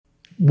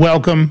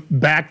Welcome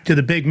back to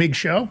the Big Mig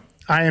Show.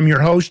 I am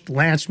your host,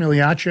 Lance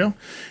Miliaccio,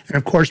 and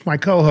of course, my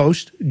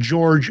co-host,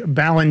 George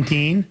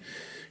Ballantine.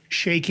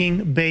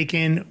 Shaking,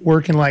 baking,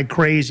 working like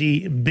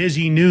crazy.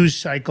 Busy news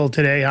cycle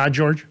today, huh,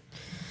 George?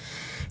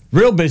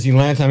 Real busy,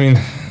 Lance. I mean,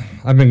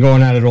 I've been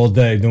going at it all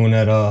day doing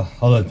that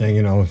other thing,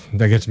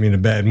 that gets me in a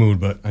bad mood,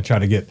 but I try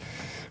to get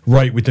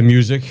right with the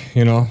music,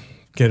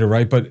 get it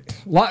right. But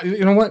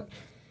you know what?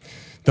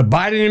 The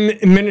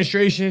Biden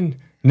administration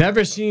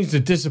never seems to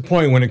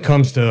disappoint when it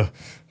comes to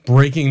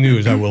breaking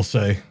news, I will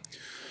say.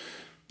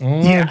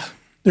 Yeah,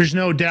 there's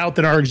no doubt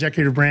that our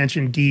executive branch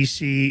in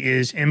D.C.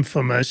 is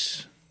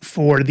infamous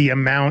for the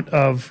amount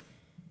of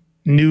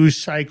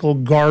news cycle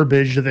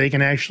garbage that they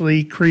can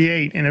actually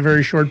create in a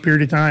very short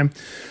period of time.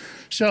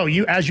 So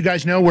as you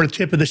guys know, we're the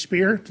tip of the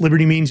spear.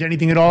 Liberty means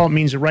anything at all. It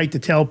means the right to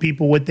tell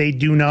people what they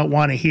do not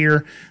want to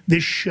hear.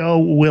 This show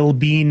will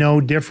be no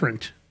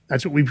different.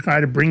 That's what we try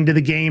to bring to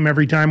the game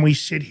every time we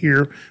sit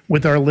here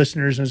with our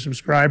listeners and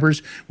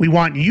subscribers. We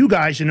want you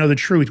guys to know the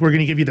truth. We're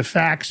going to give you the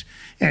facts,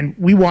 and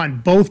we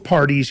want both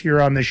parties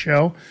here on the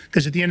show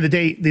because at the end of the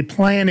day, the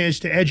plan is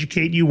to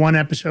educate you one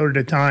episode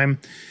at a time,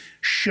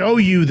 show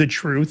you the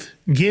truth,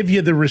 give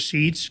you the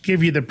receipts,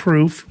 give you the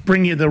proof,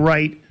 bring you the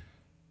right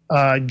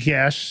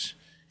guests.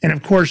 And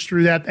of course,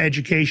 through that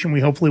education,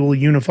 we hopefully will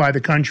unify the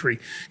country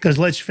because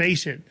let's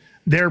face it,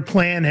 their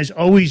plan has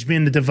always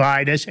been to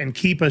divide us and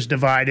keep us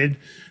divided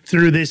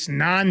through this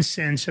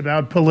nonsense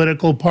about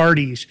political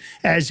parties,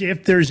 as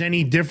if there's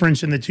any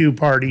difference in the two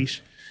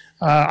parties.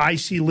 I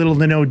see little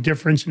to no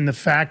difference in the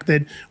fact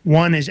that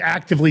one is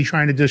actively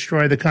trying to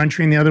destroy the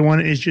country and the other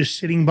one is just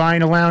sitting by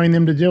and allowing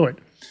them to do it.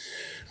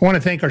 I want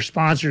to thank our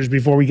sponsors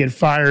before we get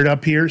fired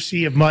up here.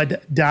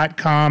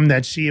 seaofmud.com,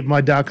 that's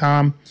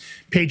seaofmud.com.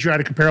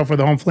 Patriotic apparel for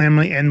the home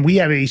family, and we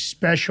have a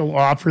special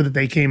offer that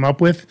they came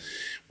up with.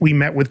 We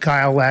met with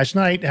Kyle last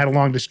night, had a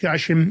long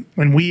discussion,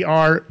 and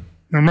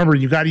remember,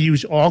 you got to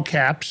use all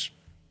caps.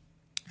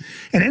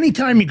 And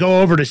anytime you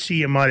go over to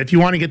Sea of Mud, if you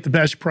want to get the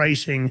best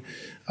pricing,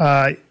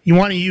 you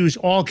want to use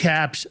all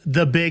caps,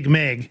 the Big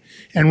Mig.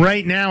 And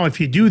right now, if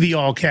you do the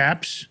all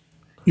caps,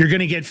 you're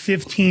going to get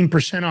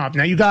 15% off.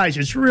 Now, you guys,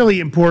 it's really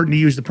important to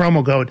use the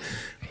promo code.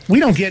 We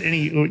don't get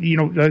any,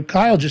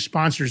 Kyle just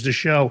sponsors the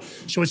show.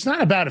 So it's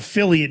not about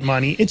affiliate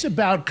money. It's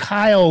about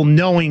Kyle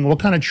knowing what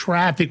kind of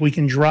traffic we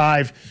can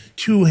drive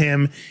to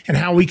him and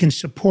how we can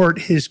support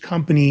his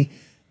company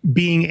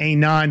being a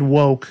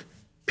non-woke,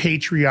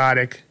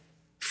 patriotic,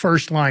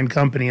 first-line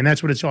company. And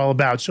that's what it's all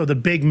about. So the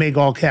Big Mig,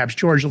 all caps.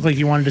 George, looked like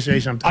you wanted to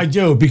say something. I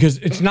do, because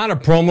it's not a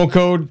promo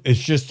code. It's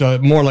just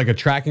more like a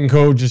tracking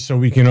code, just so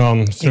we can,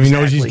 He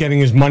knows he's getting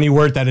his money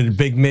worth out of the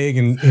Big Mig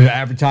and the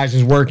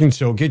advertising's working.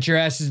 So get your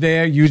asses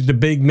there, use the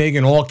Big Mig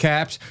in all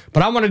caps.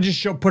 But I want to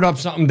just put up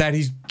something that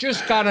he's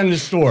just got in the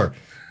store,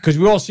 because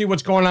we all see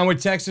what's going on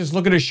with Texas.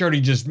 Look at his shirt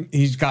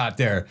he's got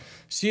there.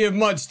 Sea of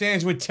Mud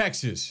stands with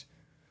Texas.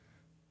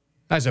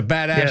 That's a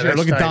badass shirt.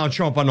 Look at Donald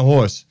Trump on the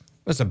horse.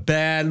 That's a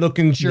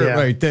bad-looking shirt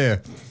right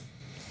there.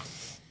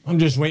 I'm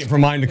just waiting for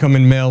mine to come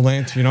in mail,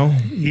 Lance,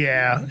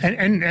 Yeah,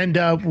 and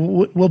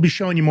we'll be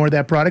showing you more of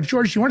that product.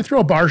 George, you want to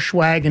throw up our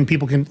swag and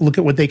people can look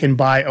at what they can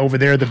buy over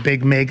there, the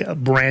Big Mig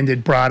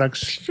branded products?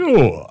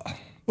 Sure.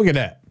 Look at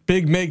that.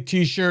 Big Mig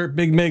t-shirt,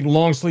 Big Mig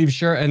long-sleeve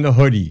shirt, and the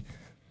hoodie.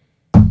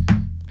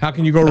 How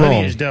can you go wrong? The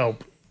hoodie is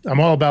dope. I'm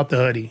all about the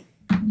hoodie.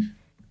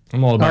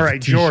 I'm all about all right,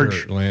 the t-shirt,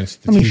 George, Lance.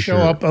 Let me show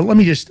up. Let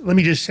me just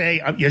say,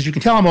 as you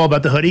can tell, I'm all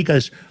about the hoodie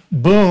because,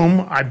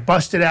 boom, I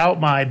busted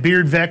out my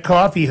Beard Vet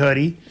coffee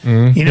hoodie.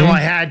 Mm-hmm. I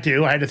had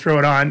to throw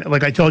it on.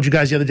 Like I told you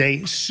guys the other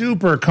day,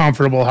 super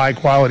comfortable,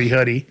 high-quality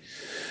hoodie.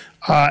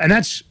 And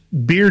that's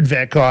Beard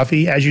Vet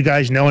coffee. As you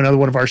guys know, another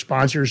one of our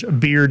sponsors,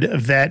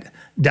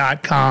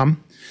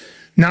 beardvet.com.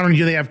 Not only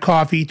do they have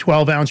coffee,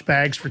 12-ounce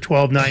bags for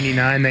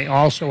 $12.99, they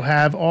also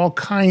have all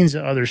kinds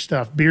of other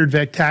stuff. Beard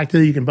Vet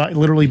Tactile, you can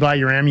literally buy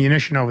your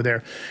ammunition over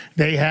there.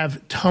 They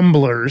have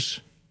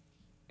tumblers.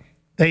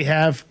 They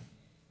have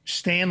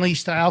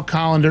Stanley-style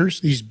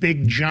colanders, these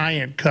big,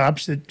 giant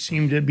cups that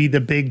seem to be the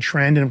big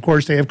trend. And, of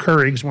course, they have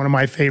Keurigs, one of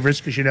my favorites,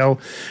 because,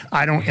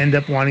 I don't end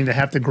up wanting to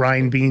have to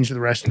grind beans or the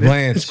rest of it.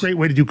 Lance. It's a great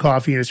way to do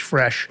coffee, and it's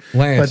fresh.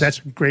 Lance. But that's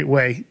a great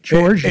way.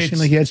 George, it seemed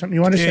like you had something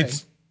you wanted to say.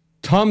 It's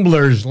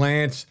tumblers,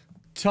 Lance.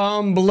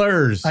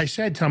 Tumblers. I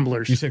said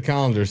tumblers. You said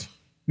colanders.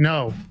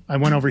 No, I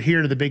went over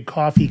here to the big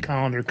coffee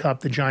colander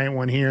cup, the giant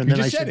one here, and then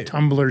I said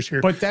tumblers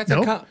here. But that's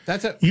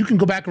a. You can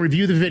go back and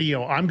review the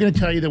video. I'm going to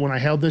tell you that when I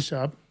held this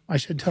up, I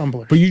said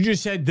tumbler. But you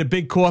just said the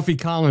big coffee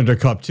colander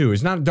cup too.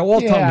 It's not. They're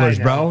all tumblers,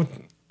 bro.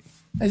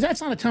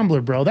 That's not a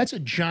tumbler, bro. That's a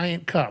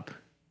giant cup.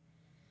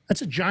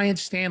 That's a giant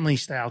Stanley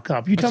style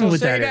cup. You tell me what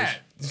that is.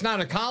 It's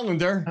not a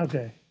colander.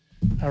 Okay.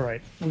 All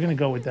right. We're going to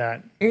go with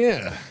that.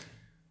 Yeah.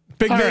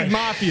 Big All Big right.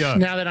 Mafia.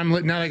 Now that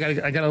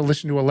I got to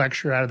listen to a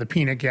lecture out of the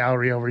peanut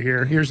gallery over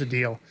here. Here's the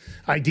deal: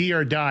 ID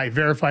or Die,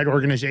 verified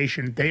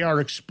organization. They are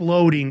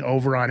exploding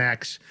over on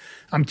X.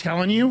 I'm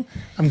telling you,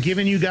 I'm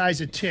giving you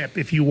guys a tip.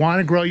 If you want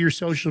to grow your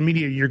social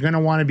media, you're going to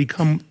want to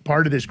become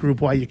part of this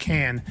group while you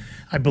can.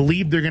 I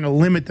believe they're going to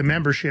limit the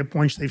membership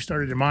once they've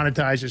started to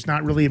monetize. It's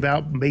not really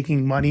about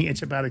making money.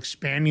 It's about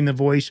expanding the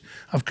voice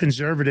of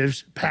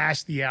conservatives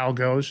past the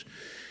algos.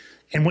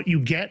 And what you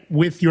get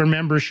with your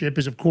membership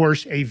is, of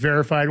course, a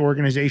verified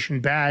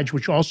organization badge,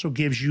 which also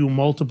gives you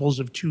multiples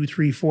of 2,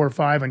 3, 4,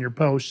 5 on your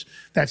posts.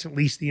 That's at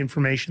least the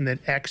information that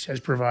X has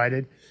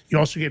provided. You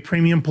also get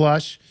Premium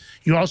Plus.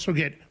 You also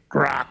get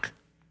Grok.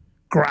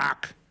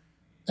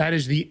 That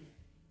is the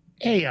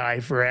AI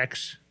for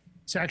X.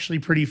 It's actually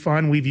pretty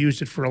fun. We've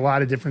used it for a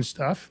lot of different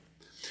stuff.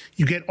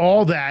 You get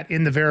all that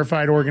in the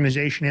verified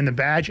organization and the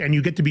badge, and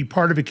you get to be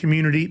part of a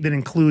community that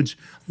includes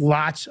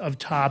lots of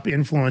top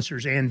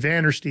influencers: Ann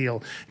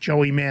Vandersteel,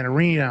 Joey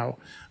Manarino,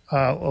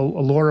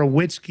 Laura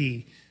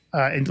Witzke,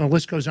 and the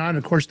list goes on.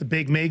 Of course, the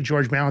Big Mig,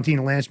 George Ballantyne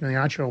and Lance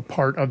Migliaccio,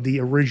 part of the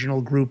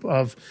original group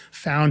of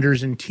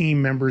founders and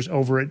team members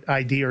over at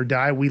ID or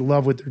Die. We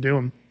love what they're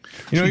doing.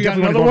 You know, you got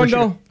another one,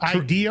 though?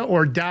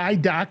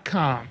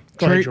 Ideaordie.com.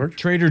 Go ahead, George.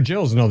 Trader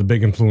Jill's another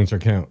big influencer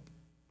account.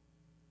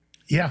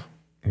 Yeah.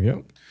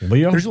 Yep.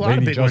 Leo, there's a lot Lady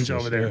of big Justice,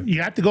 ones over there. Yeah.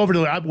 You have to go over to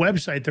the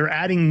website. They're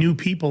adding new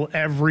people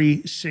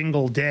every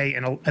single day,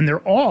 and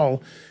they're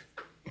all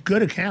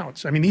good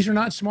accounts. I mean, these are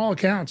not small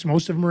accounts.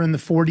 Most of them are in the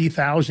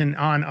 40,000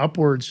 on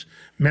upwards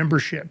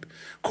membership.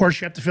 Of course,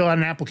 you have to fill out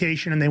an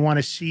application, and they want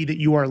to see that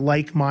you are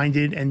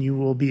like-minded and you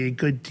will be a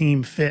good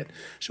team fit.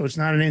 So it's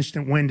not an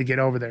instant win to get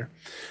over there.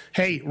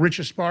 Hey, Rich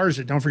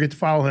Esparza, don't forget to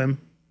follow him.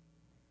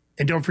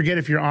 And don't forget,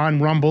 if you're on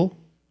Rumble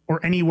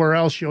or anywhere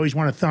else, you always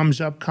want a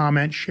thumbs up,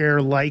 comment, share,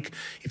 like.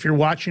 If you're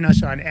watching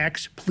us on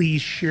X,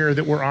 please share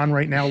that we're on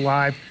right now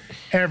live.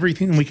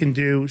 Everything we can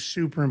do,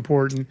 super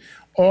important.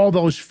 All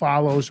those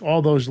follows,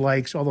 all those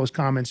likes, all those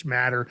comments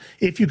matter.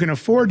 If you can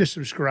afford to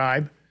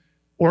subscribe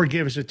or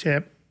give us a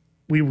tip,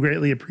 we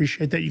greatly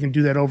appreciate that. You can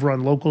do that over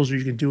on Locals, or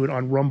you can do it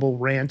on Rumble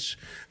Rants.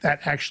 That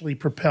actually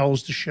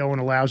propels the show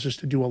and allows us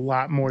to do a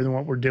lot more than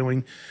what we're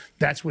doing.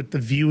 That's what the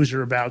views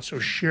are about. So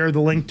share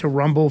the link to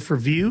Rumble for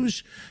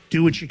views.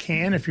 Do what you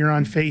can if you're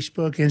on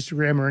Facebook,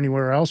 Instagram, or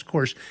anywhere else. Of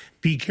course,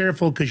 be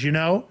careful, because you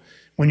know,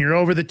 when you're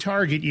over the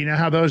target, you know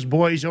how those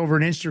boys over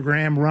on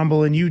Instagram,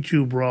 Rumble, and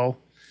YouTube roll.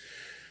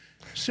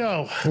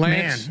 So,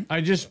 Lance,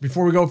 man.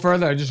 Before we go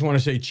further, I just want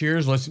to say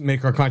cheers. Let's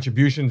make our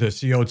contribution to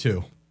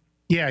CO2.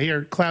 Yeah,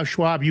 here, Klaus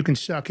Schwab, you can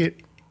suck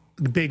it.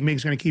 The Big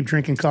Mig's going to keep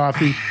drinking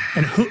coffee.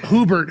 And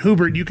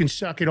Hubert, you can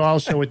suck it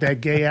also with that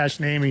gay-ass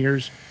name of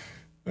yours.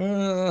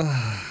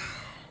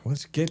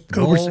 Let's get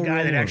Hubert's the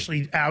guy that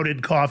actually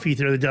outed coffee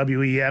through the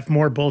WEF.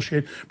 More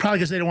bullshit. Probably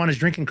because they don't want us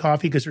drinking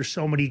coffee, because there's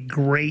so many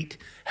great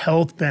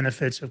health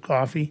benefits of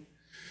coffee.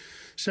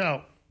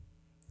 So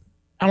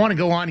I want to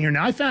go on here.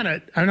 Now, I found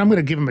it, and I'm going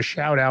to give him a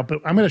shout out,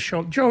 but I'm going to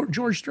show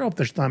George, throw up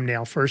this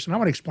thumbnail first, and I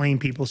want to explain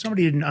people.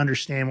 Somebody didn't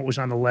understand what was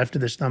on the left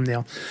of this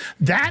thumbnail.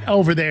 That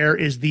over there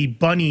is the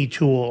bunny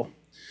tool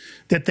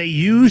that they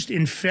used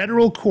in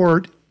federal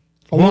court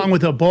along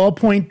with a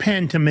ballpoint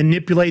pen to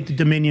manipulate the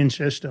Dominion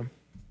system.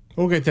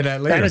 We'll get to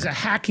that later. That is a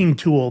hacking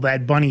tool,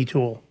 that bunny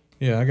tool.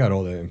 Yeah, I got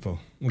all that info.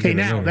 Okay,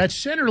 now, that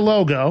center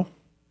logo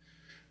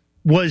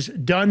was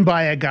done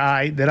by a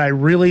guy that I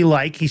really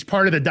like. He's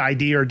part of the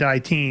ID or Die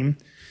team.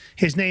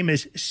 His name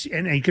is,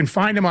 and you can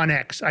find him on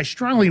X. I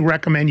strongly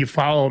recommend you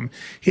follow him.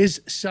 His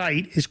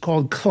site is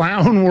called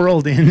Clown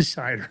World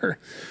Insider,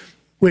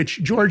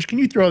 which, George, can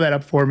you throw that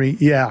up for me?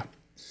 Yeah.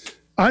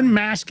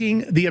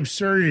 Unmasking the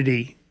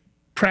Absurdity.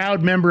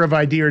 Proud member of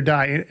ID or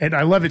Die. And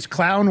I love it's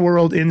Clown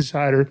World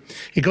Insider.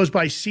 It goes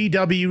by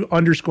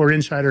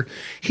CW_Insider.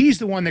 He's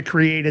the one that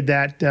created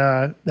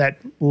that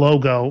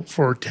logo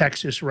for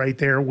Texas right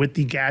there with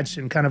the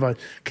Gadsden, kind of a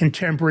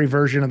contemporary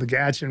version of the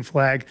Gadsden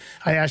flag.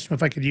 I asked him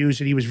if I could use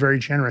it. He was very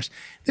generous.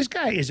 This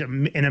guy is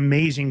an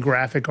amazing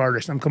graphic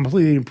artist. I'm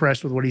completely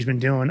impressed with what he's been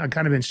doing. I've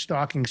kind of been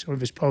stalking some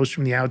of his posts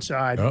from the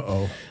outside.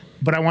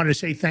 But I wanted to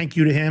say thank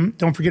you to him.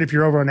 Don't forget, if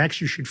you're over on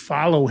X, you should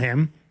follow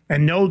him.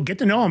 And get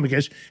to know him,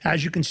 because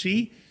as you can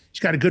see, he's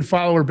got a good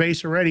follower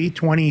base already,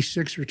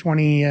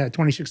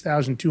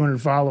 26,200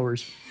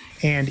 followers.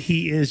 And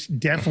he is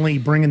definitely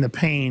bringing the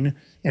pain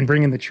and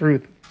bringing the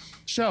truth.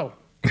 So.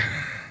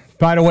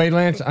 By the way,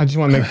 Lance, I just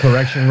want to make a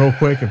correction real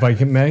quick, if I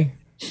may.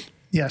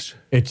 Yes.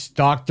 It's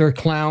Dr.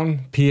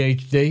 Clown,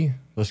 PhD.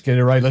 Let's get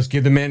it right. Let's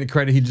give the man the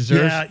credit he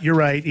deserves. Yeah, you're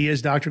right. He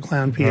is Dr.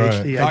 Clown,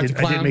 PhD. Right.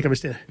 I did make a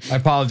mistake. I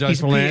apologize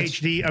for Lance.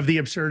 He's PhD of the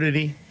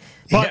absurdity.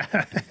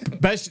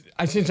 But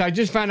since I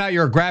just found out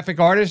you're a graphic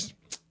artist,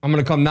 I'm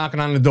going to come knocking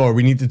on the door.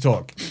 We need to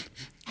talk.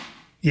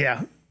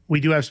 Yeah, we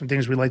do have some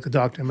things we'd like to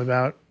talk to him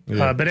about.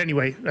 Yeah. But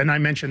anyway, and I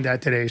mentioned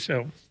that today.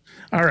 So,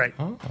 all right.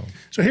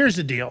 So here's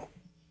the deal.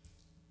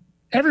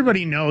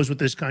 Everybody knows what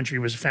this country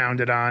was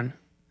founded on.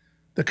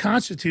 The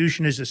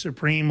Constitution is the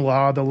supreme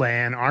law of the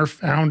land. Our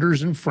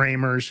founders and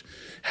framers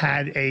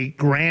had a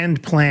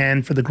grand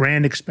plan for the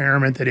grand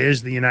experiment that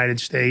is the United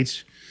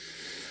States.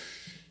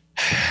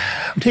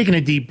 I'm taking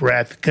a deep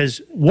breath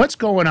because what's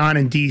going on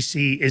in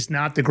D.C. is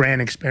not the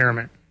grand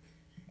experiment.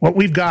 What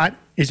we've got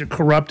is a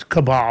corrupt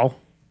cabal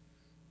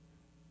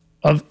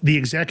of the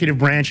executive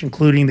branch,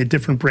 including the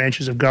different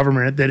branches of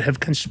government that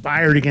have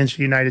conspired against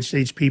the United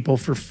States people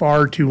for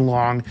far too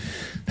long,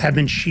 have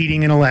been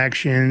cheating in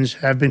elections,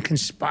 have been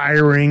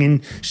conspiring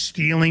and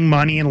stealing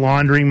money and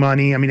laundering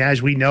money. I mean,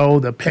 as we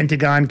know, the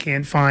Pentagon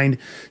can't find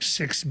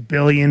 $6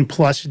 billion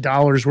plus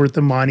worth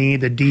of money.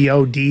 The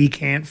DOD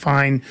can't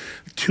find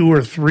 $2 or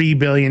 $3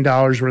 billion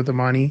worth of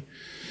money.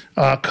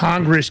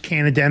 Congress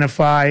can't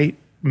identify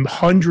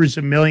hundreds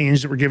of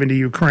millions that were given to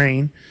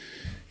Ukraine.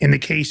 In the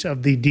case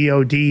of the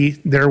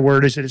DOD, their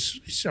word is that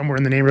it's somewhere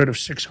in the neighborhood of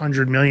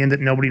 600 million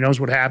that nobody knows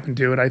what happened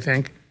to it, I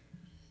think.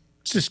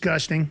 It's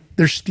disgusting.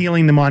 They're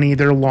stealing the money.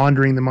 They're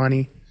laundering the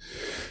money.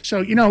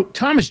 So, you know,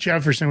 Thomas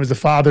Jefferson was the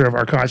father of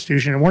our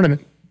Constitution and one of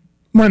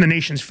the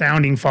nation's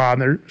founding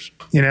fathers,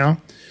 you know.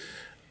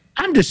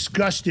 I'm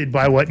disgusted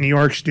by what New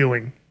York's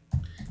doing.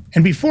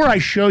 And before I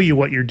show you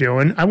what you're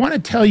doing, I want to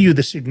tell you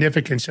the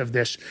significance of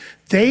this.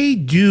 They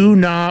do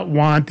not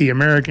want the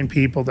American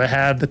people to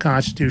have the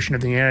Constitution of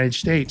the United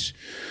States.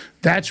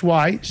 That's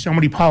why so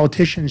many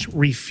politicians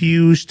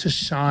refuse to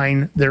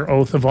sign their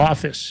oath of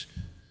office.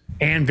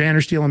 Ann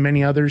Vandersteel and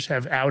many others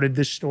have outed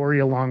this story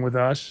along with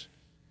us.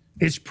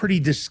 It's pretty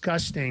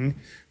disgusting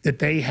that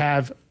they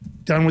have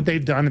done what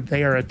they've done, that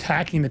they are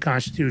attacking the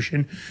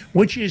Constitution,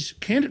 which is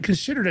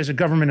considered as a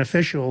government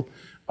official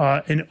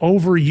an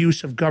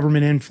overuse of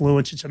government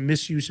influence. It's a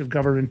misuse of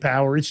government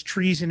power. It's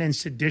treason and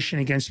sedition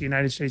against the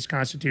United States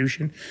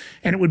Constitution.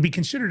 And it would be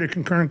considered a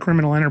concurrent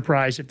criminal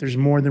enterprise if there's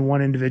more than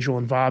one individual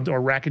involved,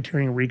 or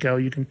racketeering RICO.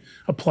 You can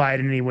apply it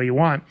in any way you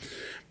want.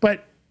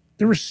 But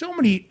there were so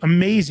many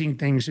amazing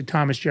things that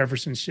Thomas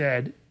Jefferson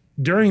said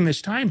during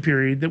this time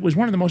period that was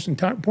one of the most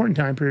important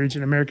time periods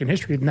in American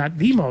history, if not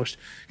the most,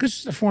 because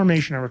it's the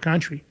formation of our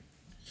country.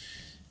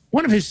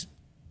 One of his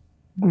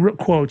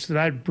quotes that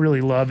I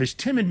really love is,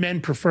 "Timid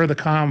men prefer the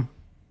calm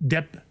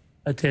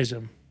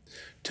despotism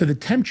to the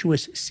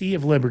tempestuous sea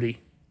of liberty."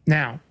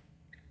 Now,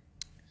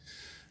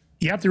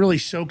 you have to really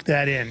soak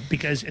that in,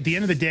 because at the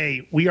end of the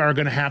day, we are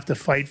going to have to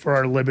fight for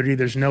our liberty.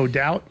 There's no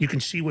doubt. You can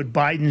see what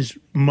Biden's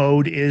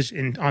mode is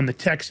on the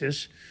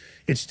Texas.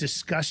 It's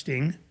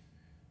disgusting.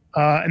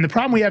 And the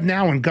problem we have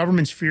now, when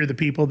governments fear the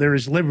people, there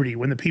is liberty.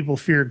 When the people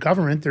fear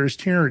government, there is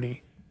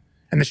tyranny.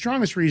 And the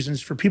strongest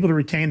reasons for people to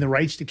retain the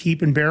rights to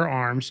keep and bear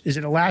arms is,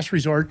 at a last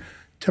resort,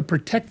 to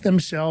protect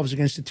themselves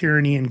against the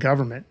tyranny in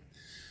government.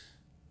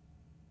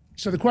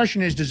 So the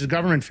question is, does the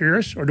government fear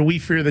us, or do we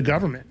fear the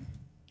government?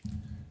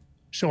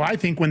 So I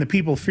think when the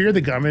people fear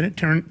the government,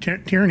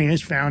 tyranny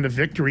has found a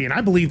victory. And I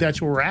believe that's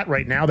where we're at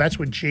right now. That's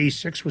what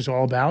J6 was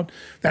all about.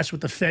 That's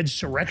what the Fed's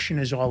surrection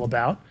is all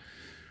about.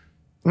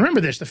 Remember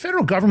this, the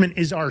federal government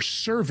is our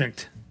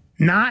servant,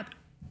 not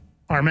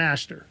our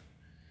master.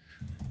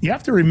 You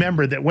have to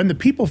remember that when the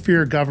people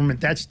fear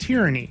government, that's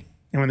tyranny.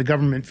 And when the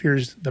government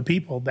fears the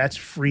people, that's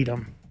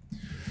freedom.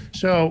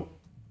 So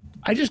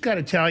I just got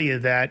to tell you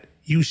that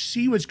you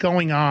see what's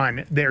going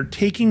on. They're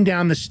taking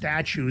down the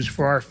statues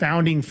for our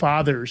founding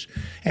fathers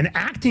and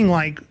acting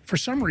like, for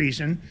some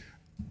reason,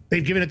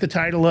 they've given it the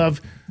title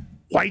of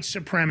white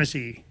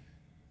supremacy,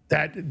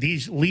 that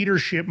these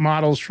leadership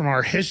models from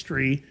our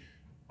history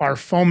are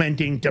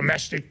fomenting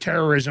domestic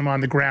terrorism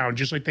on the ground,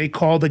 just like they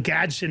call the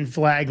Gadsden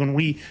flag. When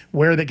we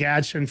wear the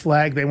Gadsden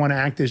flag, they want to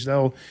act as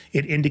though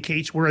it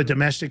indicates we're a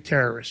domestic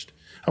terrorist.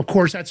 Of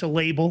course, that's a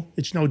label.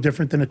 It's no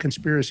different than a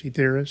conspiracy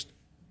theorist.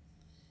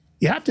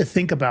 You have to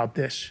think about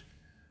this.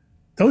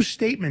 Those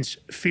statements,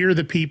 fear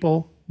the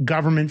people,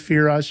 government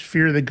fear us,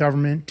 fear the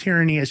government,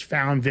 tyranny has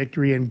found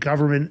victory, and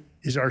government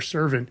is our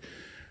servant.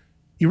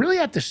 You really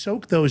have to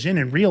soak those in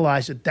and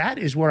realize that that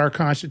is what our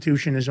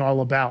Constitution is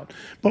all about.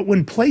 But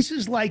when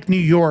places like New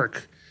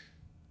York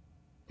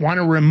want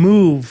to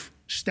remove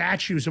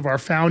statues of our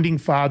founding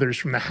fathers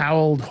from the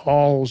hallowed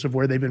halls of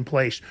where they've been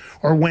placed,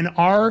 or when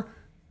our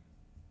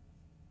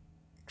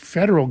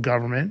federal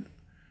government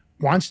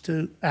wants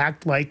to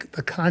act like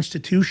the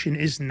Constitution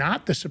is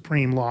not the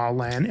supreme law of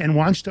land and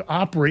wants to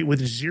operate with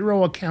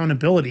zero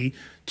accountability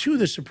to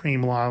the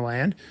supreme law of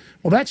land,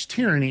 well, that's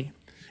tyranny.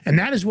 And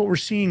that is what we're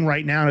seeing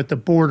right now at the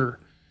border.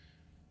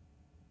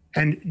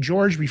 And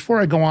George,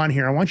 before I go on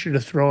here, I want you to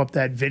throw up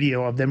that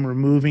video of them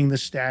removing the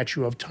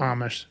statue of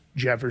Thomas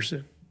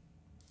Jefferson.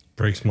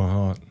 Breaks my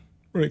heart.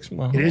 Breaks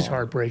my heart. It is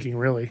heartbreaking,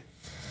 really.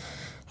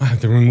 I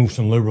have to remove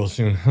some liberals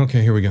soon.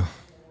 Okay, here we go.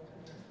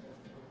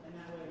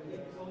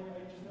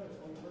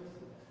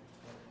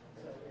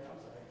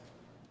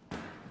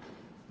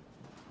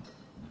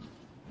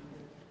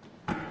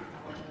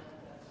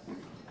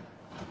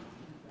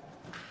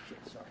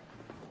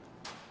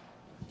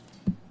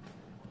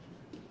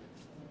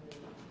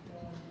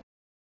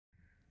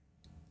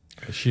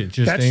 Shit,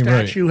 just that ain't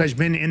statue right. has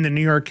been in the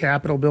New York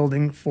Capitol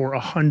building for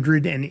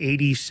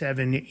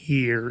 187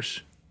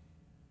 years.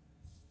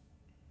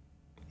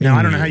 Now,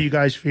 I don't know how you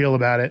guys feel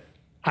about it.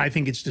 I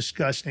think it's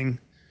disgusting.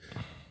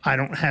 I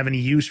don't have any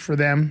use for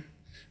them.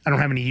 I don't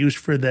have any use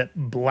for the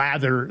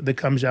blather that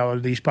comes out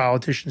of these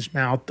politicians'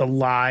 mouth, the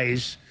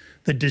lies,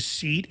 the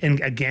deceit. And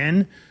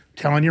again,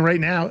 telling you right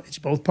now, it's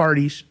both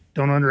parties.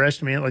 Don't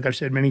underestimate it. Like I've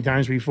said many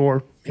times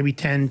before, maybe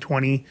 10,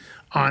 20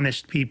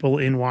 honest people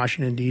in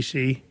Washington,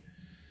 D.C.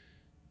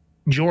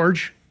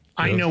 George,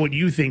 I know what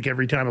you think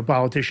every time a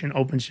politician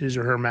opens his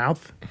or her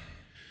mouth,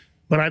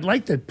 but I'd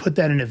like to put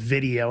that in a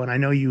video, and I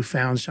know you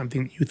found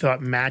something that you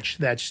thought matched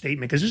that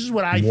statement, because this is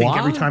what I think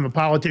every time a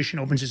politician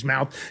opens his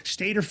mouth,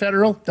 state or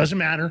federal, doesn't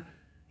matter.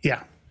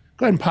 Yeah.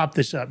 Go ahead and pop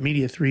this up.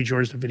 Media 3,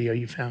 George, the video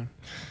you found.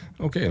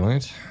 Okay,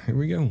 Lance, here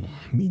we go.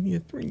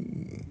 Media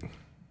 3.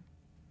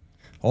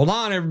 Hold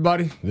on,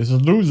 everybody. This is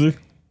Loser.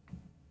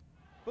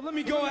 But let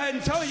me go ahead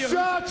and tell you.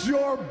 Shut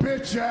your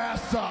bitch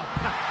ass up.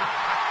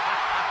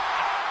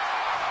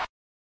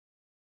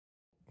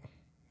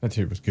 That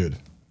tape was good.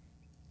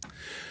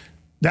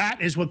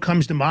 That is what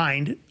comes to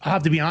mind. I'll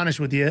have to be honest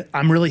with you.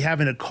 I'm really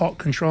having to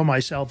control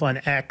myself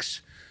on X.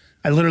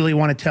 I literally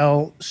want to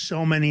tell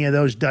so many of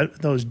those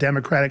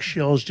Democratic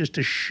shills just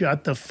to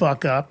shut the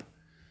fuck up.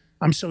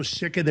 I'm so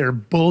sick of their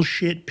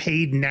bullshit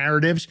paid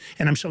narratives,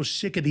 and I'm so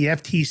sick of the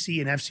FTC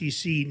and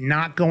FCC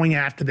not going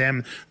after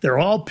them. They're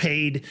all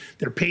paid.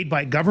 They're paid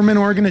by government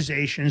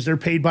organizations. They're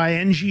paid by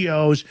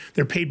NGOs.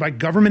 They're paid by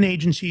government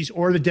agencies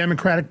or the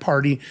Democratic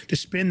Party to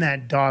spin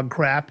that dog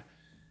crap.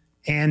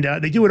 And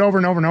they do it over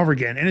and over and over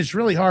again. And it's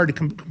really hard to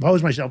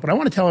compose myself. But I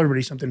want to tell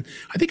everybody something.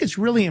 I think it's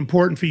really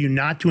important for you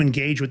not to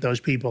engage with those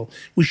people.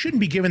 We shouldn't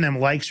be giving them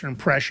likes or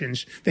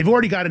impressions. They've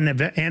already got an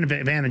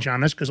advantage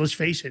on us, because let's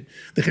face it,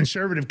 the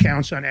conservative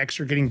counts on X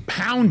are getting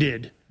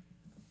pounded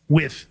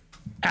with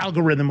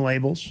algorithm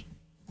labels.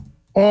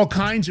 All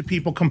kinds of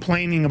people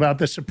complaining about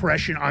the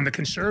suppression on the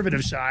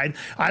conservative side.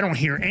 I don't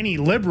hear any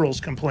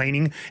liberals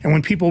complaining. And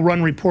when people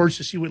run reports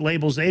to see what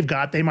labels they've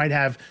got, they might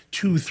have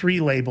 2, 3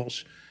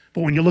 labels.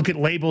 But when you look at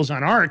labels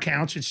on our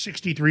accounts, it's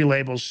 63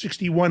 labels,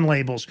 61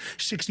 labels,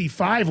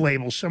 65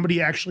 labels.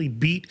 Somebody actually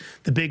beat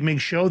the Big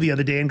Mig show the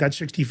other day and got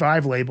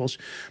 65 labels.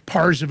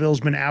 Parsiville's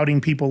been outing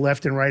people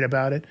left and right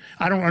about it.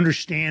 I don't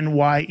understand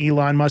why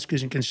Elon Musk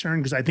isn't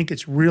concerned, because I think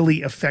it's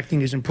really affecting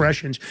his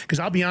impressions.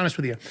 Because I'll be honest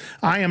with you,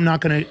 I am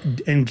not going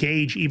to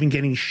engage even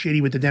getting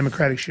shitty with the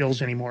Democratic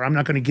shills anymore. I'm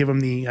not going to give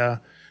them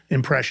the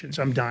impressions.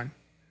 I'm done.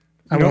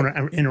 I want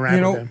to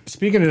interact with them.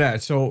 Speaking of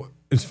that, so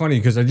it's funny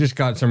because I just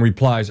got some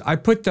replies. I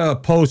put the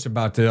post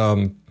about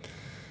the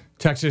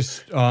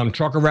Texas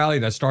trucker rally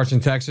that starts in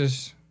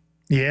Texas.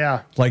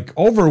 Yeah. Like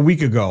over a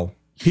week ago.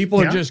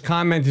 People are just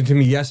commenting to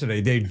me yesterday.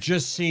 They've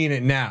just seen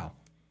it now.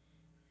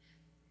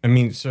 I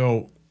mean,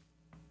 so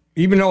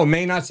even though it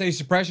may not say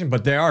suppression,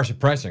 but they are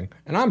suppressing.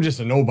 And I'm just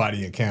a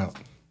nobody account.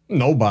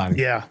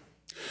 Nobody. Yeah.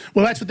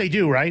 Well, that's what they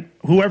do, right?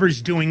 Whoever's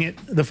doing it,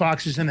 the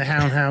foxes in the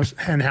hen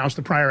house,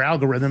 the prior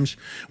algorithms.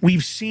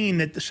 We've seen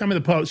that some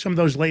of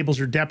those labels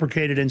are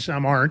deprecated and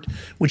some aren't,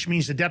 which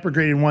means the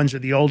deprecated ones are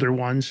the older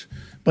ones,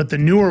 but the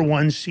newer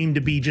ones seem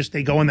to be just,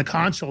 they go in the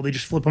console, they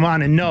just flip them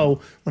on. And no,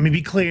 let me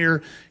be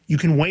clear, you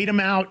can wait them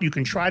out, you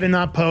can try to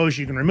not post,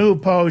 you can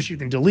remove posts, you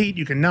can delete,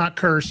 you can not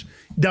curse,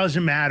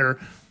 doesn't matter.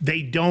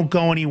 They don't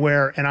go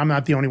anywhere, and I'm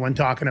not the only one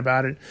talking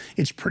about it.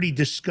 It's pretty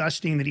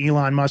disgusting that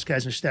Elon Musk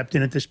hasn't stepped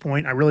in at this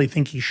point. I really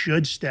think he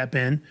should step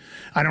in.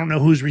 I don't know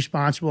who's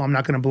responsible. I'm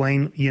not going to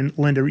blame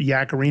Linda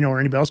Yaccarino or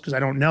anybody else because I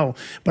don't know.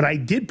 But I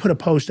did put a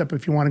post up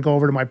if you want to go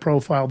over to my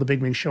profile, The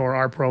Big Mig Show, or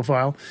our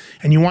profile,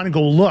 and you want to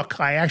go look.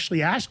 I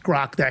actually asked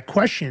Grok that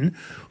question,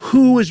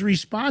 who is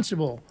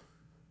responsible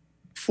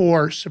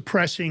for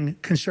suppressing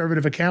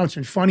conservative accounts?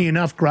 And funny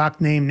enough, Grok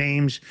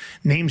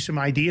named some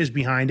ideas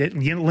behind it.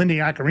 And Linda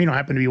Yaccarino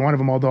happened to be one of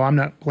them, although I'm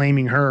not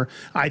blaming her.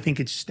 I think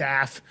it's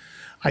staff.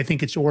 I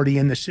think it's already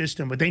in the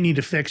system, but they need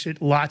to fix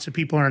it. Lots of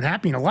people aren't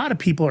happy, and a lot of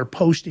people are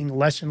posting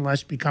less and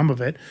less become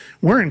of it.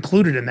 We're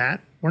included in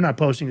that. We're not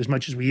posting as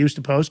much as we used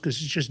to post because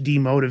it's just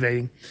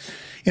demotivating.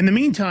 In the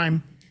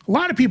meantime, a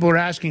lot of people are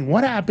asking,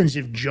 what happens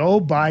if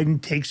Joe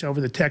Biden takes over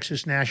the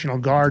Texas National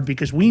Guard?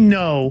 Because we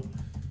know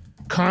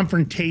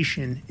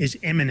confrontation is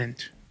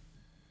imminent.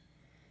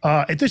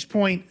 At this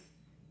point,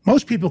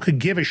 most people could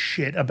give a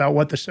shit about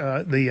what the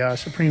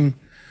Supreme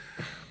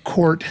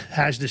Court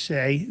has to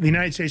say. The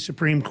United States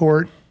Supreme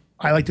Court,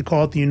 I like to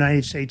call it the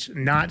United States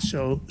not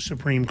so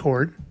Supreme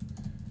Court.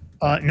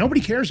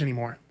 Nobody cares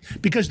anymore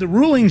because the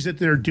rulings that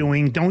they're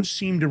doing don't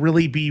seem to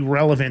really be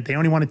relevant. They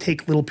only want to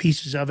take little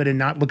pieces of it and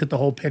not look at the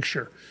whole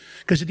picture.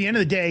 Because at the end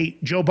of the day,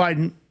 Joe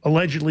Biden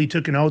allegedly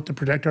took an oath to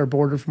protect our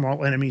border from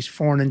all enemies,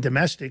 foreign and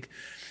domestic.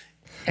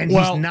 And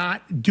he's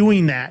not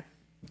doing that.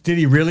 Did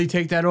he really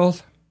take that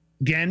oath?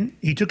 Again,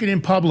 he took it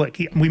in public.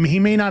 He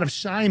may not have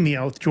signed the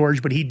oath,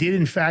 George, but he did,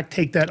 in fact,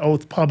 take that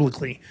oath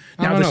publicly.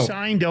 Now, the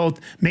signed oath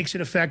makes it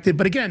effective.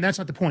 But again, that's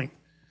not the point.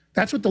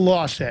 That's what the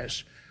law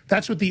says.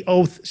 That's what the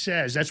oath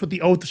says. That's what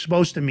the oath is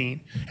supposed to mean.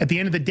 At the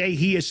end of the day,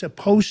 he is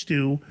supposed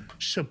to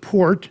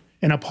support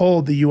and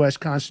uphold the U.S.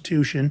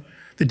 Constitution,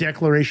 the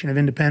Declaration of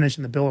Independence,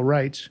 and the Bill of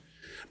Rights.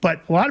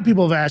 But a lot of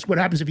people have asked, what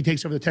happens if he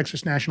takes over the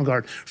Texas National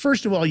Guard?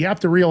 First of all, you have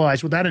to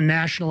realize without a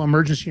national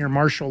emergency or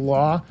martial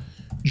law,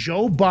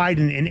 Joe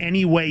Biden in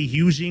any way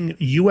using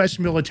U.S.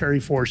 military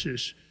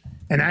forces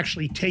and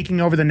actually taking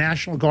over the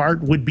National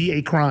Guard would be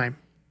a crime.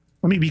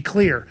 Let me be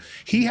clear.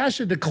 He has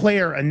to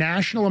declare a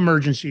national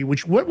emergency,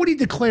 which what would he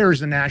declare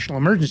as a national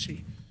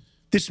emergency?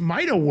 This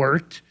might have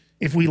worked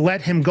if we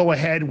let him go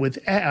ahead with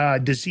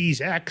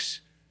Disease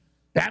X.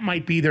 That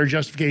might be their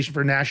justification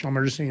for national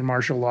emergency and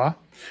martial law.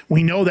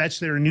 We know that's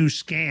their new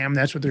scam.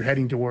 That's what they're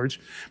heading towards.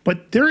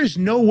 But there is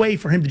no way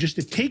for him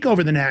to take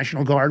over the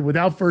National Guard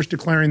without first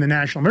declaring the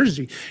national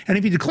emergency. And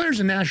if he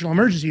declares a national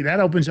emergency, that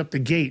opens up the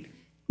gate.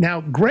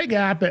 Now, Greg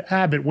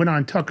Abbott went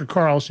on Tucker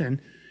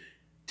Carlson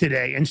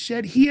today and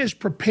said he is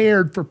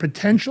prepared for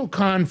potential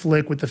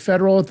conflict with the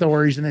federal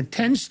authorities, and that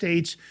 10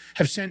 states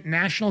have sent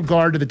National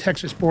Guard to the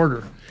Texas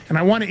border. And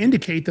I want to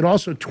indicate that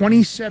also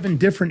 27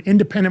 different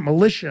independent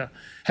militia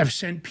have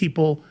sent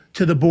people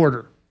to the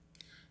border.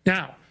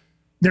 Now,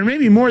 there may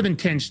be more than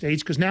 10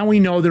 states, because now we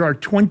know there are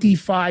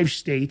 25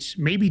 states,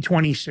 maybe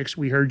 26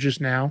 we heard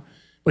just now,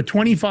 but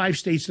 25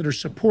 states that are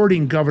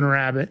supporting Governor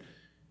Abbott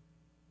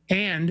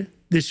and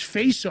this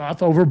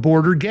face-off over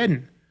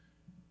Border-Geddon.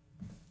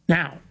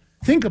 Now,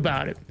 think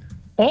about it.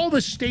 All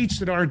the states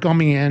that aren't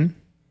coming in,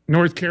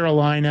 North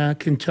Carolina,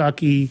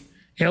 Kentucky,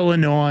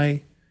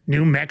 Illinois,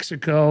 New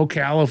Mexico,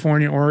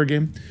 California,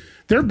 Oregon,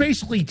 they're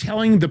basically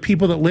telling the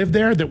people that live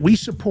there that we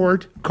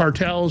support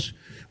cartels,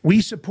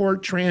 we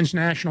support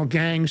transnational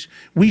gangs,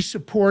 we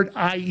support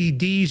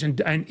IEDs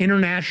and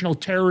international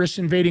terrorists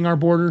invading our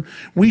border,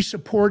 we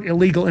support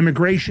illegal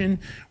immigration,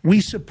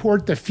 we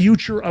support the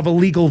future of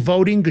illegal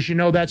voting, because you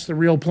know that's the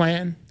real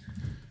plan.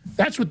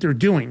 That's what they're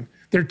doing.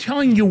 They're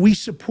telling you we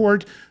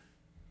support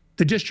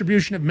the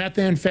distribution of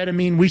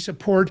methamphetamine, we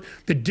support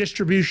the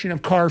distribution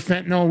of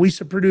carfentanil, we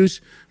support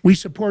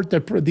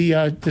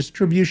the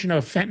distribution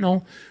of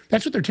fentanyl.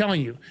 That's what they're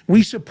telling you.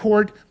 We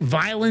support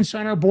violence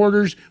on our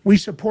borders, we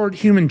support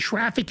human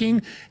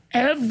trafficking.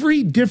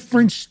 Every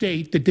different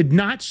state that did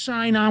not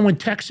sign on with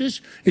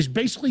Texas is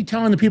basically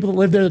telling the people that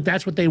live there that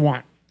that's what they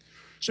want.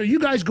 So you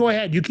guys go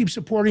ahead. You keep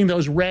supporting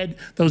those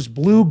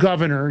blue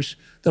governors,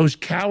 those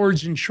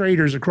cowards and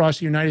traitors across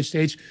the United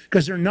States,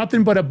 because they're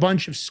nothing but a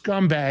bunch of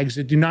scumbags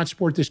that do not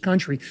support this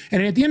country.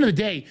 And at the end of the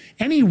day,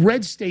 any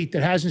red state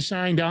that hasn't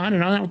signed on,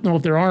 and I don't know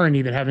if there are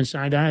any that haven't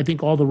signed on, I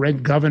think all the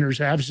red governors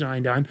have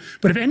signed on,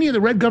 but if any of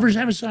the red governors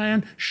haven't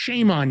signed on,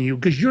 shame on you,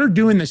 because you're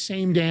doing the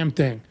same damn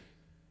thing.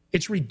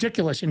 It's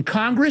ridiculous. In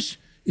Congress,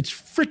 it's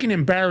freaking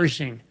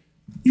embarrassing.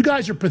 You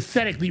guys are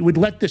pathetic that you would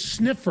let this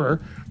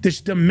sniffer, this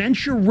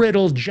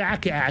dementia-riddled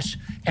jackass,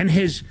 and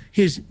his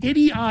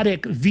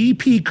idiotic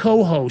VP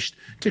co-host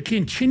to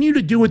continue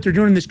to do what they're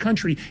doing in this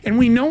country. And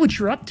we know what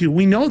you're up to.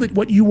 We know that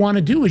what you want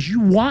to do is you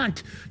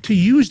want to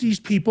use these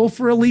people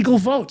for illegal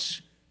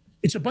votes.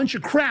 It's a bunch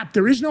of crap.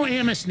 There is no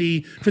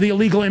amnesty for the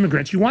illegal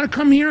immigrants. You want to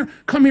come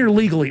here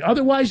legally.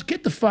 Otherwise,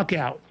 get the fuck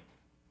out.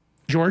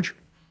 George?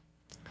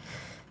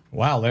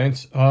 Wow,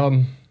 Lance.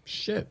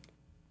 Shit.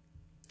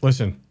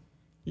 Listen.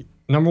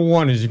 Number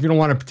one is if you don't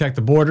want to protect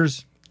the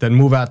borders, then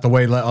move out the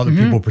way, let other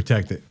people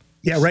protect it.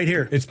 Yeah, right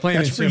here. It's plain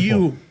and simple. That's for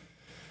you.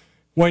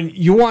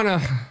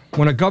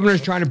 When a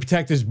governor's trying to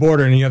protect his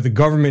border and you have the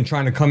government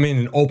trying to come in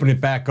and open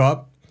it back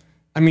up,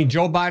 I mean,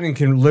 Joe Biden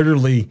can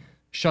literally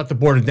shut the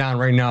border down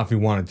right now if he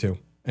wanted to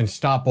and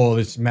stop all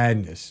this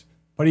madness.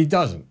 But he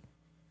doesn't.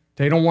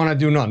 They don't want to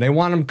do nothing. They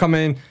want him to come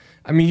in.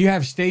 I mean, you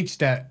have states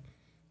that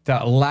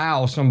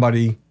allow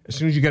somebody, as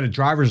soon as you get a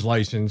driver's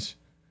license,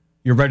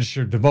 you're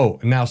registered to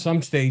vote. And now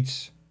some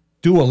states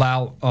do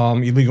allow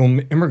illegal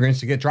immigrants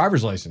to get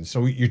driver's license.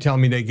 So you're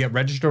telling me they get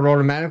registered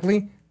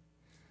automatically?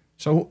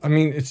 So, I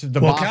mean, it's a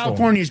debacle. Well,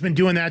 California's been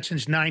doing that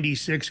since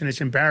 96, and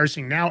it's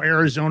embarrassing. Now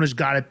Arizona's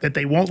got it that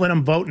they won't let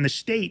them vote in the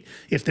state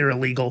if they're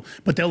illegal,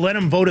 but they'll let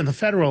them vote in the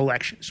federal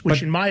elections,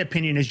 which in my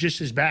opinion is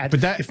just as bad,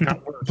 if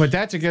not worse. But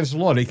that's against the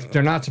law.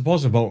 They're not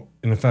supposed to vote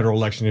in the federal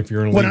election if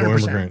you're an illegal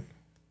 100%. immigrant.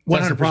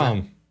 That's 100%. the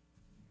problem.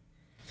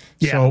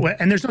 Yeah, So,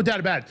 and there's no doubt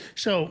about it.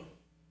 So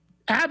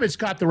Abbott's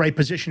got the right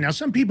position. Now,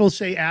 some people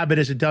say Abbott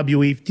is a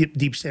WE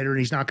deep stater and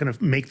he's not going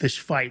to make this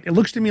fight. It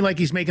looks to me like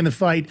he's making the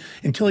fight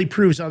until he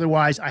proves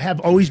otherwise. I have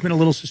always been a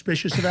little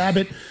suspicious of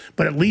Abbott,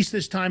 but at least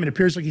this time it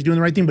appears like he's doing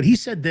the right thing. But he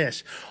said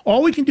this: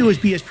 all we can do is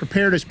be as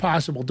prepared as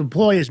possible,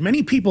 deploy as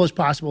many people as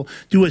possible,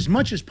 do as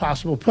much as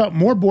possible, put up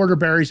more border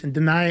barriers, and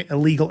deny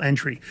illegal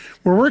entry.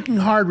 We're working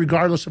hard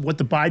regardless of what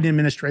the Biden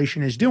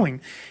administration is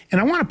doing.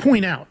 And I want to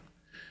point out,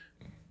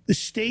 the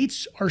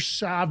states are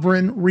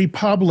sovereign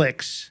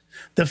republics.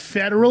 The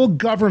federal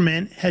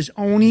government has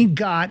only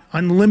got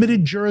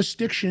unlimited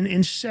jurisdiction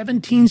in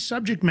 17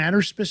 subject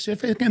matters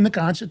specific in the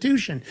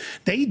Constitution.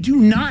 They do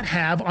not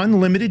have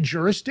unlimited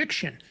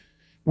jurisdiction.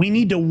 We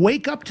need to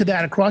wake up to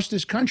that across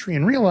this country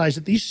and realize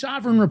that these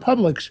sovereign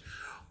republics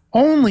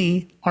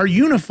only are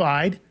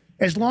unified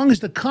as long as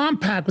the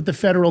compact with the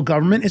federal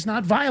government is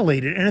not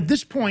violated. And at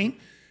this point,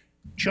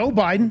 Joe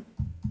Biden,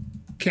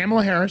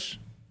 Kamala Harris,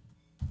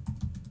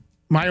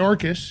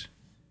 Mayorkas,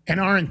 and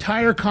our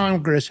entire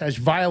Congress has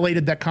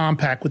violated that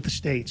compact with the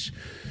states.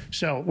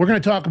 So we're going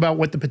to talk about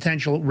what the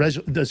potential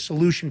the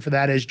solution for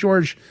that is.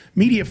 George,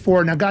 Media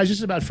 4. Now, guys, this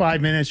is about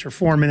 5 minutes or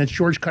 4 minutes.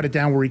 George cut it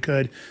down where he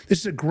could. This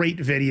is a great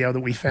video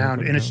that we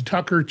found, and it's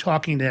Tucker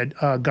talking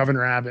to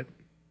Governor Abbott.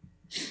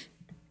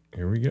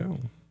 Here we go.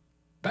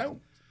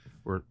 Boom.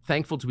 We're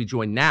thankful to be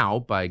joined now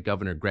by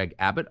Governor Greg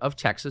Abbott of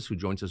Texas, who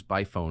joins us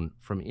by phone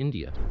from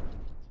India.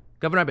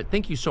 Governor Abbott,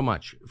 thank you so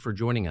much for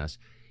joining us.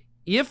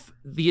 If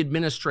the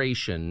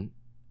administration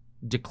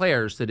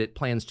declares that it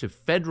plans to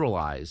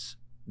federalize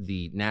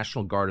the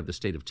National Guard of the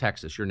state of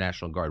Texas, your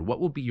National Guard, what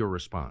will be your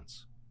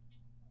response?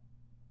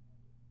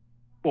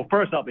 Well,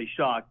 first, I'll be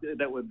shocked.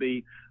 That would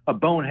be a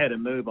boneheaded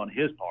move on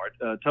his part,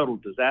 a total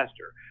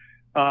disaster.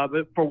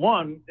 But for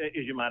one,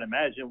 as you might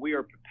imagine, we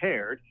are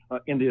prepared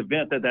in the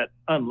event that that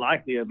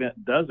unlikely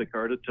event does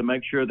occur to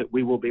make sure that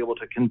we will be able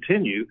to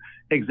continue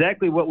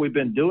exactly what we've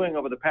been doing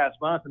over the past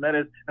month, and that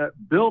is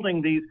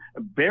building these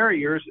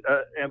barriers,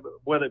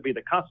 whether it be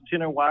the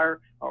concertina wire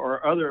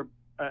or other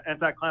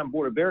anti-climb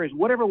border barriers,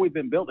 whatever we've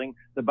been building.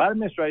 The Biden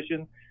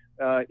administration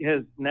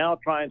is now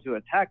trying to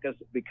attack us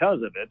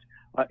because of it,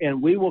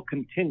 and we will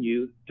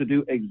continue to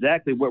do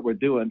exactly what we're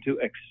doing to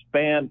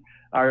expand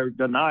our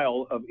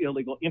denial of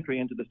illegal entry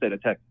into the state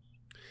of Texas.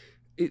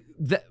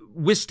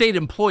 With state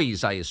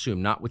employees, I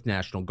assume, not with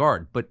National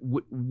Guard, but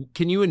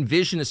can you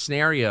envision a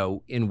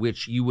scenario in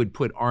which you would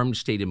put armed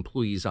state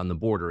employees on the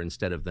border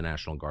instead of the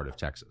National Guard of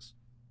Texas?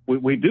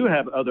 We do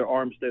have other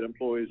armed state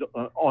employees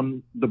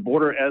on the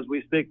border as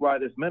we speak right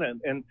this minute,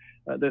 and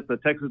that's the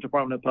Texas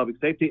Department of Public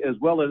Safety, as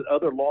well as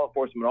other law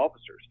enforcement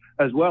officers,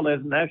 as well as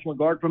National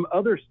Guard from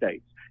other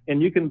states.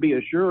 And you can be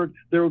assured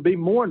there will be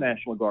more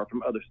National Guard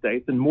from other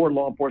states and more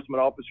law enforcement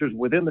officers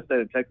within the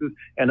state of Texas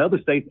and other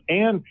states.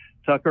 And,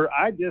 Tucker,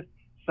 I just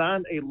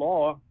signed a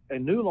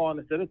new law in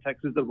the state of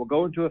Texas that will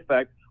go into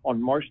effect on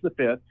March the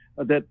 5th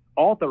that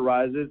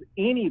authorizes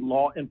any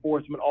law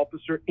enforcement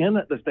officer in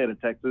the state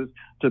of Texas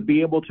to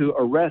be able to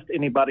arrest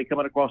anybody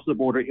coming across the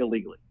border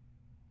illegally.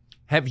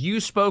 Have you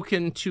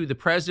spoken to the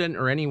president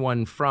or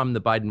anyone from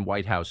the Biden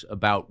White House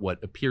about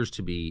what appears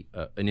to be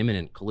an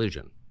imminent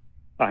collision?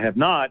 I have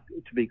not,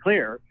 to be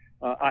clear.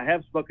 I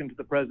have spoken to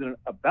the president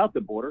about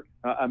the border.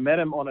 I met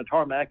him on a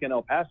tarmac in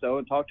El Paso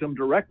and talked to him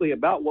directly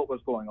about what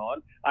was going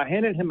on. I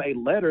handed him a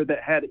letter that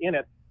had in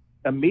it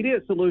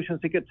immediate solutions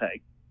he could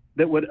take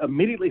that would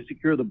immediately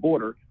secure the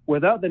border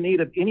without the need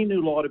of any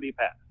new law to be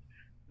passed.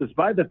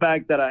 Despite the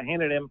fact that I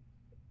handed him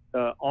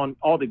on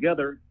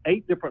altogether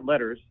 8 different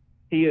letters,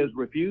 he has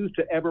refused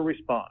to ever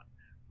respond.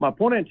 My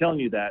point in telling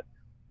you that,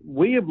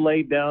 we have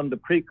laid down the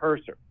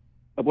precursor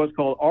of what's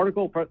called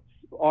Article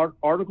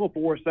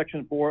 4,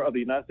 Section 4 of the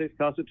United States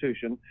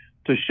Constitution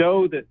to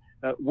show that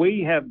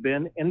we have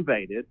been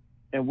invaded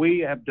and we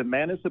have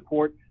demanded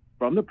support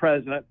from the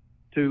president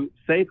to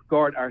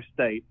safeguard our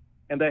state,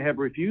 and they have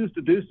refused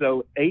to do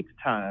so 8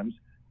 times,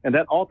 and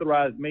that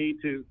authorized me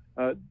to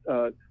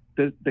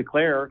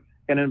declare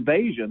an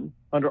invasion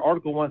under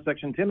Article 1,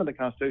 Section 10 of the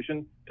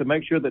Constitution to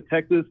make sure that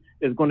Texas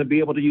is going to be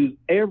able to use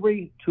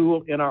every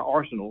tool in our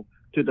arsenal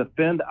to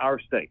defend our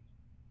state.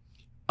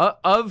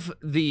 Of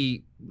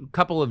the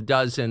couple of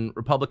dozen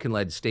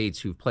Republican-led states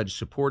who've pledged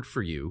support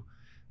for you,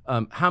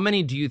 how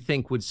many do you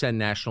think would send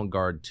National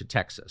Guard to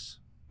Texas?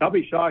 I'll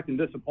be shocked and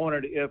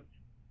disappointed if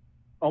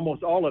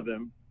almost all of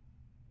them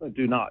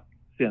do not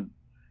send.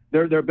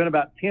 There have been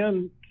about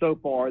 10 so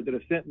far that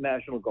have sent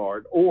National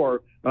Guard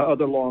or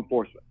other law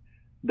enforcement.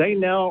 They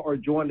now are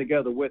joined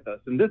together with us,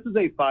 and this is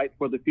a fight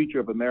for the future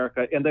of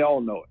America, and they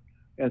all know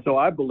it. And so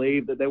I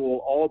believe that they will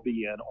all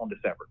be in on this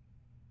effort.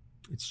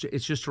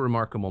 It's just a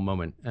remarkable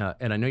moment,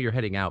 and I know you're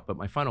heading out, but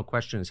my final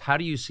question is, how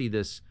do you see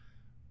this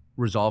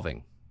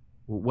resolving?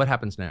 What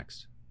happens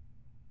next?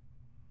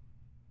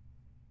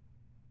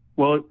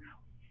 Well,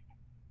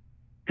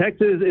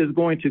 Texas is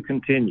going to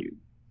continue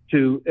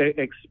to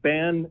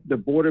expand the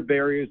border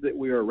barriers that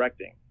we are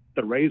erecting,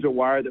 the razor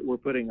wire that we're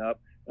putting up,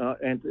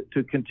 and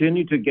to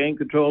continue to gain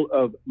control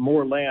of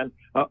more land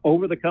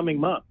over the coming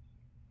months.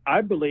 I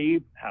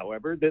believe,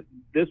 however, that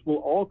this will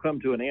all come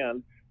to an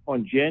end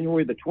on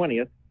January the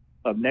 20th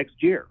of next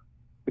year,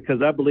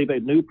 because I believe a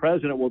new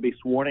president will be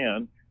sworn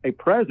in, a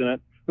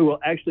president who will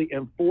actually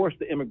enforce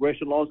the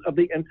immigration laws of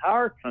the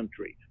entire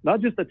country, not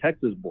just the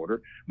Texas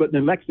border, but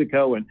New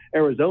Mexico and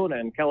Arizona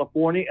and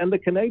California and the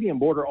Canadian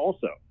border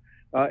also.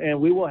 And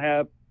we will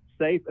have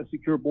safe and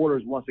secure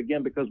borders once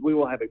again, because we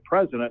will have a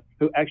president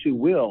who actually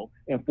will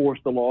enforce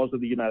the laws of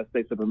the United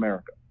States of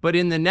America. But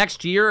in the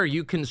next year, are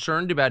you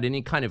concerned about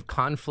any kind of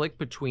conflict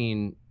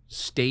between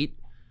state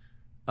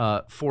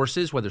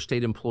forces, whether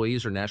state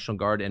employees or National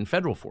Guard, and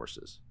federal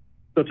forces?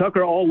 So,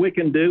 Tucker, all we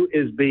can do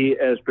is be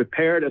as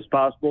prepared as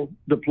possible,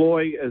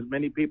 deploy as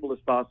many people as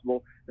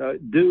possible,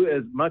 do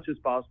as much as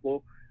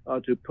possible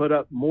to put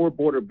up more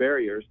border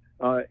barriers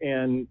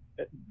and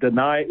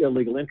deny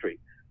illegal entry.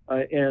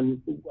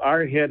 And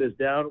our head is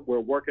down. We're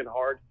working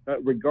hard,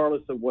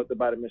 regardless of what the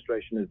Biden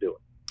administration is doing.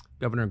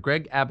 Governor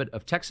Greg Abbott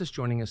of Texas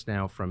joining us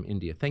now from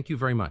India. Thank you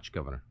very much,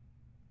 Governor.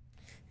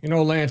 You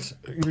know, Lance,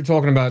 you were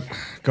talking about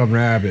Governor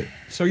Abbott.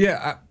 So,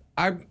 yeah,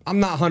 I'm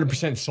not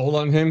 100% sold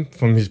on him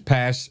from his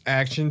past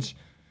actions,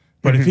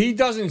 but if he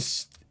doesn't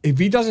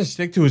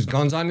stick to his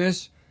guns on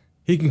this,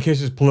 he can kiss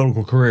his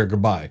political career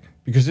goodbye,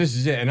 because this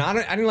is it. And I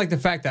didn't like the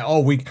fact that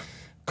we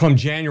come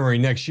January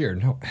next year.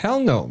 No, hell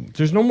no.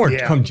 There's no more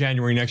come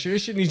January next year.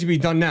 This shit needs to be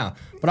done now.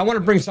 But I want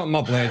to bring something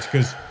up, Lance,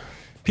 because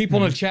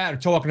people in the chat are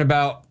talking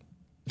about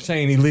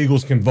saying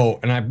illegals can vote,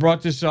 and I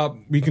brought this up.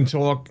 We can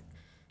talk.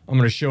 I'm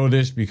going to show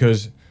this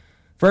because,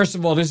 first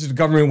of all, this is the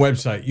government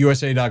website,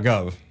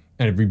 USA.gov,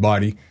 and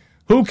everybody.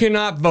 Who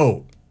cannot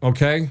vote,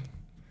 okay?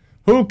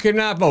 Who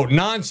cannot vote?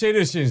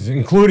 Non-citizens,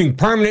 including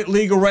permanent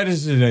legal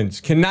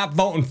residents, cannot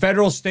vote in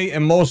federal, state,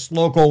 and most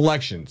local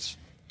elections.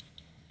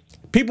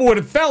 People with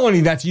a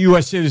felony that's a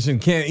U.S. citizen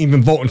can't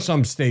even vote in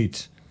some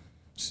states.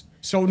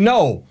 So,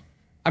 no.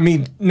 I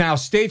mean, now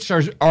states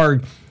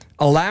are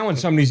allowing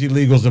some of these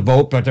illegals to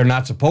vote, but they're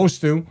not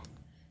supposed to.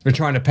 They're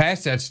trying to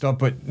pass that stuff,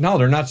 but no,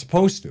 they're not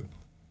supposed to.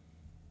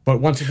 But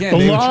once again,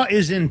 the law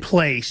is in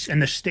place,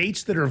 and the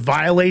states that are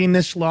violating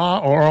this law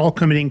are all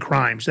committing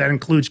crimes. That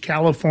includes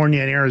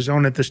California and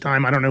Arizona at this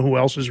time. I don't know who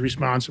else is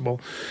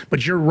responsible,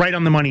 but you're right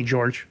on the money,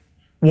 George.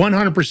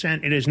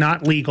 100%, it is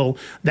not legal.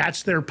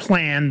 That's their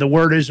plan. The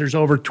word is there's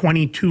over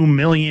 22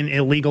 million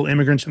illegal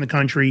immigrants in the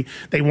country.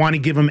 They want to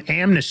give them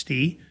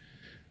amnesty,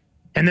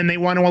 and then they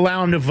want to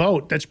allow them to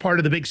vote. That's part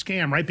of the big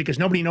scam, right? Because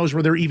nobody knows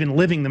where they're even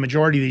living, the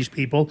majority of these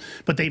people,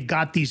 but they've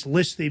got these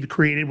lists they've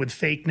created with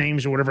fake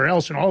names or whatever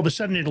else, and all of a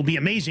sudden it'll be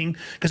amazing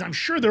because I'm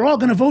sure they're all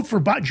going to vote for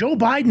Joe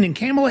Biden and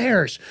Kamala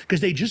Harris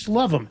because they just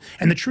love them.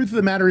 And the truth of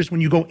the matter is,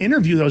 when you go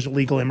interview those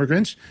illegal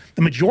immigrants,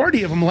 the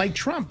majority of them like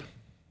Trump.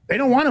 They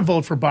don't want to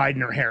vote for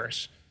Biden or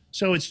Harris.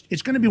 So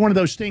it's going to be one of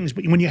those things.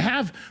 But when you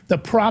have the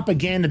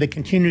propaganda that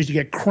continues to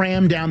get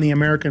crammed down the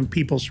American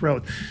people's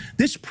throat,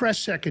 this press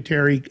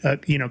secretary,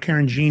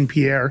 Karen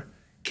Jean-Pierre,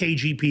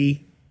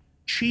 KGP,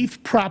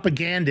 chief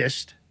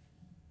propagandist,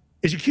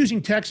 is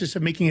accusing Texas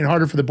of making it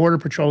harder for the Border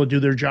Patrol to do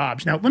their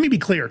jobs. Now, let me be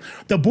clear.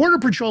 The Border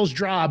Patrol's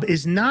job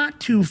is not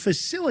to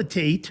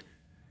facilitate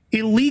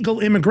illegal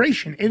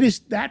immigration. It is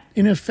that,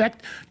 in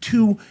effect,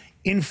 to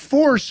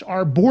enforce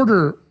our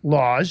border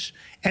laws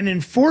and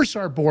enforce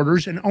our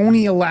borders and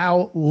only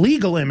allow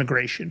legal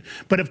immigration.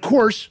 But of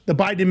course, the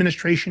Biden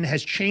administration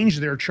has changed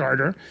their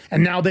charter,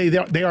 and now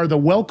they are the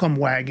welcome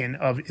wagon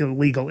of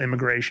illegal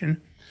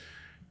immigration.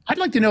 I'd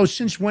like to know,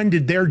 since when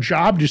did their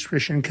job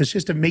description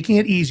consist of making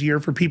it easier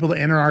for people to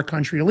enter our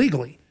country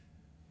illegally?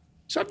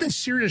 Something's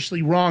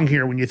seriously wrong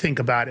here when you think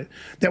about it.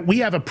 That we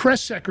have a press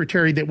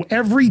secretary that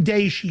every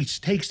day she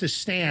takes a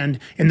stand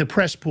in the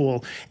press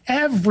pool.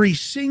 Every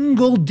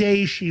single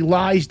day she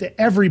lies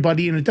to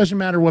everybody, and it doesn't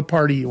matter what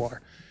party you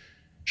are.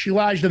 She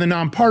lies to the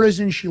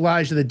nonpartisans. She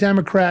lies to the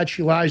Democrats.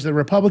 She lies to the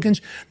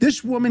Republicans.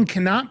 This woman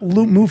cannot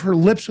move her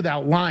lips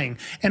without lying.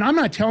 And I'm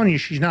not telling you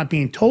she's not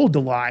being told to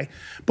lie,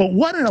 but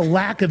what a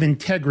lack of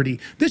integrity.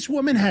 This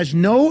woman has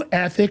no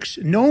ethics,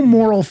 no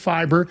moral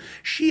fiber.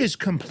 She is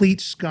complete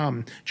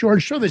scum.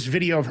 George, show this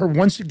video of her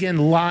once again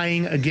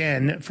lying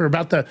again for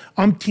about the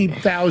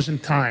umpteenth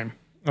thousandth time.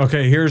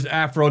 Okay, here's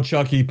Afro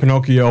Chucky,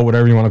 Pinocchio,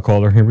 whatever you want to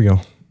call her. Here we go.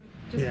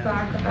 Just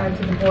back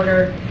to the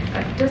border,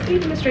 does the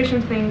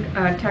administration think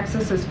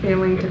Texas is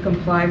failing to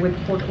comply with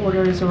court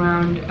orders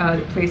around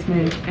the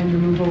placement and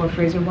removal of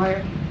razor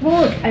wire?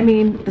 Well, I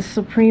mean, the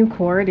Supreme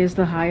Court is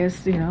the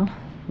highest,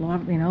 law,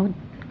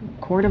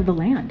 court of the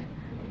land.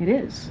 It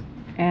is,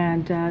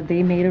 and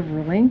they made a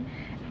ruling,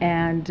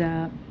 and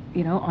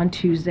on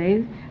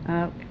Tuesday.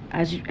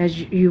 As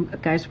you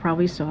guys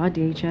probably saw,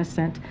 DHS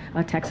sent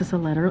Texas a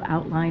letter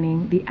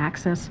outlining the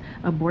access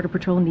Border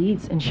Patrol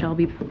needs in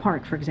Shelby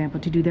Park, for example,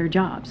 to do their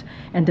jobs,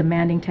 and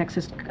demanding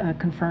Texas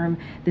confirm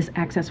this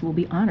access will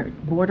be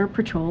honored. Border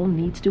Patrol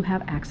needs to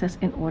have access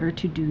in order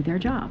to do their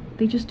job.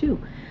 They just do.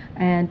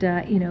 And,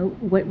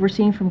 what we're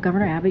seeing from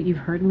Governor Abbott, you've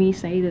heard me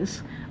say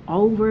this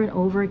over and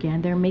over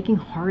again, they're making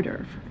it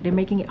harder.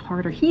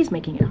 He's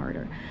making it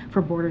harder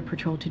for Border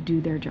Patrol to do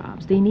their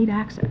jobs. They need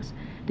access.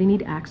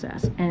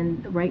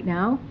 And right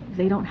now,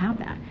 they don't have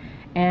that.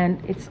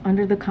 And it's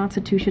under the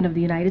Constitution of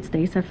the United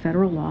States that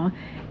federal law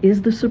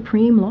is the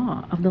supreme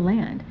law of the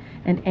land.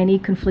 And any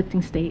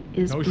conflicting state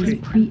is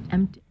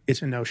preempted.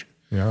 It's a notion.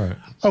 Yeah, all right.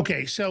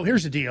 Okay, so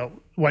here's the deal.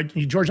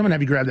 George, I'm going to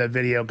have you grab that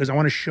video because I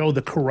want to show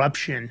the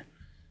corruption.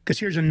 Because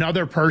here's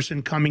another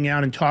person coming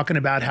out and talking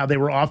about how they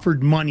were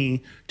offered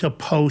money to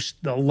post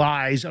the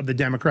lies of the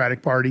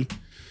Democratic Party.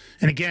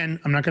 And again,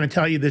 I'm not going to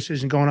tell you this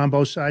isn't going on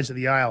both sides of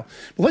the aisle.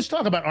 But let's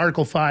talk about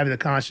Article 5 of the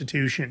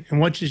Constitution.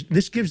 And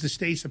this gives the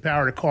states the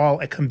power to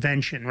call a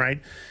convention,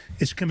 right?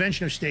 It's a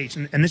convention of states,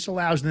 and this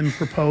allows them to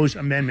propose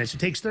amendments. It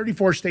takes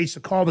 34 states to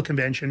call the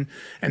convention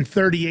and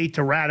 38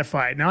 to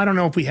ratify it. Now, I don't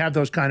know if we have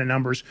those kind of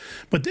numbers,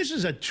 but this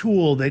is a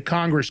tool that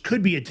Congress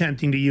could be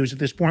attempting to use at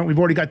this point. We've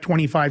already got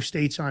 25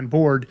 states on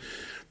board.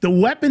 The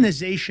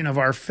weaponization of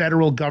our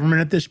federal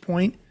government at this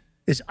point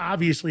is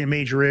obviously a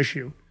major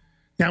issue.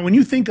 Now, when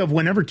you think of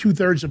whenever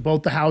 2/3 of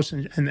both the House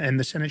and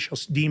the Senate shall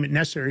deem it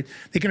necessary,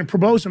 they can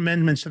propose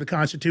amendments to the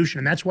Constitution,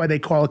 and that's why they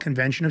call a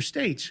convention of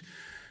states.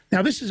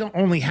 Now, this has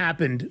only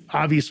happened,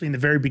 obviously, in the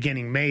very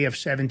beginning, May of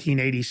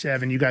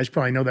 1787. You guys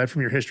probably know that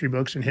from your history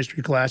books and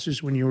history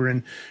classes when you were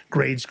in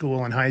grade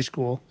school and high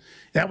school.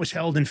 That was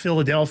held in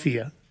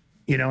Philadelphia,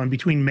 in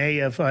between May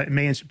and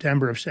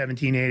September of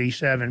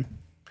 1787.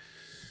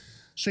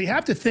 So you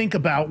have to think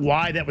about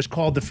why that was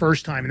called the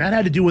first time. And that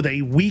had to do with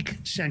a weak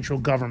central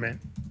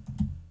government.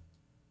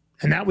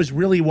 And that was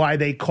really why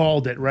they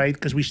called it, right?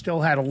 Because we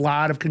still had a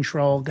lot of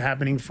control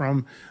happening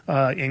from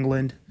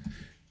England.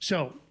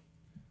 So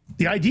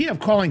the idea of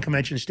calling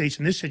convention states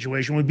in this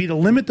situation would be to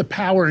limit the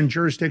power and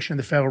jurisdiction of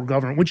the federal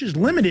government, which is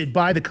limited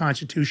by the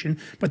Constitution,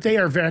 but they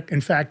are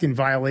in fact in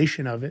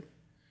violation of it.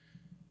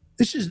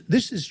 This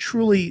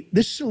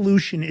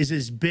solution is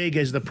as big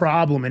as the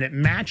problem, and it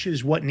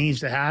matches what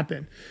needs to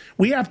happen.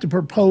 We have to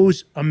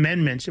propose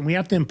amendments, and we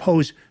have to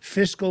impose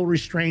fiscal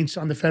restraints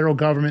on the federal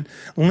government,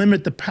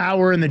 limit the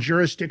power and the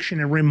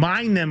jurisdiction, and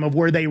remind them of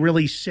where they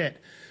really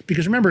sit.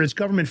 Because remember, it's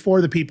government for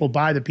the people,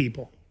 by the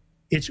people.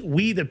 It's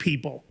we the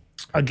people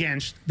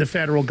against the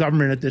federal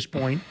government at this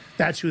point.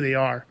 That's who they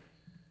are.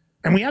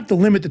 And we have to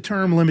limit the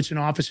term limits and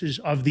offices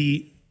of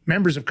the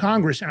members of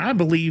Congress, and I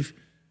believe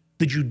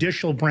the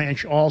judicial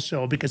branch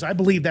also, because I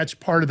believe that's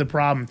part of the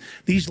problem.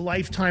 These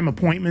lifetime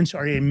appointments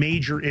are a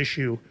major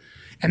issue,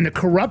 and the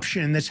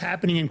corruption that's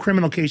happening in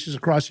criminal cases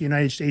across the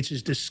United States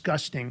is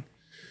disgusting.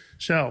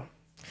 So,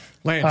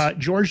 Lance,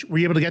 George, were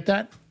you able to get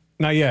that?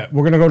 Not yet.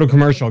 We're going to go to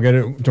commercial. I'll get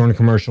it during the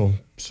commercial.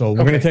 So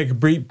we're going to take a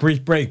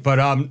brief break,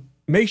 but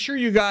make sure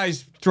you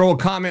guys throw a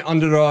comment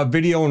under the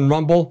video and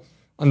Rumble,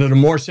 under the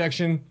more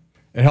section.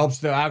 It helps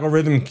the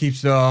algorithm,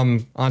 keeps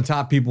on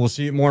top. People will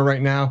see it more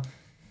right now.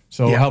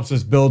 So it helps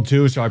us build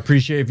too. So I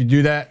appreciate if you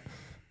do that.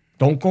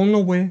 Don't go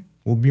nowhere.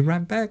 We'll be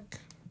right back.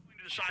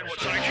 Decide what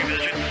sites you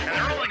visit, and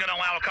they're only going to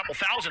allow a couple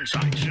thousand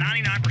sites.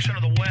 99%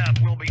 of the web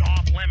will be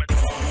off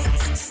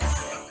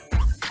limits.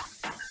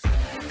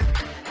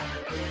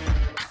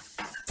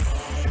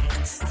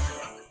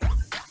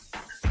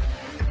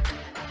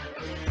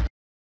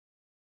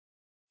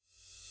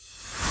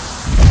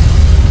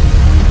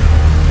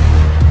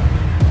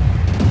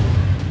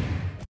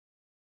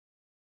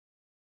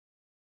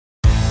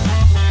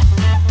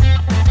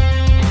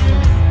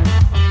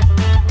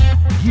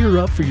 Gear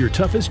up for your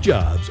toughest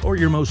jobs or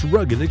your most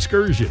rugged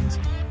excursions.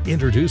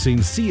 Introducing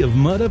Sea of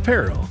Mud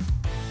Apparel,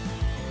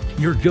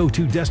 your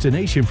go-to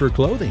destination for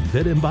clothing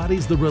that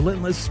embodies the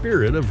relentless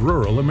spirit of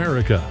rural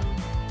America.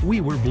 We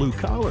were blue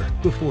collar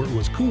before it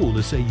was cool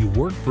to say you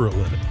worked for a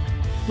living.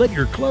 Let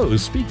your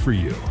clothes speak for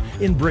you.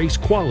 Embrace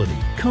quality,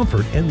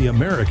 comfort, and the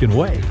American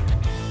way.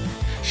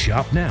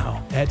 Shop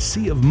now at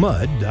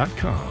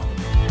seaofmud.com.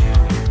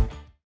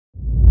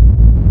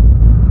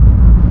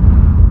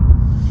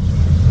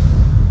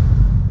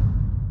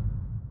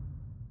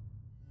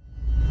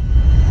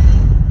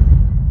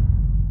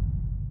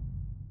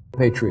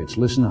 Patriots,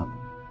 listen up.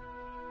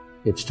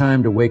 It's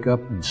time to wake up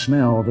and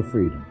smell the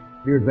freedom.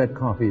 Beard Vet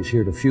Coffee is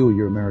here to fuel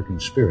your American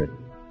spirit.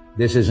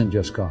 This isn't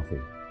just coffee.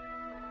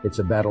 It's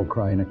a battle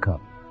cry in a cup,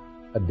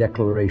 a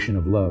declaration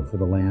of love for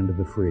the land of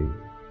the free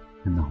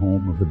and the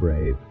home of the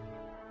brave.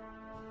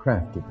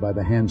 Crafted by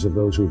the hands of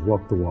those who've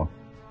walked the walk,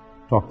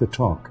 talked the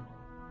talk,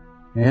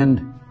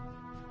 and,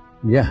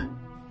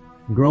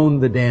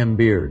 grown the damn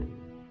beard.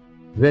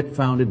 Vet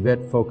founded,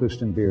 vet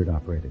focused, and beard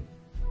operated.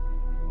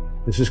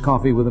 This is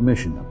coffee with a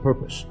mission, a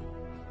purpose,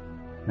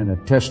 and a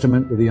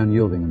testament to the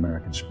unyielding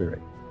American spirit.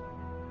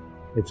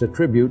 It's a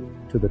tribute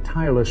to the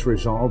tireless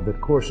resolve that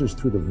courses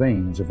through the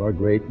veins of our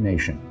great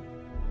nation.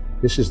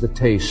 This is the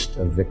taste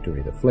of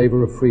victory, the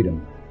flavor of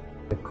freedom,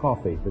 the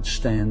coffee that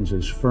stands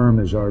as firm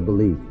as our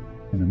belief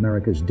in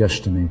America's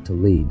destiny to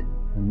lead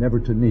and never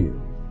to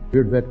kneel.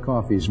 Beard Vet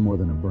Coffee is more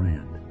than a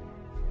brand.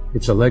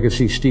 It's a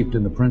legacy steeped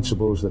in the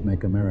principles that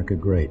make America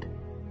great.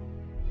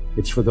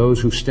 It's for those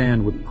who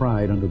stand with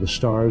pride under the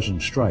stars and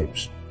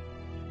stripes,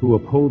 who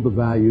uphold the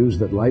values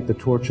that light the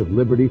torch of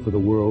liberty for the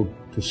world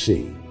to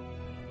see.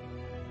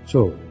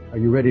 So, are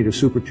you ready to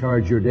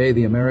supercharge your day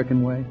the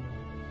American way?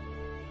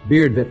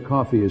 Beard Vet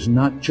Coffee is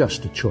not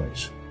just a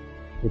choice.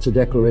 It's a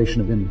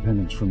declaration of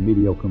independence from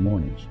mediocre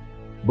mornings.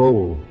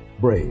 Bold,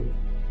 brave,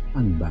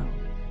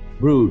 unbound.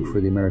 Brewed for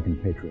the American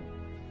patriot.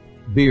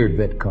 Beard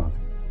Vet Coffee.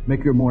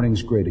 Make your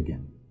mornings great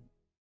again.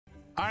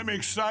 I'm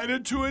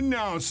excited to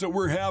announce that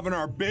we're having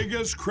our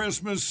biggest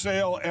Christmas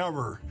sale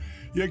ever.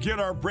 You get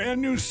our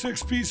brand new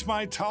 6-piece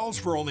My Towels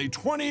for only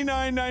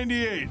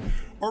 $29.98,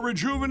 or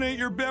rejuvenate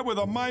your bed with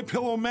a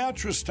MyPillow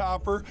mattress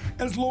topper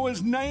as low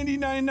as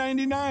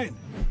 $99.99.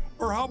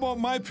 Or how about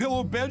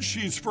MyPillow bed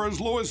sheets for as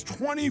low as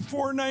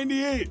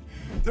 $24.98?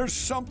 There's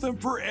something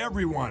for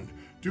everyone.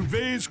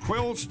 Duvets,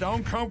 quilts,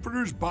 down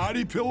comforters,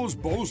 body pillows,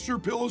 bolster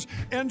pillows,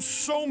 and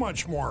so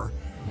much more.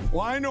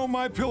 Well, I know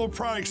MyPillow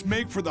products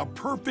make for the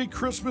perfect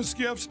Christmas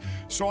gifts,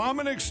 so I'm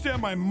going to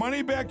extend my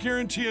money-back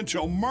guarantee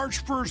until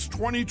March 1st,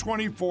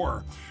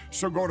 2024.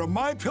 So go to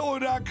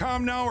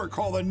MyPillow.com now or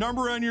call the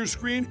number on your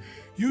screen.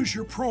 Use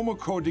your promo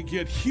code to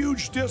get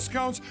huge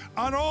discounts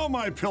on all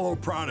MyPillow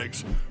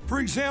products. For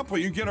example,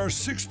 you get our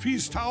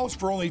 6-piece towels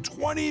for only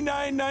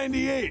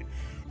 $29.98.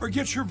 or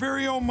get your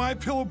very own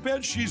MyPillow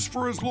bed sheets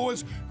for as low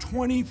as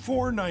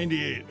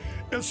 $24.98.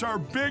 It's our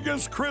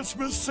biggest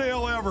Christmas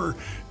sale ever.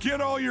 Get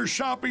all your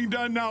shopping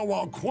done now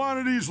while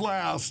quantities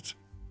last.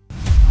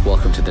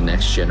 Welcome to the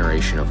next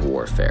generation of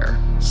warfare,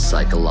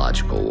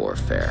 psychological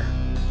warfare.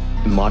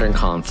 In modern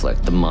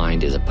conflict, the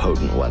mind is a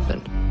potent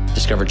weapon.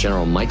 Discover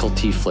General Michael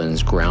T.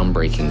 Flynn's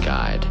groundbreaking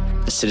guide,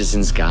 The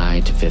Citizen's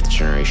Guide to Fifth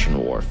Generation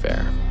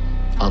Warfare.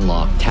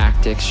 Unlock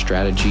tactics,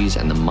 strategies,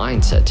 and the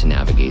mindset to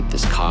navigate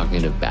this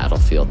cognitive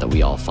battlefield that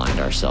we all find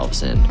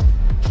ourselves in.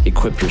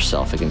 Equip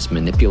yourself against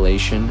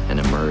manipulation and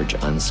emerge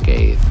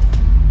unscathed.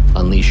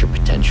 Unleash your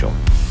potential.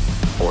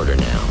 Order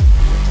now.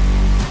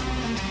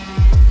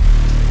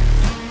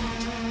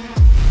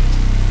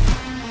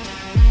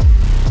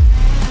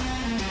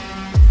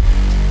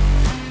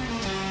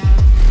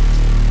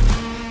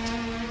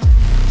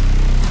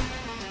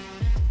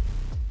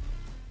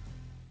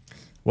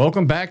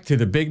 Welcome back to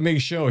the Big Mig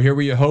Show. Here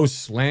with your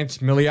hosts, Lance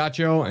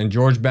Miliaccio and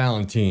George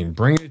Ballantine.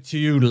 Bringing it to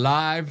you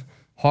live,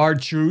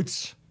 hard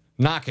truths,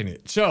 knocking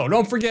it. So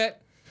don't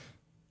forget,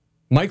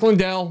 Mike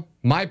Lindell,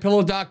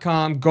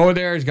 MyPillow.com. Go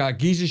there. He's got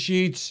Giza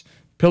sheets,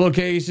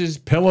 pillowcases,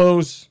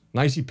 pillows,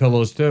 nicey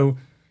pillows too,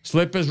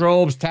 slippers,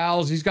 robes,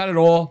 towels. He's got it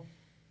all.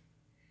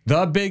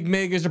 The Big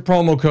Mig is a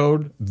promo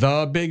code.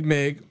 The Big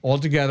Mig, all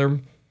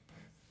together.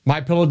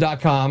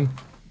 MyPillow.com.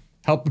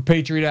 Help the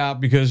Patriot out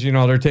because, you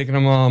know, they're taking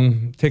them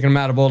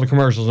out of all the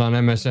commercials on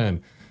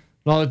MSN.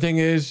 Another thing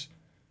is,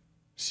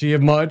 Sea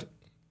of Mud,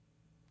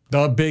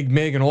 the Big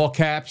Mig in all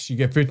caps. You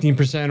get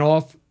 15%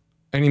 off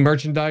any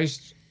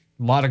merchandise.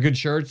 A lot of good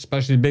shirts,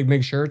 especially Big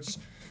Mig shirts.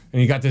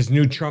 And you got this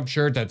new Trump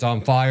shirt that's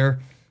on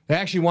fire.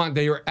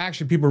 They were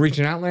actually people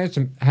reaching out, Lance,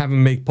 and have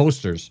them make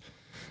posters.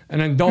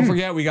 And then don't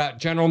forget, we got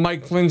General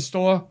Mike Flynn's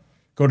store.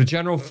 Go to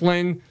General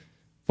Flynn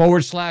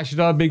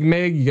 /The Big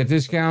Mig. You get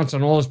discounts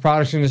on all his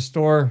products in the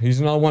store. He's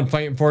another one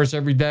fighting for us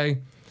every day.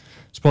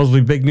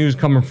 Supposedly big news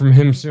coming from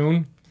him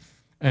soon.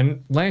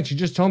 And Lance, you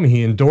just told me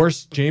he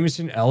endorsed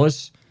Jameson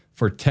Ellis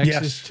for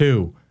Texas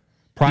too.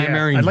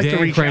 Primary. I'd like to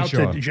reach out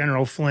to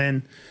General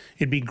Flynn.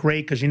 It'd be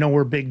great because, you know,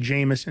 we're big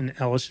Jameson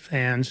Ellis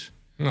fans.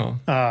 No,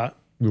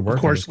 we work.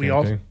 Of course, we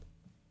all.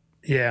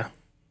 Yeah.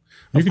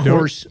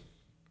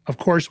 Of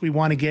course, we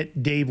want to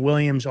get Dave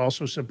Williams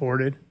also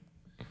supported.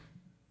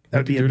 That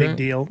would be a big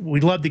deal.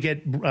 We'd love to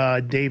get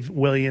Dave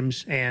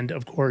Williams and,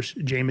 of course,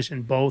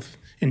 Jameson both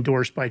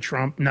endorsed by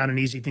Trump. Not an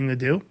easy thing to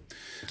do.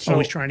 So,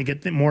 always trying to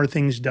get more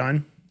things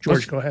done.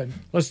 George, go ahead.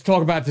 Let's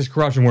talk about this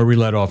corruption where we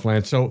let off,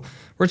 Lance. So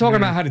we're talking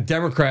about how the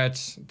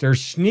Democrats, they're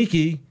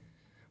sneaky.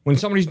 When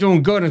somebody's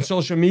doing good on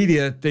social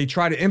media, they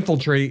try to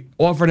infiltrate,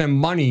 offer them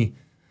money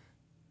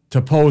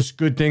to post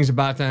good things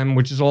about them,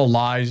 which is all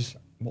lies,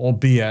 all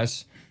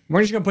BS.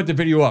 We're just going to put the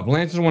video up.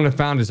 Lance is the one that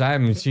found this. I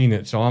haven't seen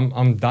it, so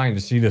I'm dying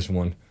to see this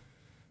one.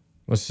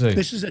 Let's see.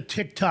 This is a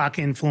TikTok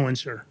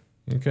influencer.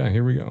 Okay,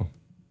 here we go.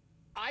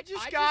 I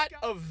just got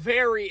a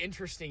very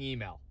interesting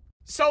email.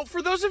 So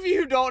for those of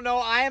you who don't know,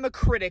 I am a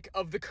critic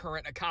of the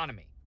current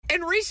economy.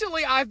 And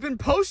recently I've been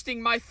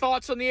posting my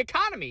thoughts on the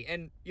economy.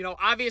 And, you know,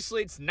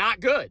 obviously it's not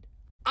good.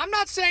 I'm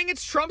not saying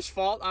it's Trump's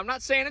fault. I'm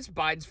not saying it's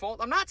Biden's fault.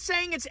 I'm not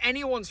saying it's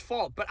anyone's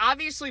fault. But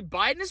obviously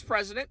Biden is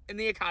president and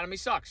the economy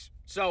sucks.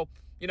 So,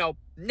 you know,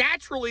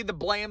 naturally the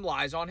blame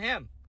lies on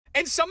him.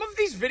 And some of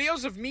these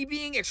videos of me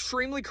being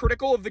extremely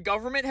critical of the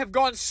government have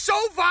gone so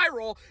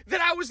viral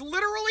that I was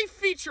literally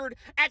featured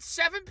at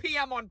 7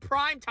 p.m. on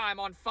primetime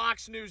on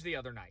Fox News the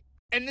other night.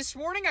 And this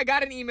morning I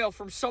got an email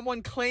from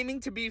someone claiming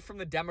to be from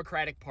the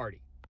Democratic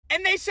Party.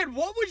 And they said,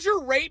 what would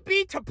your rate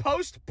be to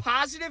post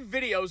positive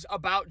videos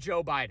about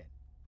Joe Biden?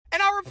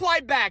 And I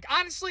replied back,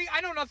 honestly,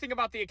 I know nothing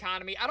about the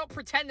economy. I don't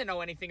pretend to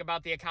know anything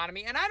about the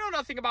economy. And I know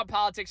nothing about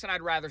politics, and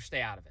I'd rather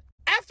stay out of it.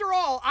 After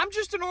all, I'm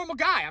just a normal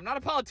guy. I'm not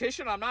a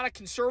politician. I'm not a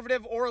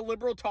conservative or a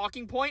liberal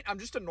talking point. I'm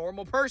just a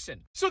normal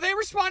person. So they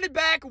responded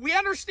back, we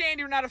understand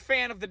you're not a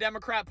fan of the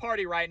Democrat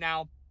Party right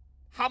now.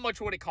 How much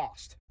would it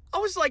cost? I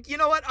was like, you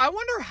know what? I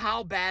wonder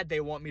how bad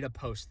they want me to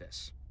post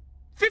this.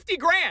 50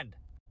 grand.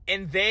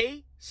 And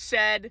they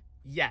said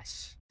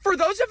yes. For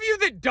those of you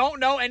that don't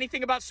know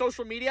anything about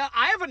social media,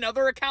 I have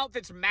another account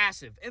that's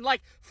massive. And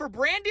like for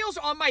brand deals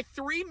on my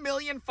 3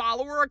 million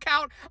follower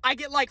account, I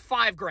get like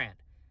 5 grand.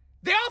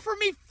 They offer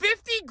me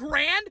 50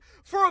 grand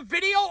for a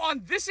video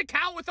on this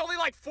account with only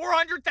like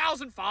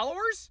 400,000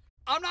 followers?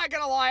 I'm not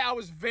gonna lie, I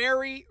was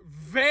very,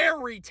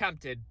 very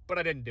tempted, but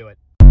I didn't do it.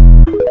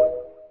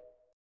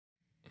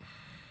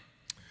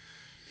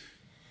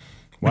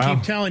 Wow. We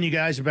keep telling you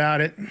guys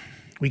about it.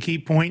 We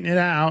keep pointing it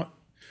out.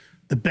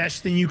 The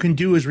best thing you can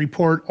do is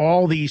report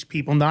all these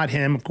people, not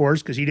him, of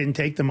course, because he didn't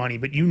take the money,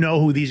 but you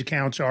know who these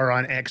accounts are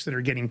on X that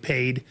are getting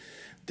paid.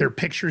 Their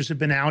pictures have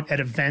been out at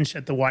events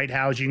at the White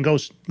House. You can go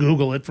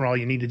Google it for all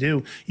you need to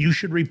do. You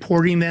should be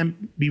reporting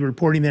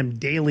them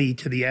daily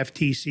to the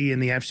FTC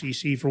and the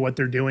FCC for what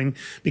they're doing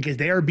because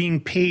they are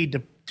being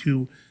paid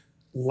to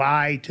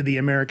lie to the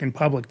American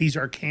public. These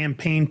are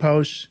campaign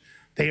posts.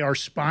 They are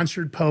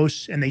sponsored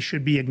posts, and they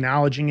should be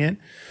acknowledging it.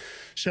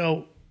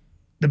 So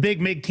the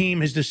Big Mig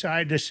team has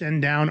decided to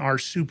send down our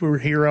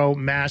superhero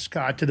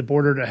mascot to the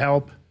border to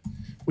help.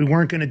 We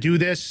weren't going to do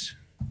this,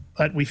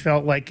 but we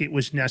felt like it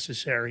was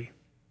necessary.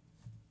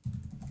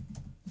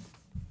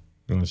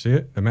 You want to see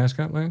it? The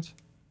mascot, Lance?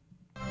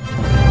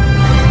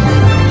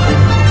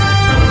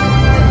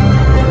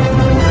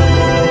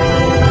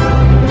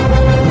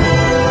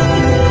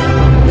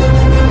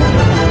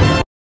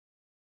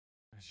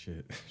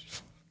 Shit.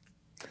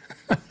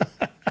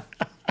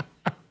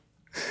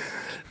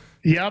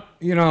 Yep.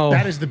 You know,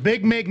 that is the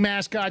Big Mig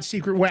mascot's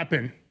secret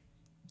weapon.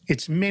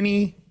 It's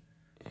mini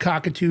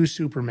cockatoo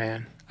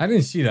Superman. I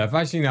didn't see that. If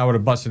I seen that, I would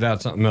have busted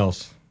out something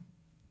else.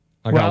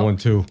 I got one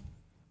too.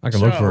 I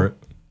can look for it.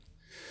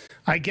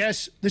 I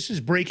guess this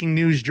is breaking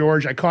news,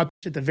 George. I caught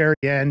this at the very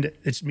end.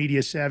 It's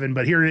Media 7,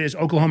 but here it is.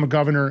 Oklahoma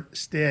Governor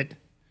Stitt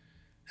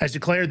has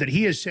declared that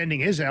he is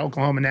sending his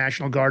Oklahoma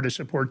National Guard to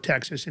support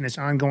Texas in its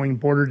ongoing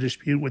border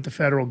dispute with the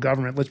federal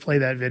government. Let's play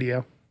that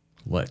video.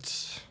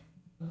 Let's.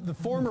 The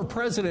former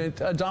president,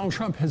 Donald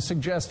Trump, has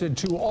suggested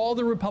to all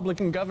the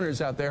Republican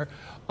governors out there,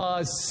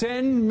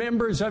 send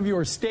members of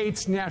your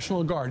state's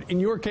National Guard. In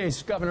your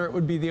case, Governor, it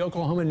would be the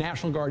Oklahoma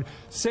National Guard.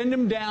 Send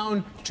them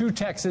down to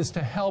Texas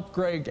to help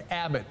Greg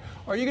Abbott.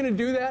 Are you going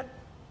to do that?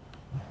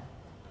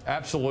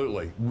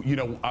 Absolutely. You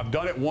know, I've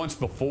done it once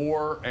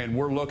before, and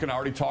we're looking. I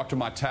already talked to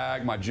my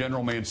TAG, my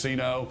General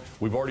Mancino.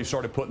 We've already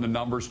started putting the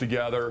numbers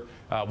together.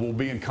 We'll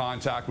be in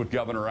contact with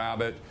Governor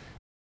Abbott.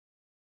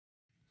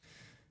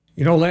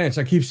 You know, Lance,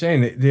 I keep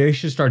saying that they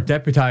should start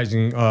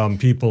deputizing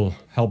people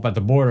help at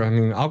the border. I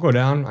mean, I'll go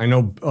down. I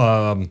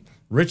know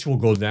Rich will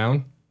go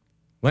down.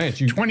 Lance,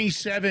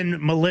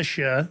 27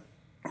 militia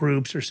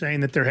groups are saying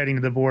that they're heading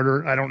to the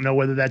border. I don't know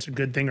whether that's a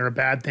good thing or a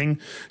bad thing.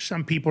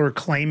 Some people are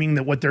claiming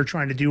that what they're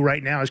trying to do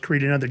right now is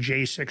create another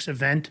J6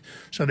 event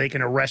so they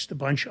can arrest a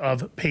bunch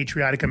of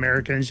patriotic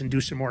Americans and do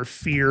some more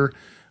fear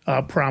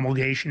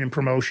promulgation and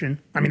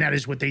promotion. I mean, that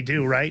is what they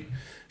do, right?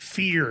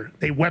 Fear.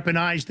 They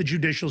weaponize the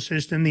judicial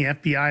system, the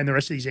FBI, and the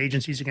rest of these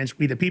agencies against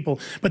we the people.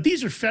 But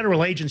these are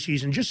federal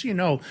agencies, and just so you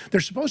know,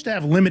 they're supposed to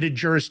have limited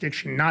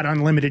jurisdiction, not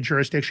unlimited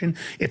jurisdiction.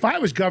 If I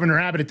was Governor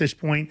Abbott at this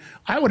point,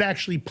 I would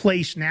actually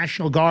place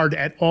National Guard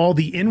at all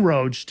the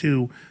inroads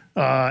to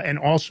and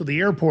also the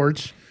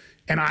airports,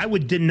 and I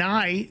would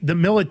deny the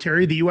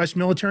military, the U.S.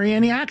 military,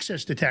 any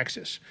access to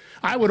Texas.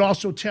 I would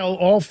also tell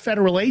all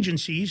federal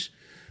agencies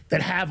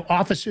that have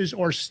offices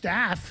or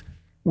staff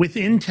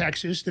within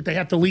Texas that they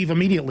have to leave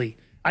immediately.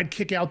 I'd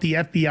kick out the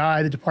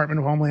FBI, the Department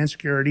of Homeland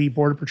Security,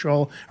 Border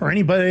Patrol, or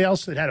anybody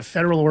else that had a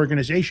federal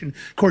organization.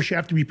 Of course, you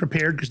have to be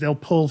prepared because they'll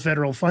pull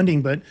federal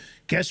funding, but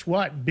guess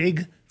what?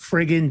 Big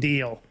friggin'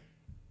 deal.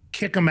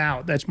 Kick them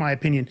out. That's my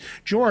opinion.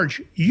 George,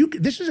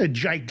 this is a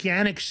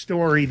gigantic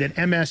story that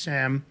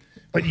MSM,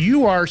 but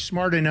you are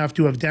smart enough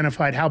to have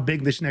identified how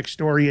big this next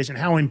story is and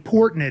how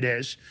important it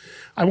is.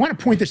 I want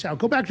to point this out.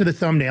 Go back to the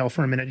thumbnail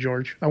for a minute,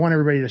 George. I want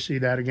everybody to see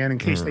that again in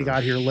case they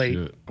got here late.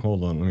 Shit.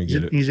 Hold on, let me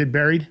get it. Is it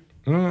buried?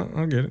 No,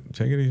 I'll get it.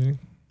 Take it easy.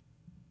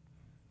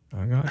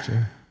 I got you.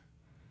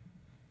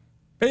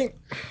 Bing.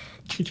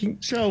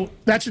 So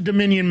that's a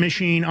Dominion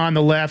machine on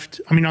the left.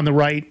 I mean, on the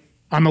right.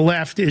 On the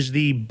left is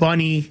the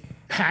Bunny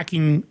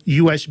hacking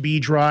USB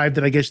drive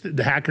that I guess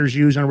the hackers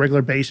use on a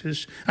regular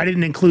basis. I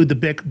didn't include the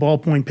Bic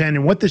ballpoint pen.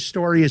 And what this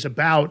story is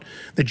about,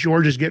 that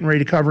George is getting ready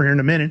to cover here in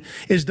a minute,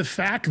 is the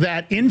fact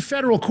that in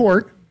federal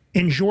court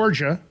in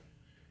Georgia,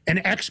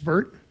 an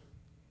expert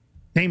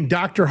named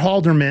Dr.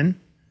 Halderman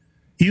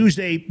used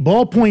a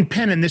ballpoint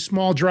pen in this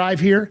small drive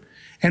here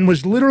and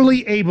was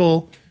literally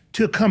able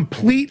to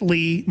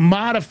completely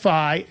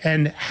modify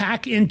and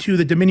hack into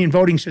the Dominion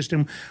voting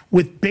system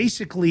with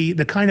basically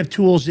the kind of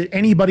tools that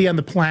anybody on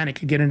the planet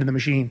could get into the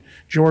machine.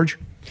 George?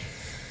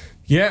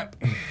 Yeah.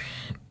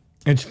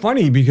 It's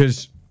funny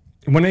because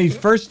when they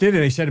first did it,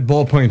 they said a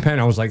ballpoint pen.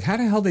 I was like, how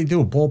the hell they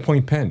do a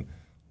ballpoint pen?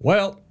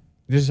 Well,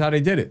 this is how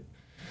they did it.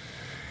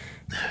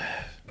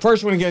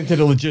 First, we're going to get into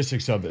the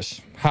logistics of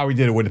this, how he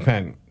did it with the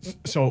pen.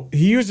 So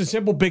he used a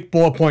simple big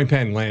ballpoint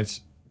pen,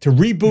 Lance, to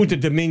reboot the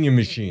Dominion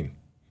machine.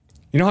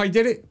 You know how he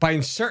did it? By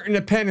inserting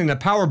the pen in the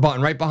power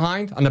button right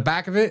behind on the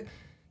back of it.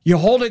 You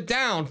hold it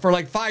down for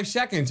like 5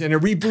 seconds and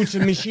it reboots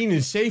the machine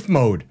in safe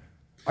mode.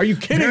 Are you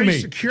kidding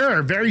me?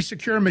 Very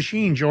secure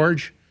machine,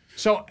 George.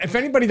 So if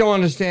anybody don't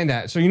understand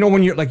that, so you know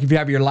when you're like, if you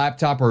have your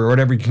laptop or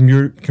whatever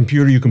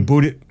computer, you can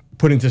boot it,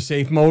 put into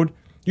safe mode.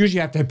 Usually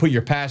you have to put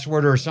your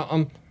password or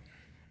something.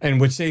 And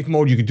with safe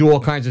mode, you could do all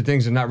kinds of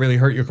things and not really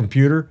hurt your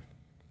computer.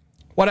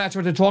 Well, that's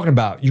what they're talking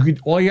about.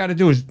 All you got to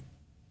do is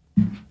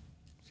see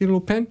the little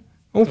pen?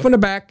 Open the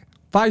back,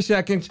 5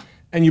 seconds,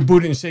 and you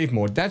boot it in safe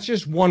mode. That's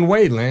just one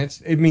way,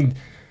 Lance. I mean,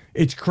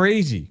 it's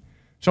crazy.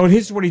 So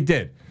here's what he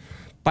did.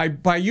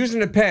 By using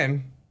the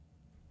pen,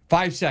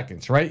 5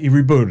 seconds, right? He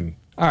rebooted.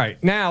 All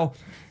right. Now,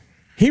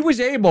 he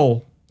was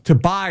able to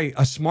buy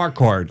a smart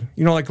card.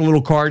 You know, like the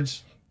little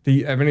cards?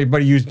 Have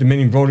anybody used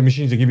Dominion voting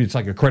machines? They give you, it's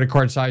like a credit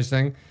card size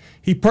thing.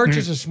 He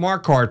purchased a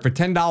smart card for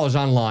 $10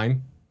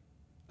 online,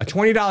 a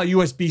 $20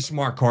 USB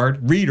smart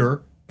card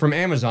reader from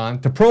Amazon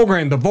to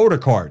program the voter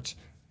cards.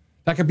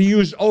 That could be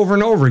used over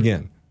and over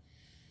again.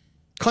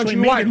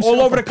 Countrywide,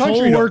 all over the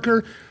country. Poll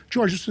worker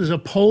George, this is a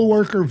poll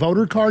worker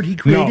voter card he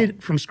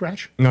created from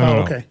scratch? No.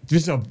 Okay.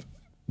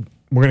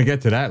 We're going to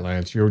get to that,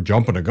 Lance. You're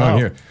jumping the gun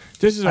here.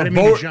 This is I a didn't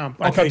mean vote. to jump.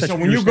 Okay, so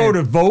when you go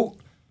to vote,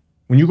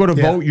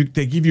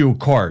 they give you a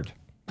card.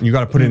 And you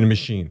got to put it in a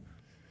machine.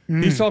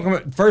 He's talking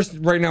about first.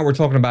 Right now, we're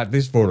talking about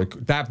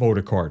that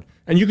voter card,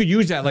 and you could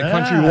use that like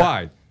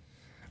countrywide,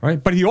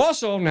 right? But he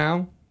also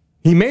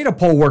he made a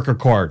poll worker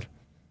card,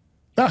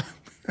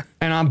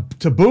 and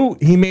to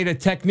boot, he made a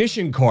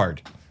technician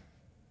card.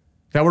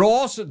 That would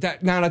also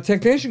the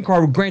technician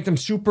card would grant them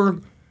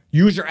super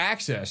user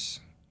access,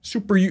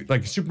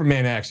 like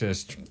Superman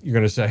access. You're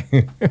gonna say.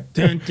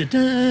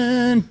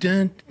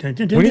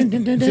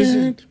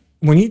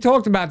 When he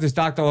talked about this,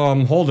 Dr.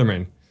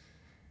 Holderman.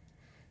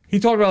 He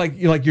talked about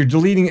like you're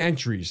deleting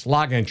entries,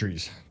 log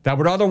entries, that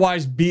would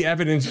otherwise be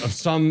evidence of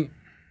some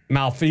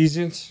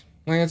malfeasance.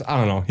 Lance, I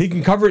don't know. He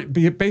can cover it.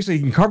 Basically,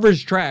 he can cover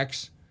his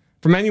tracks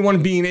from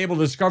anyone being able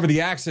to discover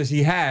the access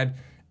he had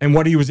and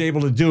what he was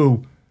able to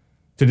do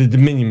to the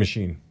Dominion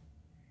machine.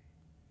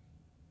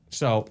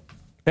 So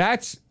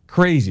that's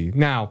crazy.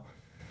 Now,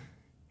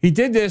 he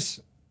did this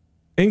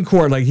in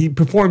court. Like he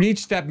performed each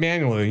step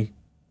manually,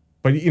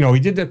 but he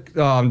did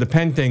the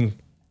pen thing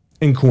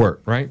in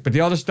court, right? But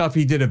the other stuff,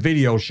 he did a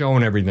video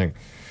showing everything.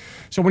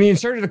 So when he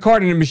inserted the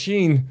card in the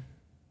machine,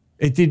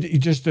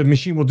 the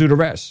machine will do the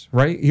rest,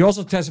 right? He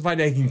also testified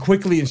that he can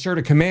quickly insert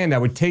a command that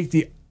would take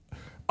the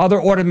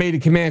other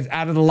automated commands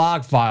out of the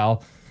log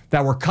file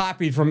that were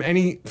copied from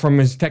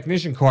his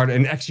technician card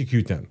and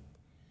execute them.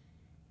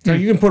 So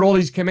you can put all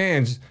these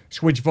commands,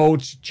 switch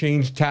votes,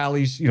 change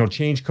tallies,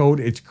 change code.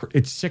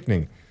 It's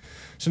sickening.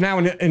 So now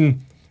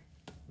in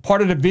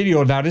part of the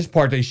video, this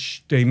part,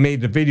 they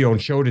made the video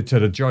and showed it to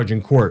the judge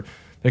in court.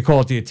 They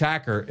call it the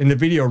attacker. In the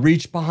video,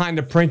 reached behind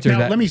the printer.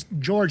 Now,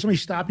 George, let me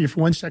stop you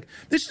for 1 sec.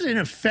 This is in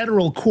a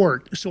federal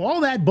court. So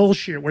all that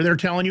bullshit where they're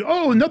telling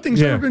you,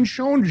 nothing's ever been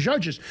shown to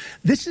judges.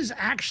 This is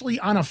actually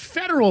on a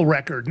federal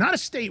record, not a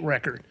state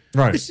record.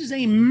 Right. This is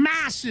a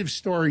massive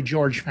story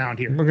George found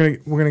here.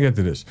 We're gonna get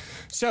to this.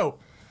 So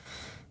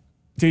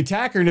the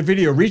attacker in the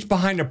video reached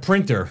behind a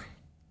printer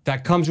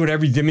that comes with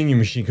every Dominion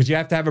machine, because you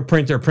have to have a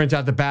printer print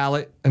out the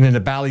ballot, and then the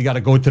ballot you got to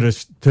go to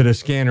the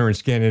scanner and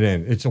scan it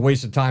in. It's a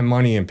waste of time,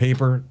 money, and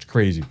paper. It's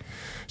crazy.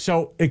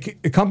 So it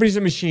accompanies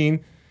the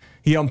machine.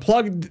 He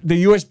unplugged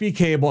the USB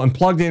cable and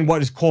plugged in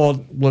what is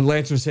called, what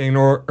Lance was saying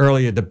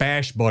earlier, the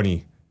Bash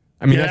Bunny.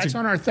 I mean,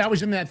 that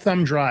was in that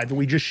thumb drive that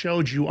we just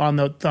showed you on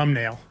the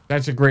thumbnail.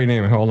 That's a great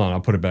name. Hold on, I'll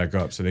put it back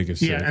up so they can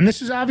see. Yeah, and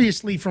this is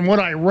obviously, from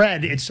what I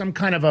read, it's some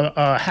kind of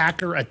a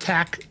hacker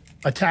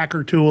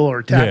attacker tool or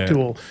attack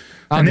tool.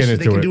 They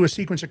can do a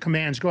sequence of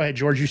commands. Go ahead,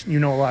 George. You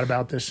know a lot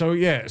about this. So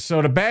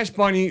the Bash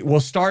Bunny will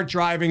start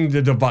driving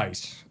the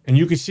device, and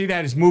you can see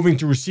that it's moving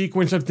through a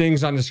sequence of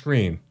things on the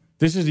screen.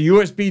 This is a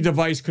USB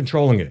device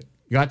controlling it.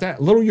 You got that?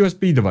 A little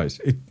USB device.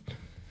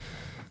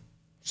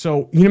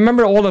 So you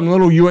remember all them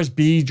little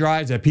USB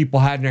drives that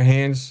people had in their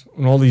hands,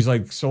 and all these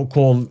like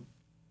so-called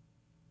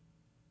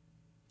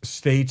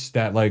states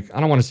that, like, I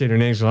don't want to say their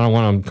names because I don't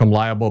want to become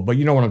liable, but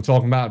you know what I'm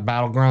talking about,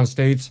 battleground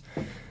states,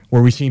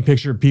 where we've seen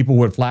picture of people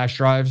with flash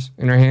drives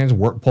in their hands,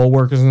 poll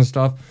workers and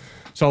stuff.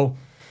 So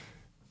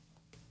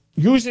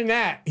using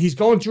that, he's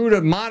going through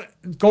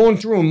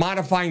and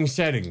modifying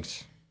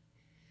settings.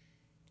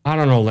 I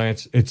don't know,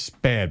 Lance. It's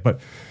bad,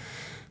 but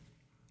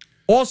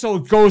also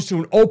it goes to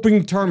an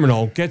open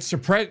terminal, gets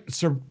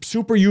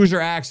super user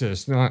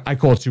access. I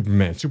call it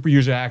Superman, super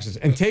user access,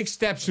 and takes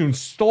steps to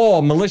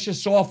install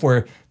malicious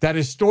software that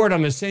is stored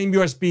on the same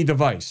USB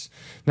device.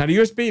 Now,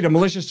 the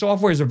malicious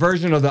software is a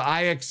version of the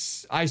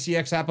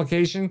ICX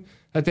application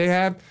that they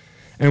have,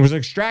 and it was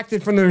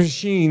extracted from the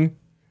machine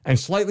and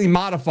slightly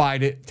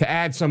modified it to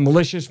add some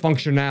malicious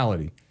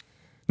functionality.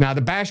 Now,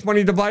 the Bash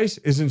Bunny device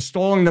is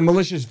installing the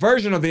malicious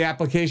version of the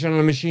application on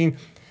the machine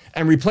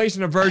and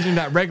replacing a version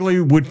that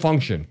regularly would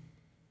function.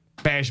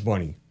 Bash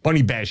Bunny,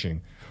 bunny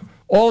bashing.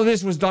 All of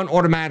this was done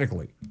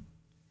automatically.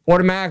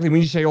 Automatically,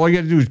 when you say all you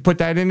got to do is put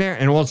that in there,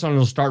 and all of a sudden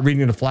it'll start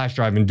reading the flash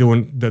drive and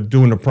doing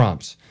the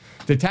prompts.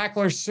 The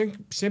attacker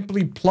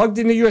simply plugged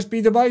in the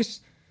USB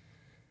device,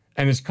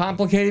 and it's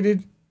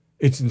complicated.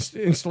 It's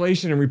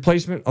installation and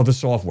replacement of the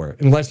software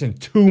in less than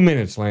 2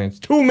 minutes, Lance.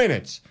 2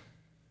 minutes.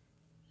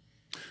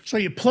 So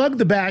you plug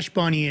the Bash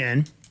Bunny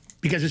in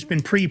because it's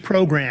been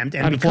pre-programmed,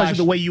 and because of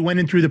the way you went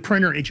in through the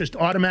printer, it just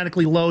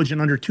automatically loads in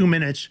under 2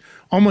 minutes,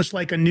 almost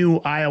like a new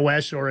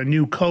iOS or a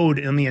new code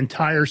in the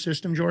entire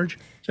system, George?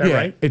 Is that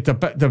right?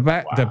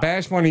 The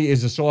Bash Bunny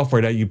is the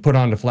software that you put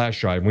on the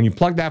flash drive. When you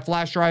plug that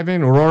flash drive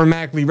in, it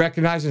automatically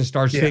recognizes and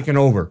starts taking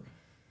over.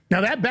 Now,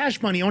 that Bash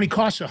Bunny only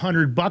costs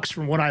 $100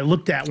 from what I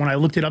looked at when I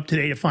looked it up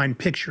today to find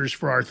pictures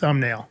for our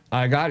thumbnail.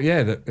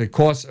 It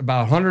costs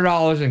about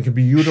 $100 and can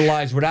be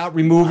utilized without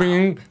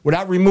removing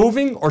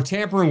or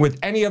tampering with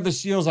any of the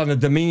seals on the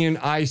Dominion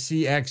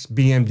ICX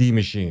BMD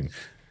machine.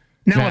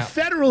 Now, a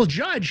federal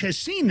judge has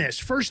seen this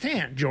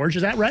firsthand, George.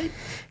 Is that right?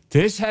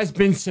 This has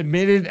been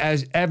submitted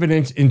as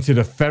evidence into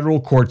the federal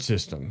court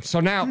system. So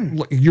now,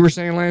 you were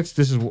saying, Lance,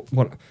 this is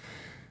what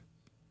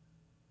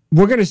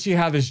we're going to see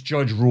how this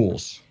judge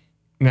rules.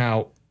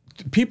 Now,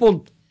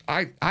 people,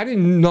 I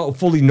didn't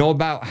fully know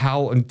about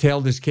how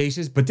entailed this case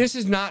is, but this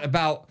is not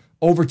about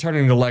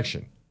overturning the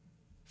election.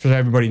 So that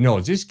everybody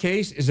knows, this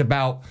case is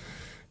about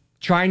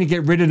trying to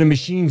get rid of the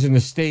machines in the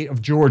state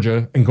of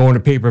Georgia and going to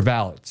paper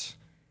ballots.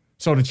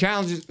 So the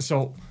challenge is,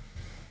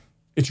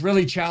 it's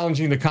really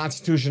challenging the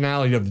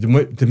constitutionality of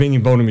the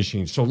Dominion voting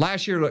machines. So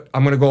last year,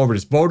 I'm going to go over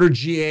this. Voter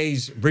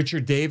GA's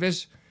Richard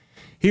Davis,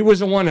 he was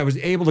the one that was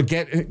able to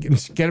get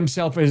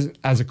himself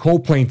as a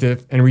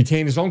co-plaintiff and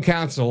retain his own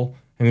counsel,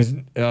 and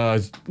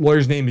his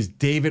lawyer's name is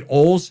David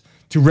Oles,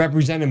 to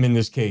represent him in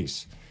this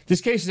case.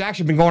 This case has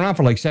actually been going on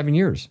for like 7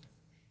 years.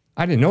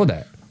 I didn't know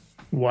that.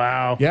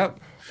 Wow. Yep.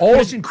 But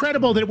it's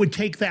incredible that it would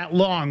take that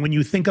long when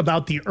you think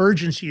about the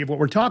urgency of what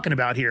we're talking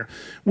about here.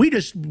 We're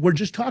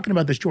just talking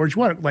about this, George,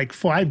 like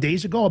 5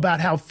 days ago, about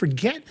how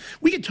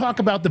we can talk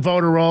about the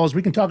voter rolls,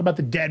 we can talk about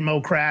the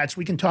Democrats,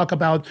 we can talk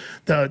about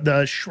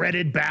the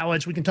shredded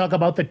ballots, we can talk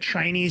about the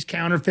Chinese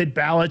counterfeit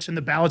ballots and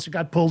the ballots that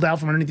got pulled out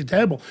from underneath the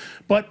table.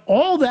 But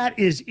all that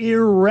is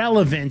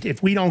irrelevant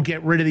if we don't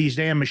get rid of these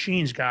damn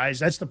machines, guys.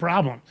 That's the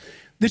problem.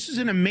 This is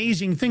an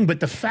amazing thing, but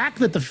the fact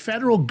that the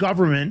federal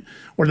government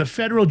or the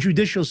federal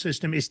judicial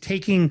system is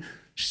taking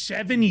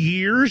 7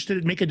 years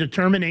to make a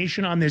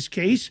determination on this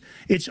case,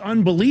 it's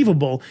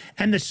unbelievable.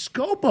 And the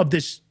scope of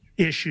this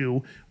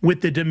issue with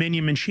the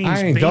Dominion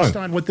machines based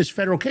on what this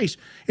federal case,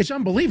 it's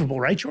unbelievable,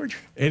 right, George?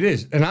 It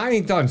is, and I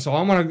ain't done. So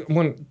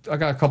I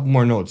got a couple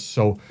more notes.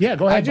 So yeah,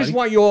 go ahead. I just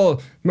want you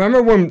all,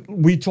 remember when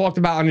we talked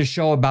about on this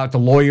show about the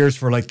lawyers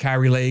for like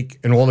Carrie Lake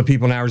and all the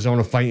people in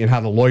Arizona fighting,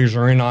 how the lawyers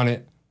are in on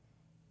it?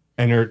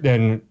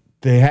 And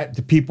they had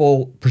the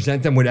people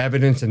present them with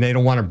evidence and they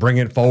don't want to bring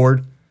it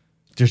forward,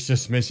 just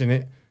dismissing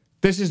it.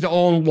 This is the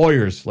own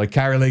lawyers, like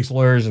Carrie Lake's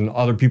lawyers and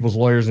other people's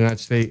lawyers in that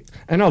state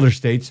and other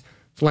states.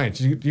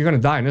 Lance, you're going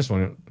to die in this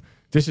one.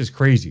 This is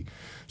crazy.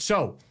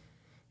 So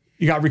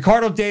you got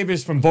Ricardo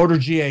Davis from Voter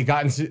GA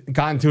got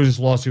into this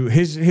lawsuit.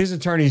 His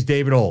attorney is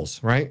David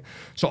Oles, right?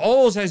 So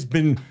Oles has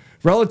been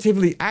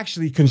relatively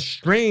actually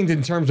constrained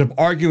in terms of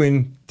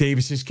arguing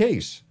Davis's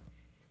case.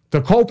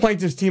 The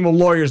co-plaintiffs team of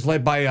lawyers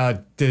led by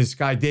this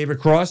guy, David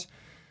Cross,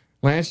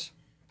 Lance,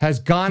 has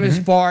gone as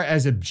far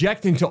as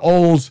objecting to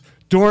Oles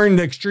during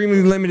the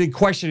extremely limited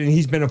questioning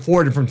he's been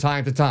afforded from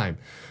time to time.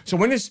 So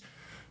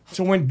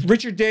when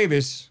Richard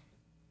Davis,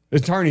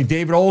 attorney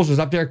David Oles, was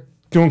up there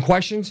doing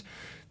questions,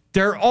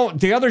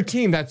 the other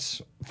team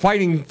that's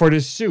fighting for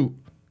this suit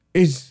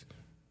is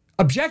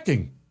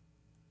objecting.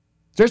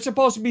 They're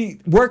supposed to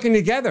be working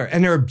together,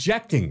 and they're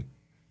objecting.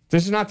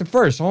 This is not the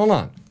first. Hold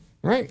on,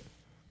 right?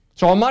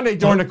 So on Monday,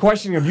 during the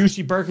questioning of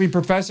UC Berkeley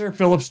professor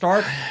Philip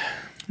Stark,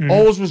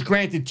 Oles was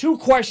granted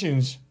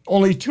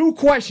only two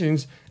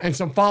questions, and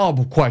some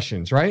follow-up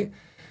questions, right?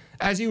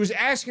 As he was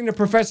asking the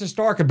Professor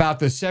Stark about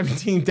the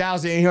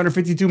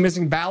 17,852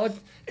 missing ballot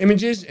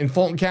images in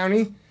Fulton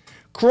County,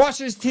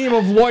 Cross's team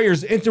of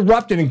lawyers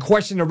interrupted and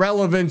questioned the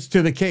relevance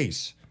to the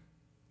case.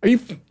 Are you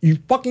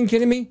fucking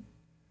kidding me?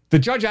 The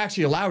judge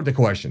actually allowed the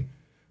question.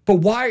 But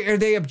why are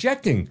they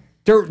objecting?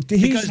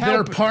 Because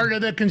they're part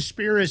of the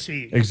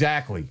conspiracy.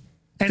 Exactly.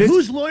 And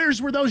whose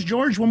lawyers were those,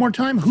 George? One more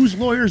time. Whose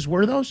lawyers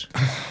were those?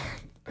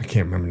 I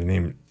can't remember the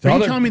name. Are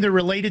you telling me they're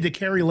related to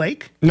Carrie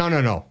Lake?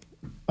 No.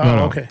 Oh,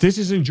 okay. This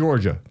is in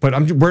Georgia, but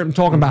I'm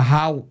talking about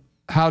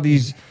how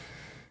these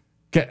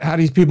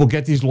people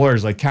get these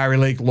lawyers, like Carrie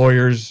Lake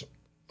lawyers,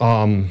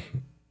 the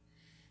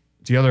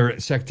other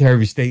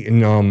Secretary of State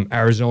in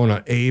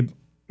Arizona, Abe,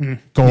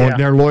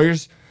 their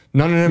lawyers.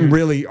 None of them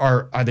really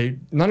none of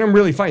them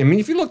really fight. I mean,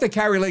 if you looked at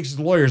Carrie Lake's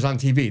lawyers on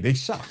TV, they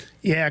suck.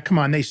 Yeah, come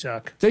on, they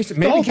suck.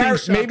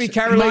 Maybe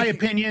Carrie Lake. In my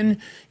opinion,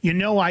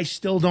 I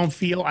still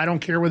I don't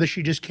care whether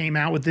she just came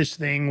out with this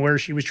thing where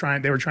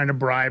they were trying to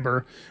bribe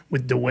her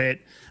with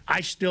DeWitt.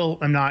 I still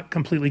am not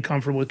completely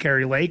comfortable with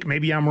Carrie Lake.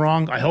 Maybe I'm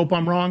wrong. I hope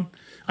I'm wrong.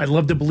 I'd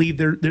love to believe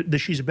that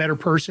she's a better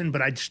person,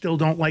 but I still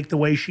don't like the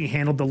way she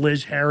handled the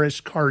Liz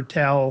Harris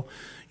cartel,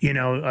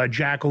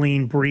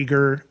 Jacqueline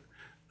Brieger,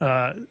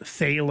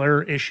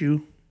 Thaler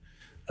issue.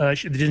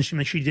 It didn't seem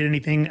like she did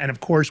anything. And of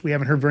course, we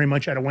haven't heard very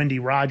much out of Wendy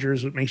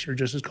Rogers, which makes her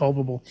just as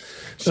culpable.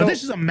 So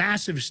this is a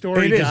massive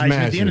story, guys. And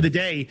at the end of the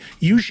day,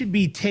 you should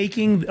be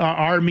taking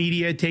our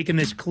media, taking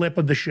this clip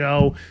of the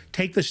show,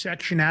 take the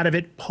section out of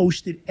it,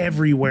 post it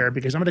everywhere.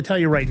 Because I'm going to tell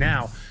you right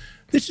now,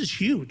 this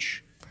is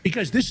huge.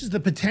 Because this is the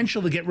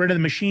potential to get rid of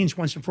the machines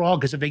once and for all.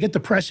 Because if they get the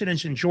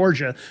precedents in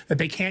Georgia that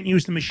they can't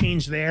use the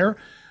machines there,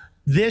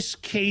 this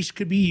case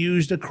could be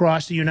used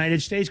across the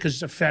United States because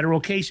it's a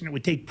federal case and it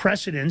would take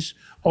precedence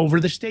over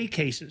the state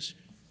cases.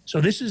 So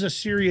this is a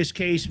serious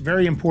case,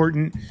 very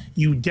important.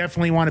 You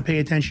definitely want to pay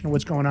attention to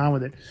what's going on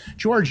with it.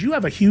 George, you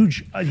have a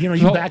huge,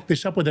 you back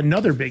this up with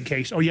another big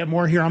case. Oh, you have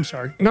more here? I'm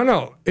sorry.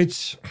 No,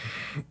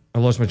 I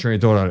lost my train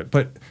of thought on it.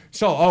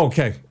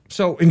 Okay.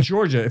 So in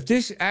Georgia, if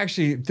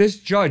this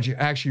judge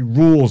actually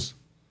rules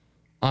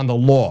on the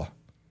law,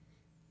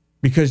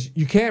 because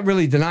you can't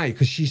really deny it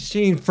because she's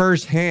seen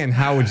firsthand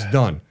how it's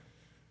done.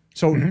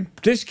 So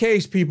this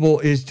case, people,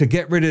 is to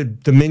get rid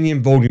of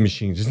Dominion voting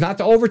machines. It's not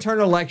to overturn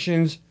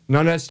elections,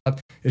 none of that stuff.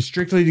 It's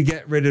strictly to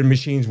get rid of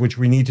machines, which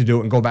we need to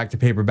do, and go back to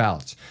paper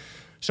ballots.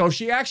 So if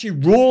she actually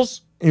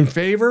rules in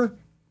favor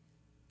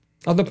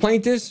of the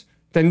plaintiffs,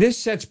 then this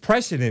sets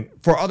precedent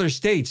for other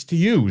states to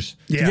use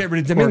to get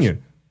rid of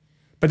Dominion.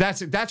 But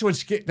that's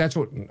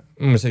what I'm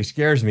gonna say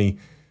scares me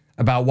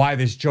about why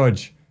this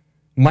judge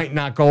might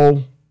not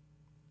go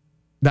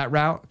that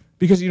route.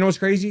 Because you know what's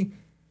crazy?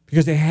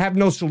 Because they have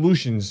no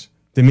solutions,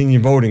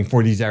 Dominion voting,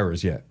 for these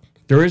errors yet.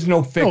 There is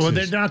no fixes. No,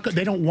 they're not.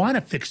 They don't want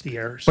to fix the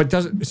errors. But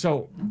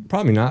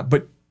probably not.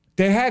 But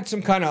they had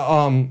some kind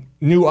of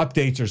new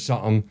updates or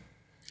something.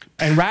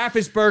 And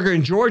Raffensperger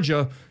in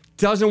Georgia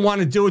doesn't want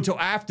to do it till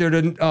after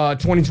the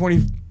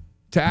 2020,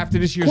 to after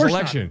this year's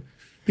election. Not.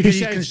 Because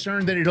he's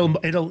concerned that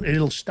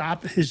it'll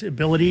stop his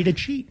ability to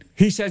cheat.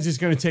 He says it's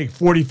going to take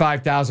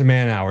 45,000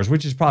 man hours,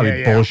 which is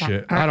probably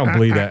bullshit. I don't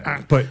believe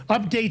that. But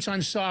updates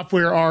on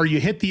software are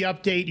you hit the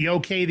update, you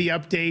okay the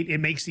update, it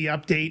makes the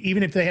update.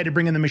 Even if they had to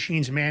bring in the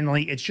machines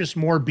manually, it's just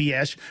more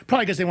BS.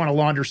 Probably because they want to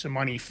launder some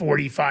money.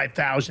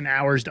 45,000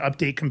 hours to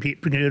update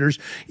computers.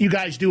 You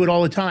guys do it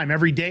all the time.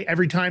 Every day,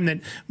 every time that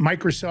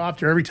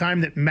Microsoft or every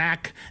time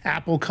that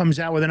Apple comes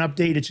out with an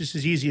update, it's just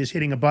as easy as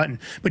hitting a button.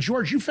 But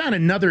George, you found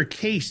another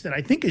case that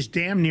I think is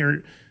damn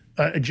near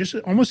just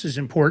almost as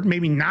important,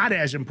 maybe not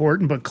as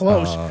important, but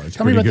close.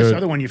 Tell me about this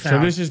other one you found.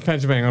 So this is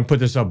Pennsylvania. I'm going to put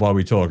this up while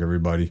we talk,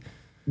 everybody.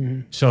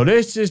 So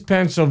this is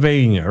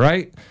Pennsylvania,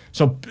 right?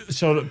 So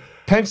the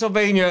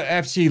Pennsylvania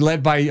FC,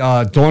 led by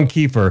Dawn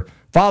Kiefer,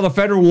 filed a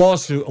federal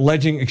lawsuit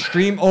alleging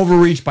extreme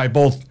overreach by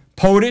both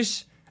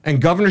POTUS and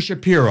Governor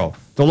Shapiro.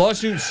 The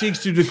lawsuit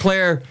seeks to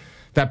declare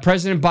that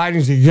President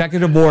Biden's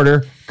executive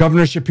order,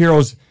 Governor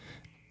Shapiro's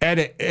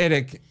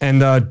edict,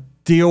 and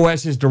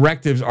DOS's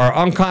directives are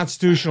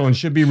unconstitutional and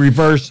should be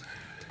reversed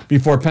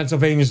before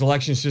Pennsylvania's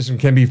election system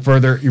can be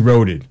further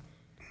eroded.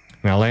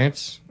 Now,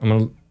 Lance,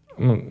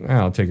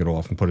 I'll take it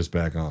off and put us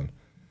back on.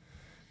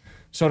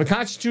 So the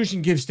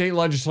Constitution gives state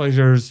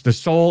legislators the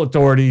sole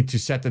authority to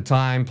set the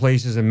time,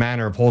 places, and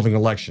manner of holding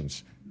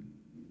elections.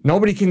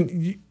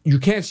 You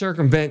can't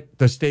circumvent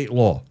the state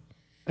law.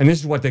 And this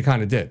is what they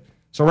kind of did.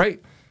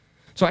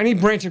 So any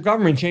branch of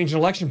government changing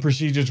election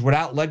procedures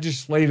without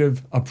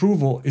legislative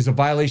approval is a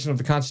violation of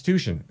the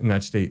Constitution in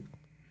that state.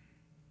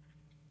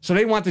 So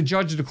they want the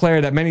judge to declare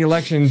that many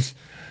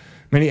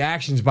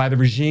actions by the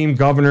regime,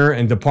 governor,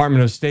 and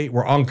Department of State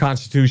were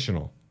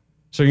unconstitutional.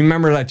 So you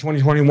remember that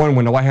 2021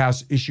 when the White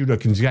House issued a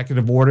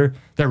consecutive order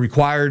that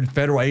required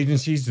federal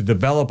agencies to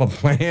develop a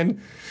plan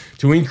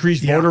to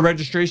increase voter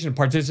registration and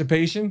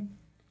participation?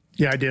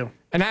 Yeah, I do.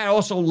 And that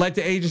also led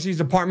to agencies,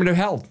 Department of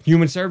Health,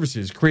 Human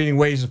Services, creating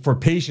ways for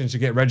patients to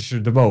get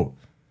registered to vote.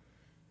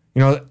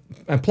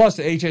 And plus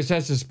the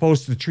HSS is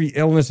supposed to treat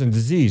illness and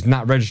disease,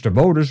 not register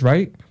voters,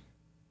 right?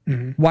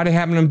 Why are they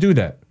having them do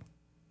that?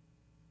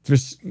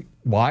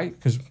 Why?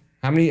 Because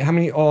how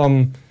many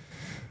old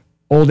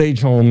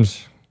age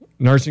homes,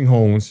 nursing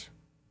homes,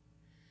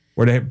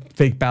 where they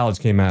fake ballots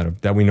came out of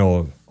that we know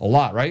of? A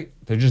lot, right?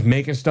 They're just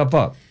making stuff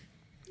up.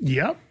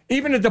 Yep.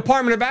 Even the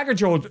Department of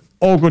Agriculture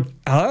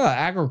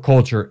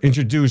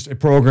introduced a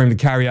program to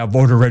carry out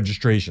voter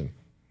registration.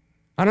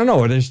 I don't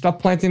know. Are there stuff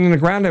planted in the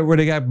ground where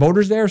they got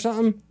voters there or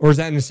something? Or is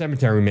that in the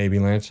cemetery maybe,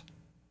 Lance?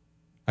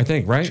 I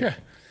think, right? Sure.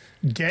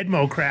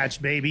 Dead-mocrats,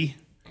 baby.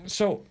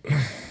 So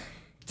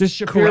this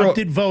Shapiro...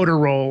 Corrupted voter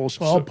rolls,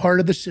 all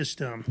part of the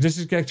system.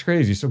 This gets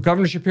crazy. So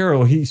Governor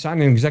Shapiro, he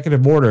signed an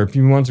executive order a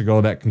few months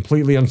ago that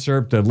completely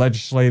usurped the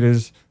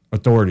legislature's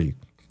authority.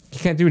 He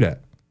can't do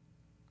that.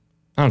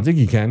 I don't think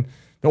he can.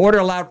 The order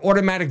allowed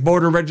automatic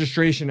voter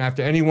registration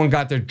after anyone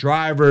got their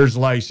driver's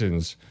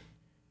license.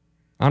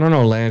 I don't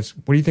know, Lance.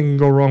 What do you think can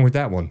go wrong with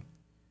that one?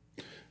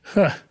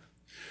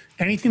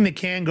 Anything that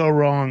can go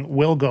wrong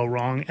will go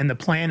wrong, and the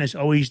plan is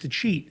always to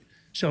cheat.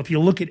 So if you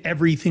look at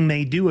everything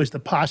they do as the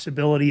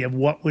possibility of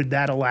what would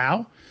that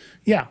allow,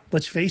 yeah,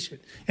 let's face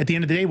it. At the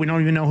end of the day, we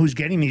don't even know who's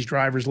getting these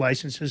driver's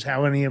licenses,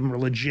 how many of them are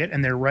legit,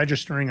 and they're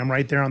registering them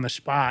right there on the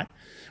spot.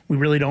 We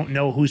really don't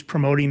know who's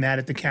promoting that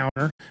at the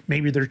counter.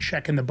 Maybe they're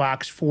checking the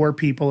box for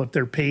people if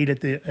they're paid at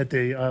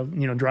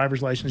the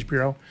driver's license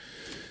bureau.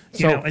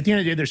 At the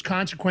end of the day, there's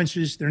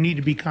consequences. There need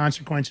to be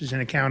consequences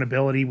and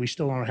accountability. We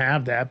still don't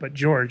have that. But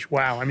George,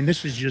 wow, I mean,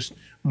 this is just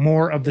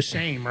more of the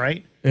same,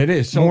 right? It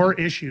is. More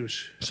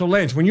issues. So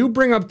Lance, when you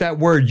bring up that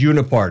word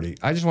uniparty,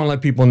 I just want to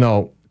let people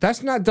know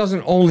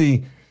doesn't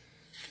only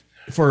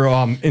for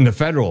in the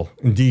federal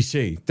in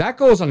D.C. That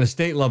goes on the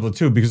state level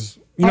too, because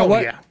you know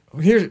what? Yeah.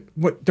 Here's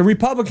what the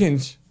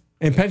Republicans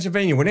in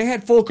Pennsylvania, when they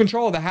had full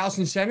control of the House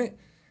and Senate,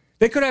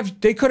 they could have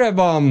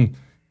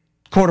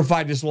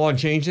codified this law and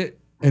changed it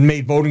and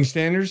made voting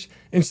standards.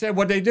 Instead,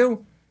 what they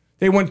do,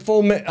 they went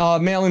full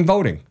mail-in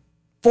voting,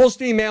 full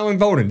steam mail-in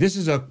voting. This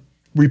is a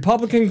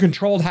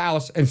Republican-controlled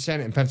House and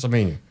Senate in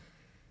Pennsylvania.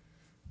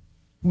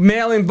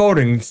 Mail-in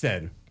voting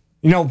instead.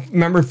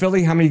 Remember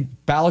Philly? How many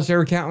ballots they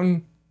were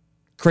counting?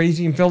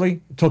 Crazy in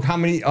Philly. It took how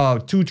many?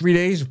 2, 3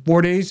 days,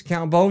 4 days to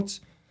count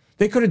votes.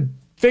 They could have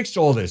fixed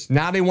all this.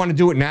 Now they want to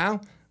do it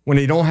now. when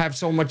they don't have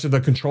so much of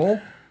the control.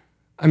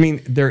 I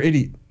mean, they're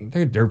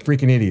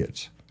freaking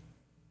idiots.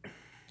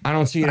 I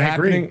don't see it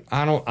happening. Agree.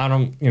 I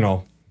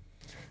don't.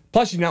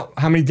 Plus,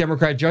 how many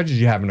Democrat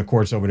judges you have in the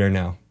courts over there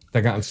now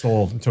that got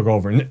installed and took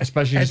over, and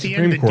especially At the the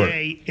Supreme end of the Court.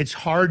 day, it's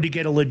hard to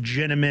get a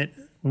legitimate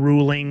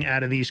ruling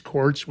out of these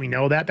courts. We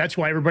know that. That's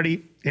why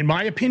everybody, in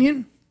my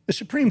opinion, the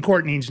Supreme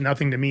Court means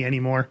nothing to me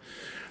anymore.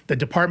 The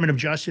Department of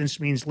Justice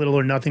means little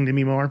or nothing to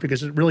me more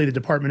because it's really the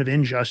Department of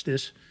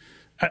Injustice.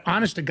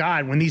 Honest to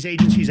God, when these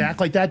agencies act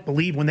like that,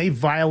 when they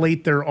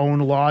violate their own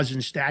laws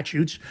and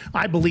statutes,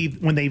 I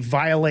believe when they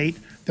violate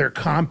their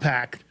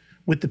compact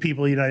with the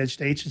people of the United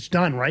States, it's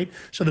done, right?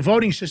 So the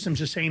voting system's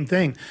the same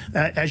thing.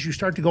 As you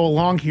start to go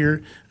along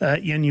here,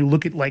 and you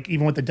look at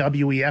even what the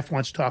WEF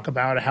wants to talk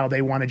about, how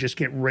they want to just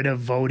get rid of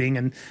voting,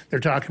 and they're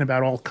talking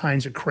about all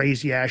kinds of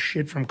crazy ass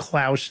shit from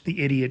Klaus,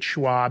 the idiot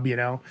Schwab,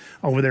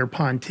 over there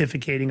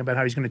pontificating about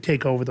how he's going to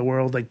take over the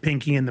world like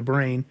Pinky in the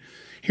Brain.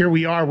 Here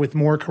we are with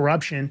more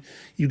corruption.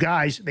 You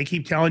guys, they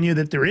keep telling you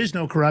that there is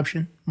no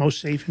corruption,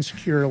 most safe and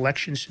secure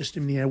election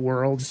system in the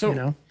world.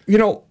 So,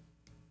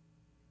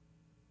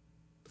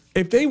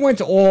 if they went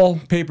to all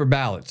paper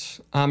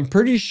ballots, I'm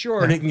pretty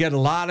sure they can get a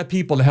lot of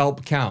people to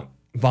help count,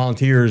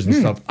 volunteers and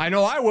stuff. I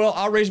know I will.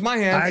 I'll raise my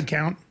hand. I would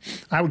count.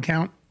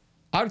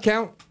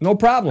 No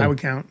problem. I would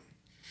count.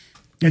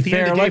 At the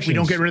end of the day, if we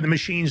don't get rid of the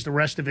machines, the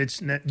rest of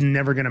it's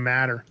never going to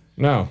matter.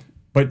 No.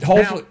 But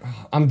hopefully,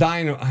 I'm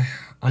dying.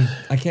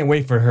 I can't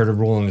wait for her to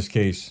rule in this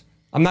case.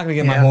 I'm not going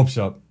to get my hopes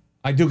up.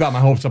 I do got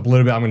my hopes up a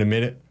little bit. I'm going to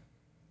admit it.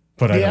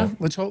 But I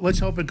don't. Let's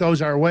hope it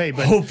goes our way.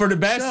 But hope for the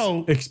best.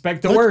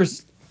 Expect the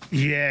worst.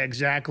 Yeah,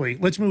 exactly.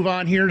 Let's move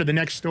on here to the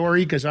next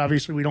story because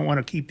obviously we don't want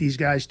to keep these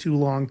guys too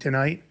long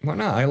tonight. Why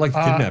not? I like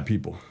to kidnap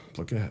people.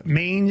 Look at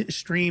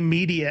mainstream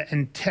media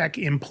and tech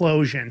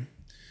implosion.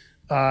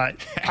 I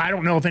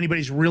don't know if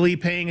anybody's really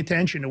paying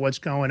attention to what's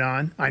going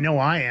on. I know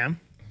I am.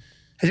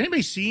 Has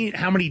anybody seen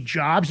how many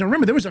jobs? Now,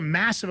 remember, there was a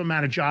massive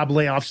amount of job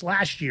layoffs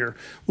last year.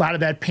 A lot of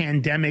that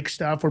pandemic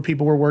stuff where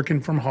people were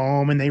working from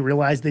home and they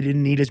realized they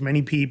didn't need as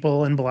many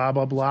people and blah,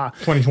 blah, blah.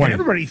 2020. And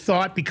everybody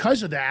thought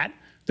because of that,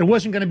 there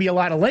wasn't going to be a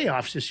lot of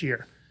layoffs this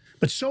year.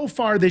 But so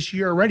far this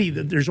year already,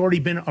 there's already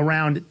been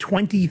around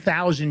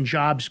 20,000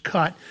 jobs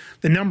cut.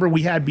 The number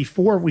we had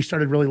before we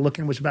started really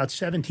looking was about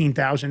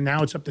 17,000.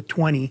 Now it's up to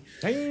 20.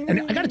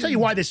 And I got to tell you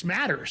why this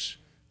matters.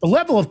 The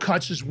level of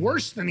cuts is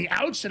worse than the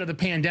outset of the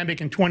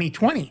pandemic in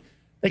 2020.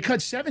 They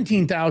cut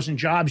 17,000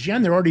 jobs.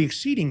 Yen, they're already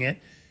exceeding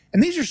it.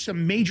 And these are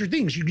some major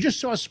things. You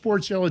just saw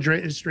Sports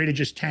Illustrated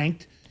just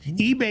tanked.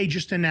 eBay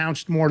just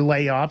announced more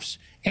layoffs.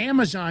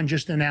 Amazon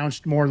just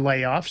announced more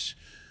layoffs.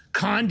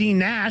 Condé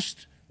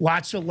Nast,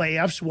 lots of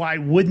layoffs. Why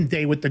wouldn't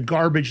they with the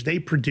garbage they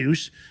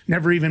produce?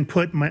 Never even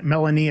put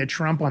Melania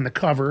Trump on the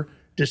cover.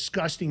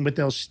 Disgusting, but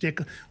they'll stick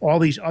all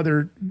these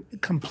other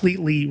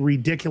completely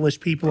ridiculous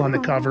people on the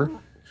cover.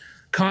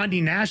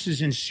 Condé Nast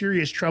is in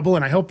serious trouble,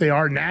 and I hope they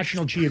are.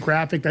 National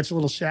Geographic, that's a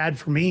little sad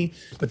for me,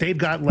 but they've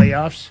got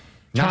layoffs.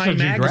 Time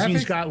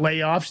Magazine's got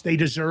layoffs. They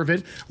deserve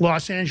it.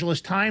 Los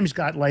Angeles Times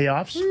got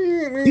layoffs.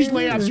 These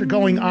layoffs are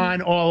going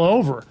on all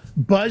over.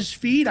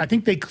 BuzzFeed, I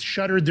think they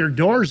shuttered their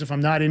doors, if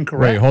I'm not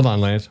incorrect. Wait, hold on,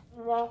 Lance.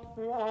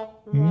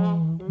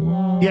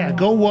 Yeah,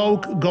 go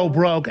woke, go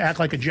broke, act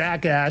like a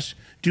jackass,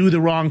 do the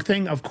wrong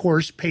thing, of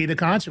course, pay the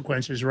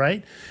consequences,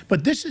 right?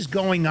 But this is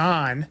going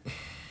on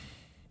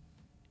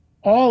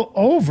all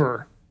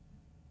over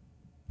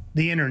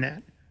the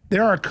internet.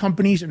 There are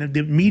companies and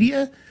the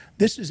media,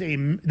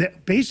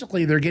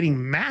 basically they're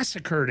getting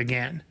massacred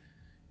again.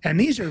 And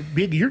these are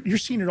big, you're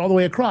seeing it all the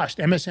way across.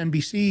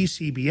 MSNBC,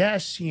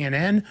 CBS,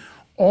 CNN,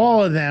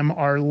 all of them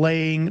are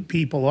laying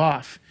people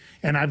off.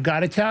 And I've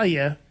got to tell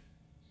you,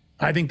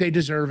 I think they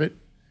deserve it.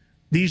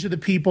 These are the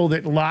people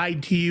that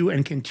lied to you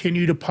and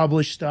continue to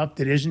publish stuff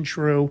that isn't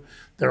true.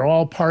 They're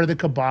all part of the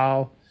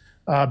cabal.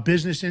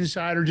 Business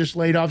Insider just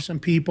laid off some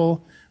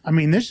people. I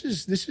mean, this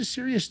is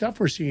serious stuff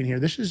we're seeing here.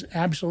 This is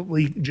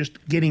absolutely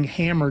just getting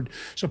hammered.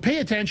 So pay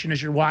attention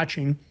as you're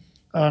watching.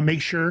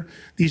 Make sure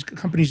these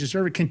companies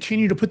deserve it.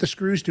 Continue to put the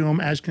screws to them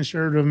as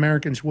conservative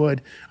Americans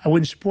would. I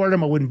wouldn't support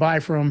them. I wouldn't buy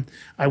from them.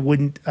 I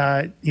wouldn't,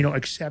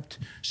 accept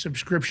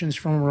subscriptions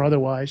from them or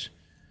otherwise.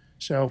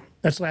 So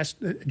that's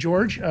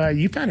George.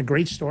 You found a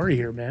great story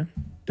here, man.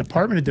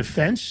 Department of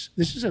Defense.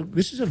 This is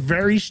a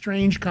very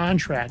strange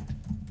contract.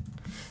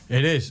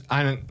 It is.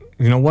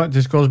 You know what?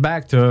 This goes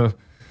back to,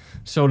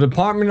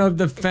 Department of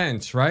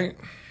Defense, right?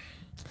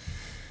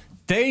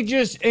 They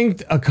just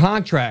inked a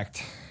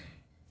contract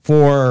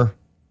for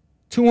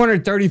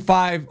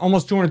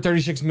almost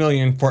 $236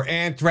 million for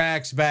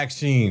anthrax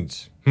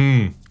vaccines.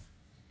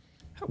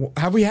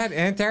 Have we had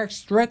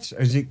anthrax threats?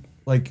 Is it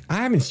I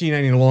haven't seen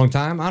any in a long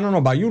time. I don't know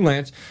about you,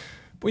 Lance.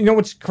 But you know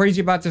what's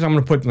crazy about this? Let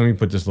me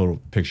put this little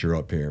picture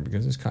up here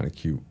because it's kind of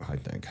cute, I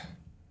think.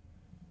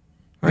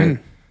 All right.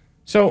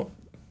 So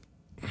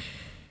let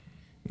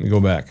me go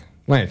back.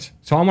 Lance,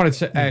 so I want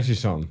to ask you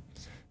something.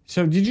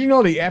 So did you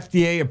know the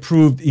FDA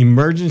approved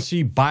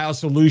emergency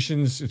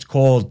biosolutions? It's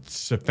called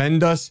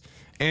Cephendus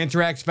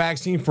anthrax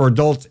vaccine for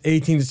adults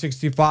 18 to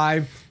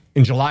 65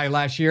 in July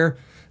last year.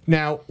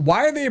 Now,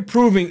 why are they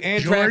approving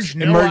anthrax? George,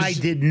 no, I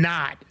did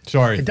not.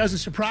 Sorry. It doesn't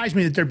surprise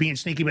me that they're being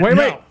sneaky, but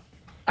Wait.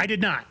 I did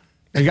not.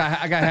 I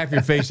got half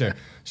your face there.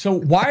 So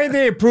why are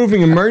they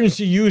approving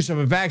emergency use of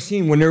a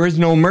vaccine when there is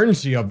no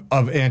emergency of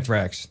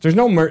anthrax? There's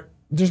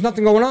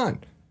nothing going on.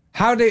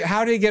 How do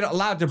they get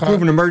allowed to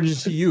approve an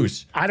emergency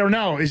use? I don't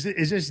know. Is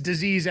this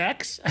disease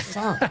X?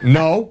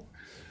 No.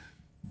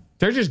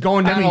 They're just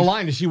going down the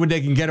line to see what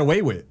they can get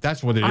away with.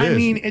 That's what it is. I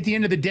mean, at the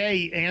end of the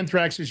day,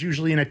 anthrax is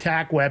usually an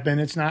attack weapon.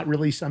 It's not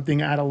really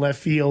something out of left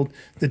field.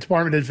 The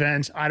Department of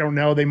Defense, I don't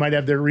know. They might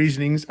have their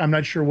reasonings. I'm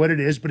not sure what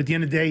it is. But at the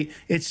end of the day,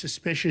 it's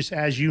suspicious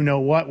as you know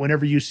what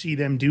whenever you see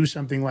them do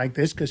something like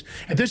this. Because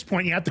at this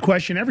point, you have to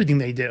question everything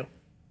they do.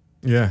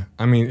 Yeah.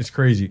 I mean, it's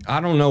crazy. I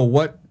don't know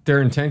what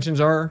their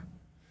intentions are.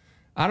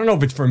 I don't know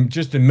if it's from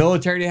just the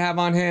military they have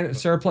on hand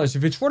surplus.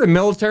 If it's for the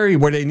military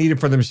where they need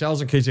it for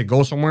themselves in case they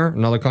go somewhere,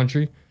 another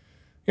country,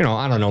 you know,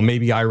 I don't know,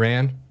 maybe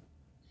Iran,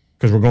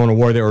 because we're going to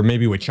war there, or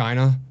maybe with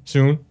China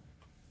soon.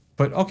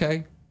 But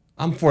okay,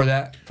 I'm for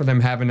that, for them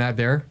having that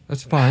there.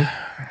 That's fine,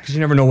 because you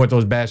never know what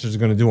those bastards are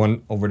going to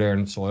do over there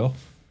in the soil.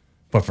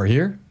 But for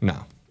here,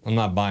 no, I'm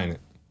not buying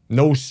it.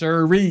 No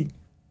sirree.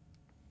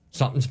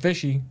 Something's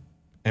fishy.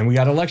 And we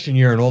got election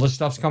year and all this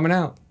stuff's coming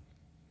out.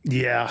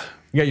 Yeah.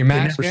 You got your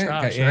mask, It never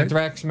stops, got your right?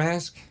 anthrax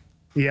mask?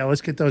 Yeah,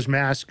 let's get those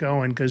masks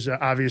going because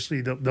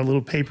obviously the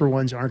little paper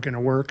ones aren't going to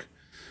work.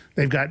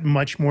 They've got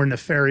much more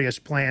nefarious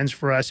plans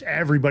for us.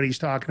 Everybody's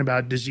talking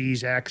about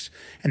disease X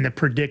and the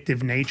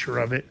predictive nature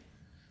of it.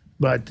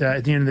 But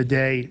at the end of the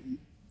day,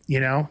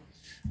 you know,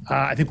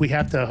 I think we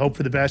have to hope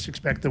for the best,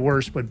 expect the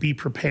worst, but be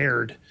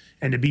prepared.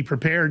 And to be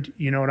prepared,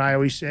 you know what I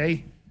always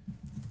say?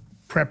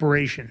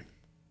 Preparation.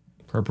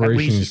 Preparation At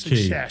least is key.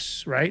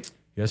 success, right?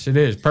 Yes, it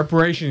is.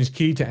 Preparation is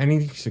key to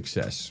any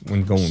success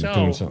when doing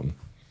something.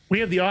 We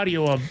have the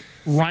audio of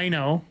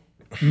Rhino,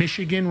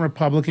 Michigan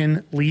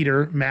Republican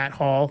leader Matt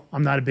Hall.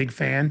 I'm not a big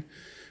fan.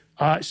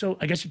 So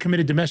I guess he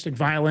committed domestic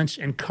violence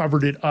and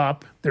covered it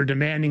up. They're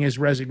demanding his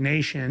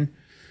resignation.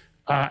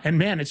 And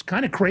man, it's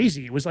kind of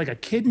crazy. It was like a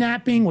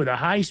kidnapping with a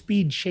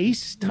high-speed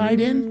chase tied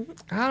in.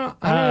 I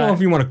don't know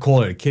if you want to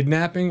call it a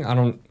kidnapping.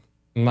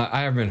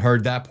 I haven't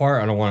heard that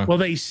part. I don't want to. Well,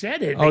 they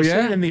said it. Oh, They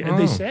yeah? said it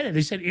they said it.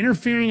 They said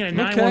interfering in a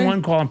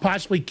 911 call and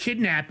possibly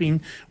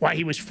kidnapping while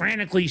he was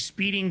frantically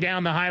speeding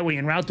down the highway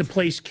en route to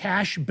place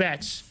cash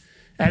bets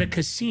at a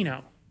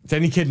casino.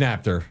 Then he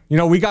kidnapped her. You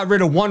know, we got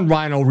rid of one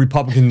Rhino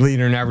Republican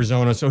leader in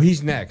Arizona, so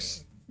he's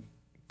next.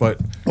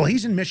 Well,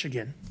 he's in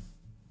Michigan.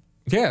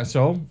 Yeah,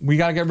 so we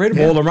got to get rid of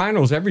all the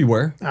rhinos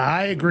everywhere.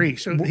 I agree.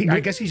 So I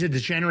guess he's a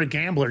degenerate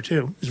gambler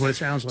too, is what it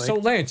sounds like. So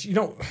Lance, you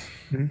know,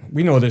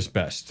 we know this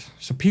best.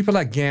 So people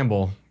that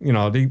gamble, you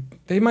know,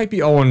 they might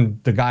be owing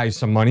the guys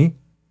some money,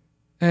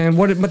 and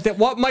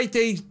what might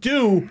they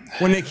do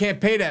when they can't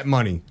pay that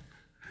money?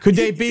 Could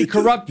they be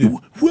corrupted?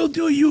 We'll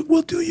do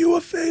you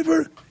a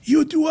favor.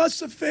 You do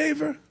us a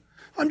favor.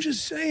 I'm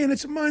just saying,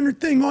 it's a minor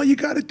thing. All you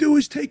got to do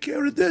is take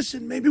care of this,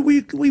 and maybe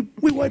we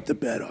wipe the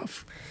bet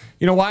off.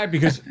 You know why?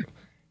 Because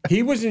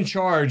he was in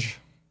charge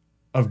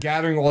of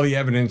gathering all the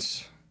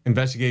evidence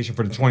investigation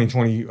for the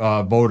 2020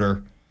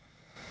 voter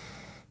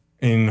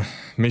in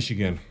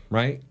Michigan,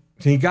 right?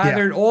 So he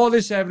gathered all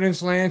this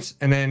evidence, Lance,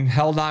 and then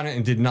held on it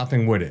and did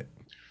nothing with it.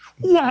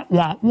 Wah,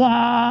 wah,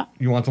 wah.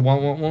 You want the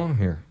wah?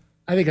 Here.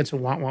 I think it's a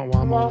wah, wah,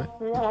 wah moment.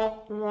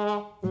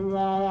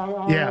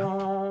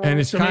 Yeah. And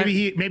it's so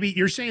maybe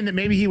you're saying that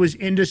maybe he was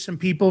into some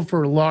people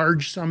for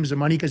large sums of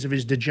money because of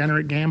his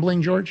degenerate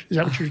gambling, George? Is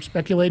that what you're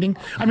speculating?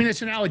 I mean,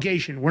 it's an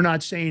allegation. We're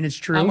not saying it's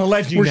true. I'm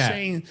alleging We're that.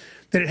 saying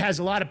that it has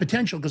a lot of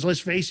potential because let's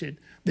face it,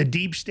 the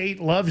deep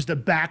state loves the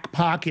back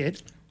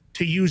pocket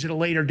to use at a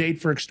later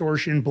date for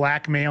extortion,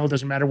 blackmail. It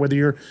doesn't matter whether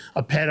you're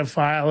a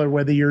pedophile or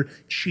whether you're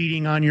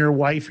cheating on your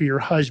wife or your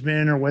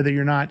husband or whether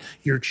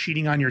you're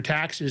cheating on your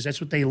taxes.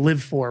 That's what they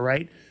live for,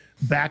 right?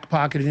 Back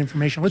pocketed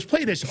information. Let's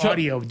play this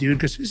audio, dude,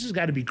 because this has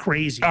got to be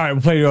crazy. All right,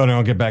 we'll play the audio and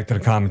I'll get back to the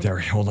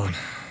commentary. Hold on.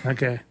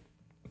 Okay.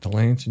 The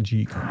Lance and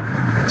G. Key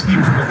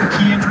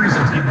injuries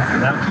or team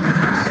without key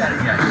injuries?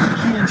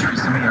 Yeah. Key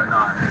injuries to me are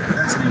not.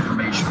 That's an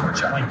information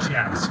which I like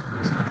jabs.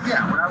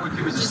 Yeah, what I would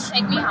do is just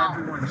take me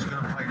home. Everyone's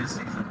going to play this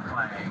season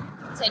playing.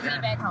 Take me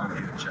back home.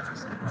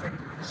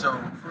 So,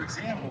 for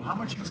example, how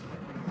much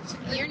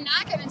You're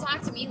not going to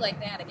talk to me like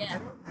that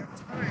again.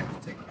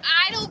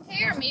 I don't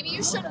care. Maybe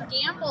you shouldn't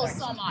gamble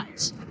so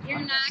much. You're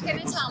not going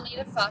to tell me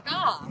to fuck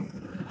off.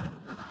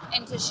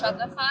 And to shut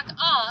the fuck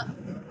up.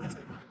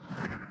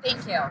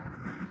 Thank you.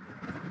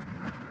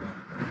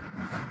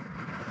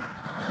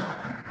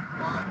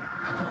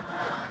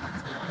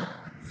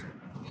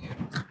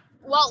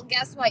 Well,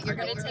 guess what? You're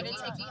going to take me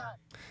home.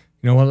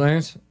 You know what,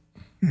 Lance?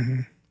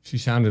 She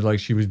sounded like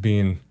she was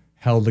being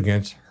held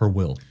against her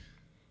will.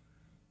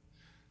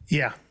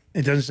 Yeah.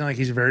 It doesn't sound like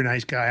he's a very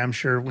nice guy. I'm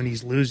sure when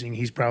he's losing,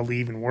 he's probably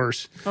even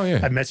worse. Oh, yeah.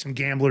 I've met some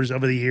gamblers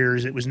over the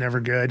years. It was never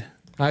good.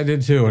 I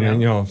did too. And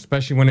then, you know,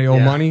 especially when they owe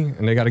money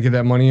and they got to get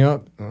that money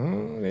up,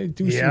 they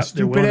do some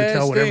stupid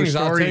ass things.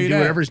 I'll tell you do that.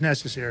 whatever's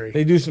necessary.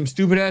 They do some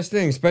stupid ass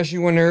things, especially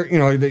when they're, you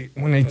know,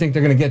 when they think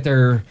they're going to get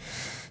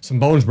some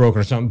bones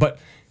broken or something. But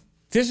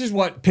this is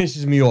what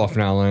pisses me off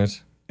now,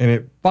 Lance, and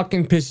it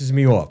fucking pisses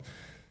me off.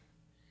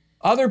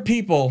 Other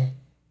people,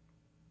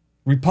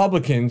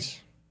 Republicans,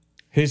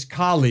 his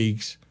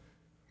colleagues,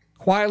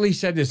 quietly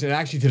said this, and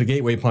actually to the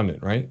Gateway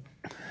Pundit, right?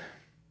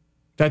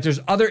 That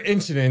there's other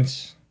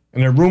incidents,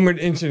 and they're rumored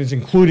incidents,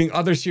 including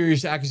other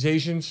serious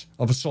accusations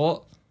of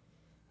assault,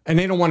 and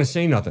they don't want to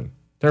say nothing.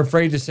 They're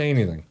afraid to say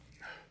anything.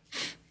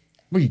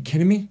 What, are you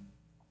kidding me?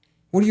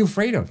 What are you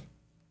afraid of?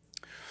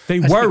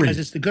 That's worry because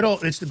it's the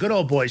good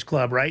old boys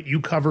club, right? You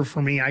cover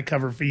for me, I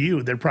cover for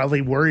you. They're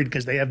probably worried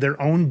because they have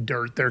their own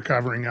dirt they're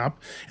covering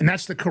up, and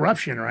that's the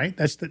corruption, right?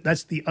 That's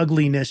the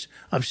ugliness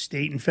of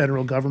state and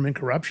federal government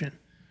corruption.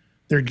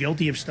 They're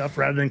guilty of stuff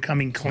rather than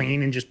coming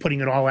clean and just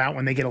putting it all out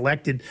when they get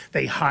elected.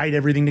 They hide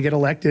everything to get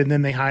elected, and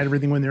then they hide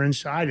everything when they're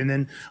inside. And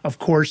then, of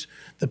course,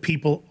 the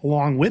people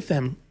along with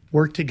them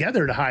work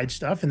together to hide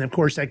stuff. And of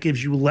course, that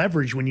gives you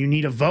leverage when you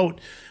need a vote.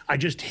 I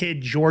just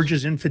hid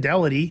George's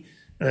infidelity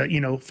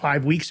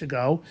 5 weeks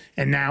ago.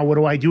 And now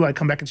what do? I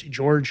come back and say,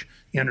 George,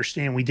 you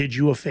understand, we did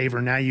you a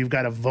favor. Now you've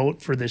got to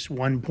vote for this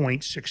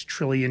 $1.6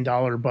 trillion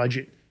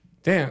budget.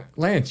 Damn,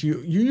 Lance, you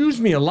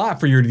use me a lot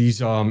for these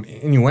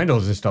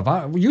innuendos and stuff.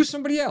 I use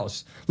somebody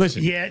else.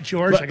 Listen. Yeah,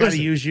 George, I got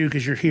to use you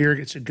because you're here.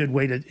 It's a good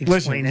way to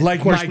explain it.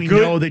 Of course, we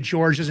know that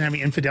George doesn't have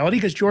any infidelity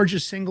because George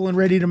is single and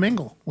ready to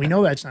mingle. We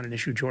know that's not an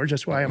issue, George.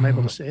 That's why I'm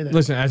able to say that.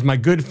 Listen, as my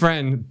good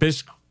friend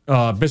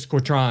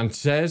Biscotron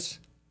says,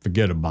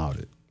 forget about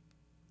it.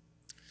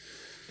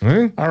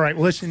 All right,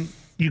 listen,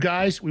 you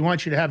guys, we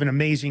want you to have an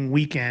amazing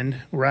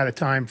weekend. We're out of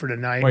time for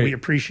tonight. Wait. We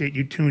appreciate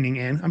you tuning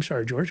in. I'm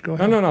sorry, George, go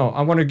ahead. No.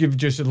 I want to give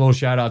just a little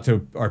shout out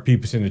to our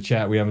peeps in the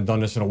chat. We haven't done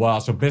this in a while.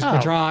 So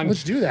Biscotron.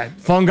 Let's do that.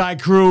 Fungi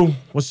Crew.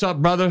 What's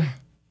up, brother?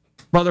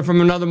 Brother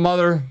from another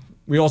mother.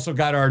 We also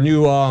got our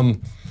new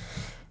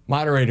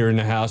moderator in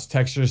the house,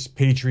 Texas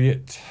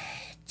Patriot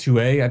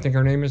 2A, I think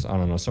her name is. I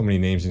don't know. So many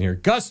names in here.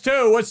 Gus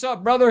 2. What's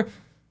up, brother?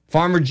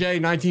 Farmer J,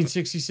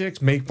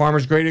 1966. Make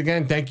farmers great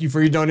again. Thank you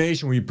for your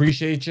donation. We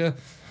appreciate you.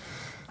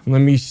 Let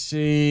me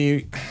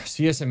see.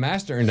 CS and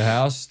Master in the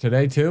house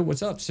today, too.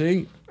 What's up,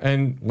 C?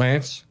 And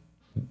Lance.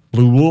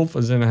 Blue Wolf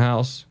is in the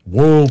house.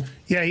 Wolf.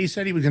 Yeah, he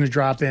said he was going to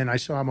drop in. I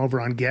saw him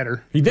over on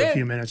Getter He did? for a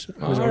few minutes.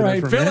 All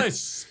right.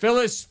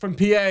 Phyllis from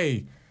PA.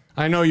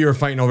 I know you were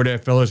fighting over there,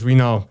 Phyllis. We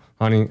know,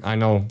 honey. I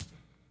know.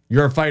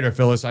 You're a fighter,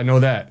 Phyllis. I know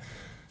that.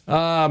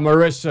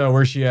 Marissa,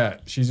 where's she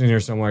at? She's in here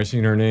somewhere. I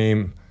seen her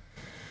name.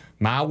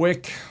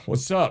 Mawick.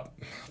 What's up?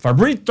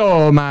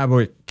 Fabrito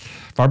Mawick.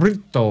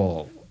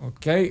 Fabrito.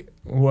 Okay.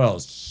 Who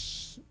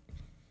else?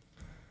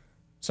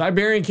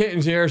 Siberian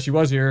Kitten's here. She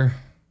was here.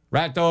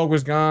 Rat Dog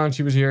was gone.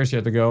 She was here. She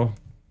had to go.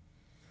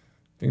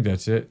 I think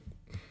that's it.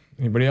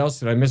 Anybody else?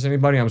 Did I miss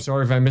anybody? I'm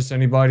sorry if I missed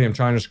anybody. I'm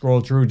trying to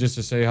scroll through just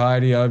to say hi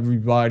to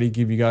everybody.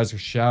 Give you guys a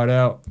shout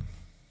out.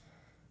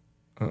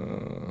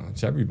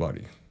 It's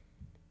everybody.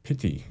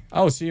 Pity.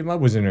 Oh, CMO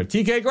was in there.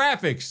 TK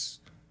Graphics.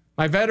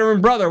 My veteran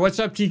brother. What's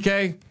up,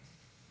 TK?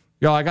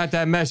 Yo, I got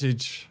that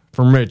message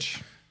from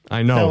Rich.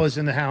 I know. Bella's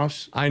in the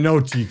house. I know,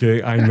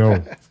 TK. I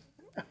know.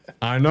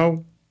 I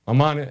know. I'm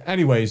on it.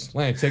 Anyways,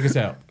 Lance, take us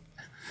out.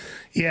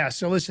 Yeah,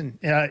 so listen,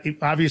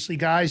 obviously,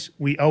 guys,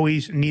 we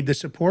always need the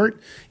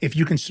support. If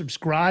you can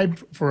subscribe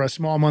for a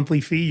small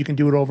monthly fee, you can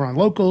do it over on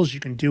Locals.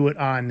 You can do it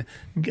on,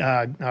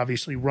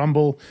 obviously,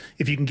 Rumble.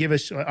 If you can give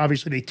us,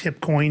 obviously, they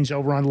tip coins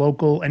over on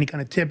Local. Any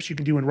kind of tips you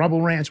can do in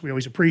Rumble Rants, we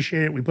always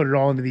appreciate it. We put it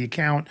all into the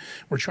account.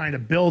 We're trying to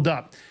build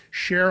up,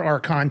 share our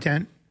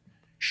content,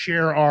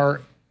 share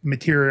our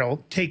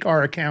material, take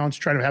our accounts,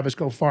 try to have us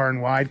go far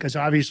and wide, because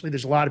obviously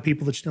there's a lot of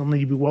people that still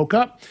need to be woke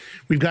up.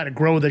 We've got to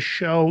grow the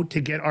show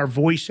to get our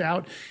voice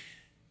out.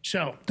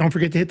 So don't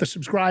forget to hit the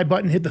subscribe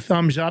button, hit the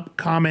thumbs up,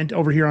 comment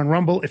over here on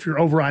Rumble. If you're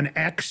over on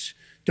X,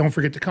 don't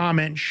forget to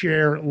comment,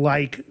 share,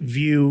 like,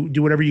 view,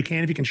 do whatever you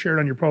can. If you can share it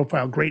on your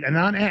profile, great. And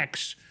on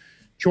X,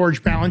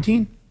 George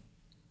Ballantine,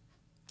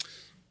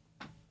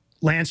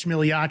 Lance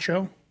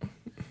Miliaccio,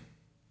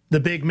 The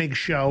Big Mig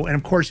Show, and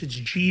of course it's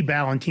G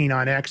Ballantine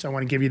on X. I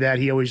want to give you that.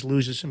 He always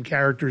loses some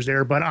characters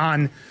there. But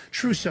on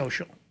True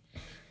Social,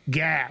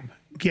 Gab,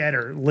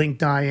 Getter,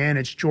 LinkedIn,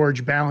 it's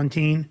George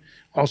Ballantine.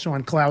 Also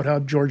on Cloud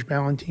Hub, George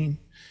Ballantine.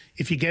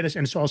 If you get us,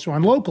 and it's also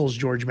on Locals,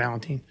 George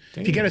Ballantine.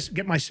 Damn. If you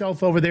get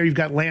myself over there, you've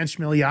got Lance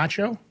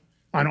Miliaccio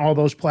on all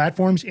those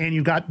platforms, and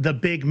you've got The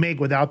Big Mig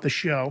without the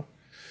show.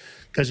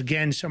 Because,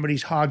 again,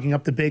 somebody's hogging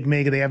up The Big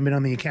Mig. They haven't been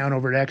on the account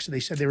over at X. They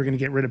said they were going to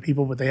get rid of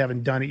people, but they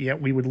haven't done it yet.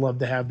 We would love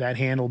to have that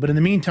handled. But in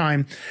the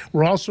meantime,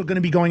 we're also going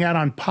to be going out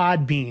on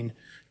Podbean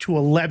to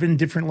 11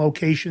 different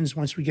locations.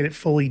 Once we get it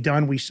fully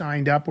done, we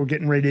signed up. We're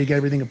getting ready to get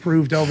everything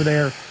approved over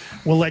there.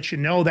 We'll let you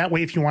know. That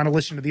way, if you want to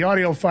listen to the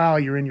audio file,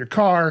 you're in your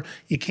car,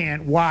 you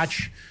can't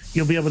watch,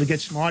 you'll be able to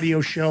get some audio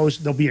shows.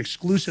 There'll be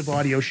exclusive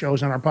audio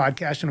shows on our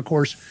podcast. And, of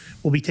course,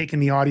 we'll be taking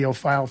the audio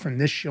file from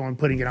this show and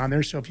putting it on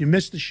there. So if you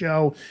missed the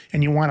show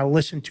and you want to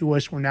listen to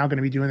us, we're now going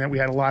to be doing that. We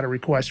had a lot of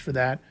requests for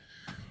that.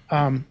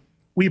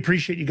 we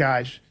appreciate you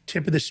guys.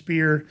 Tip of the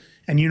spear.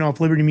 And if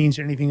liberty means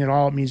anything at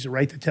all, it means the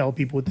right to tell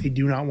people what they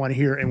do not want to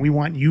hear. And we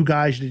want you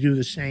guys to do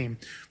the same.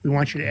 We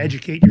want you to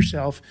educate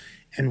yourself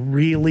and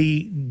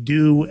really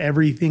do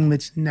everything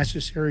that's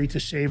necessary to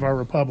save our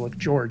republic.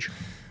 George.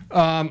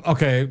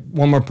 Okay,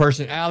 one more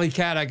person. Alley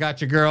Cat, I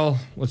got you, girl.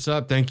 What's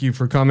up? Thank you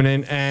for coming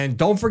in. And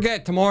don't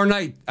forget, tomorrow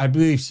night, I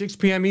believe 6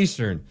 p.m.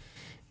 Eastern,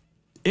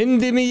 In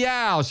the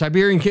Meow,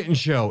 Siberian Kitten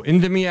Show.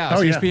 In the Meow,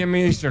 6 p.m.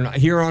 Eastern,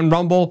 here on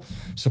Rumble.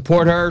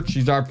 Support her.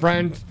 She's our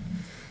friend.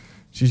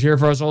 She's here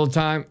for us all the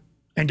time.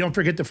 And don't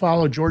forget to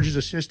follow George's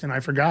assistant. I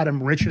forgot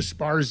him, Rich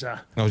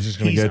Esparza. I was just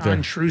going to get there. He's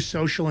on True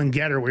Social and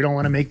Getter. We don't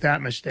want to make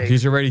that mistake.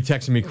 He's already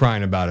texting me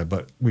crying about it,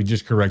 but we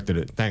just corrected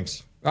it.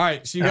 Thanks. All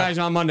right, see you guys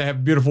on Monday. Have a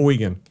beautiful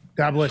weekend.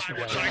 God bless you.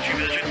 And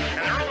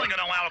they're only going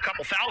to allow a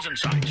couple thousand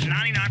sites.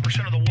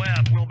 99% of the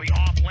web will be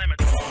off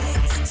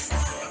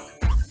limits.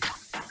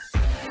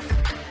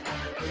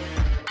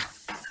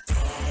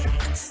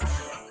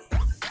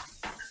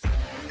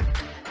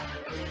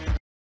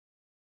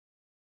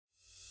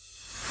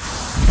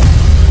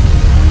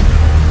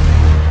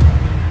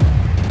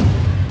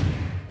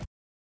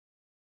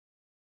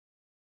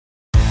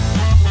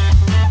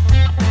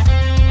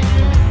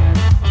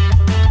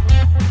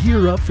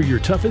 Gear up for your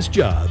toughest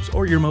jobs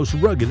or your most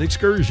rugged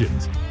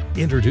excursions.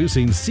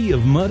 Introducing Sea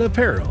of Mud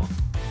Apparel,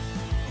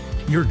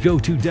 your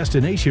go-to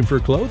destination for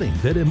clothing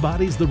that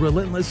embodies the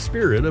relentless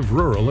spirit of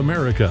rural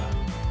America.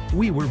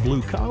 We were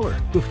blue collar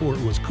before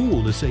it was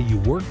cool to say you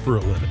worked for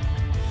a living.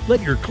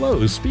 Let your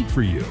clothes speak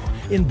for you.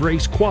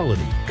 Embrace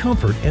quality,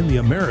 comfort, and the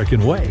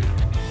American way.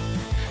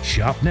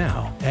 Shop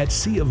now at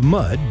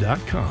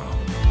seaofmud.com.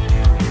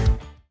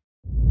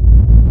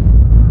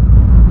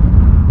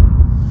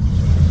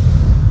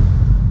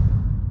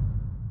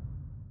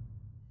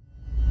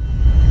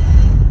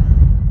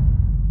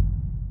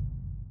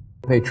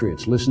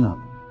 Patriots, listen up.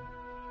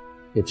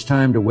 It's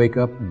time to wake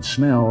up and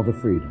smell the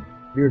freedom.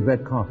 Beard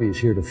Vet Coffee is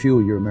here to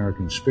fuel your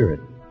American spirit.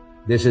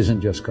 This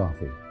isn't just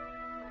coffee.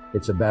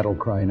 It's a battle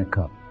cry in a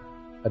cup,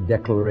 a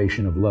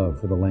declaration of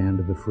love for the land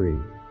of the free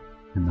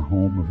and the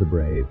home of the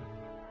brave.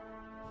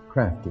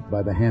 Crafted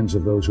by the hands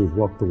of those who've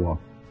walked the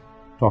walk,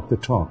 talked the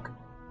talk,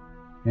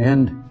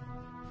 and,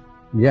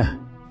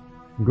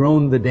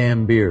 grown the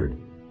damn beard.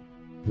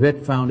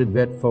 Vet founded,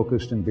 vet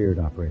focused, and beard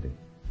operated.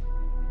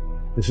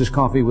 This is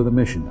coffee with a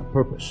mission, a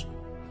purpose,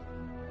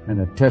 and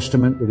a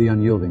testament to the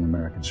unyielding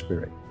American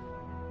spirit.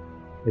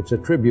 It's a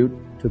tribute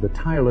to the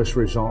tireless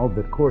resolve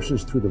that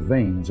courses through the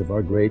veins of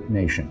our great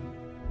nation.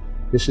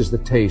 This is the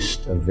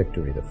taste of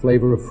victory, the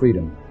flavor of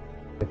freedom,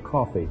 the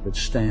coffee that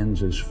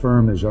stands as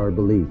firm as our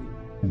belief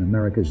in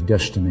America's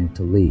destiny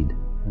to lead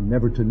and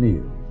never to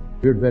kneel.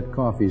 Beard Vet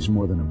Coffee is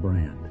more than a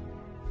brand.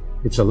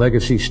 It's a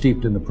legacy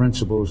steeped in the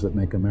principles that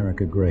make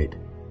America great.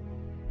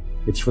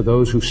 It's for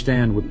those who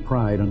stand with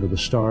pride under the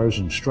stars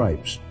and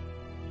stripes,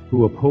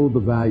 who uphold the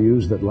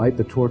values that light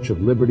the torch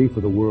of liberty for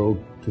the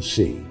world to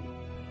see.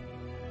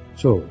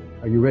 So,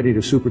 are you ready to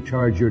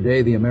supercharge your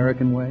day the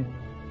American way?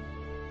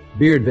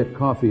 Beard Vet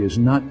Coffee is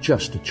not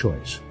just a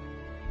choice.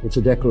 It's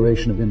a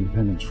declaration of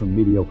independence from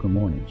mediocre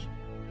mornings.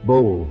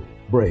 Bold,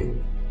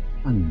 brave,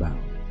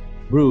 unbound.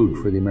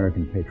 Brewed for the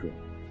American patriot.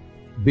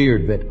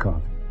 Beard Vet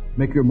Coffee.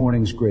 Make your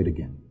mornings great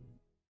again.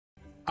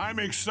 I'm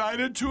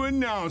excited to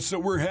announce that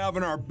we're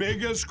having our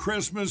biggest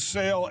Christmas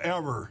sale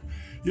ever.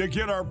 You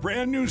get our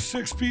brand new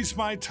 6-piece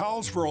My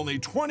Towels for only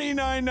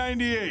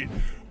 $29.98,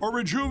 or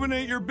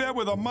rejuvenate your bed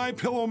with a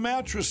MyPillow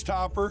mattress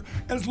topper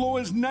as low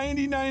as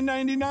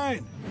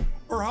 $99.99.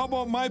 Or how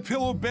about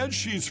MyPillow bed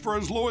sheets for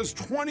as low as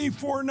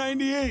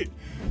 $24.98?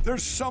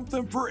 There's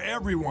something for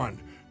everyone.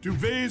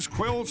 Duvets,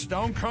 quilts,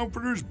 down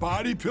comforters,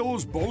 body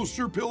pillows,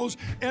 bolster pillows,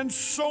 and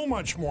so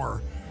much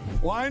more.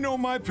 Well, I know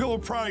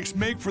MyPillow products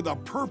make for the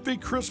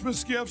perfect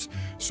Christmas gifts,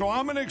 so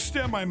I'm going to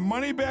extend my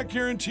money-back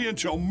guarantee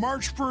until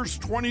March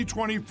 1st,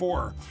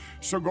 2024.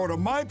 So go to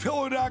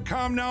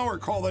MyPillow.com now or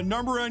call the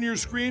number on your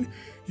screen.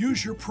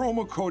 Use your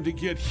promo code to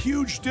get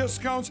huge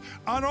discounts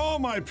on all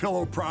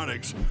MyPillow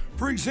products.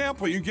 For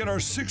example, you get our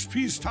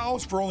 6-piece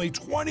towels for only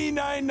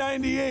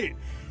 $29.98.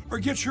 Or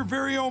get your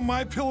very own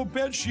MyPillow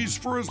bed sheets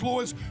for as low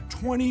as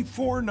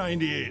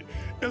 $24.98.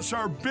 It's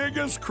our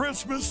biggest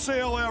Christmas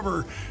sale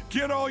ever.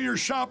 Get all your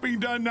shopping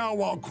done now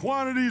while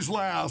quantities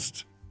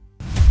last.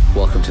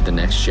 Welcome to the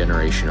next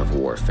generation of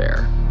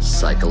warfare,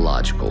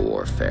 psychological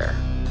warfare.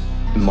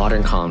 In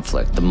modern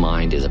conflict, the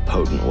mind is a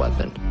potent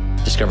weapon.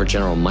 Discover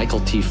General Michael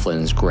T.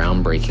 Flynn's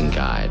groundbreaking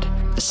guide,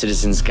 The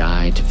Citizen's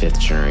Guide to 5th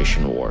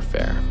Generation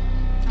Warfare.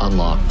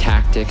 Unlock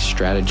tactics,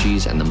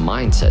 strategies, and the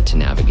mindset to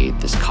navigate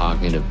this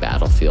cognitive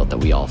battlefield that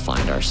we all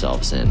find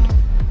ourselves in.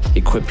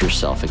 Equip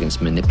yourself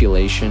against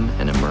manipulation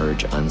and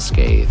emerge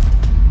unscathed.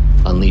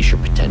 Unleash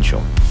your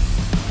potential.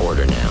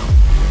 Order now.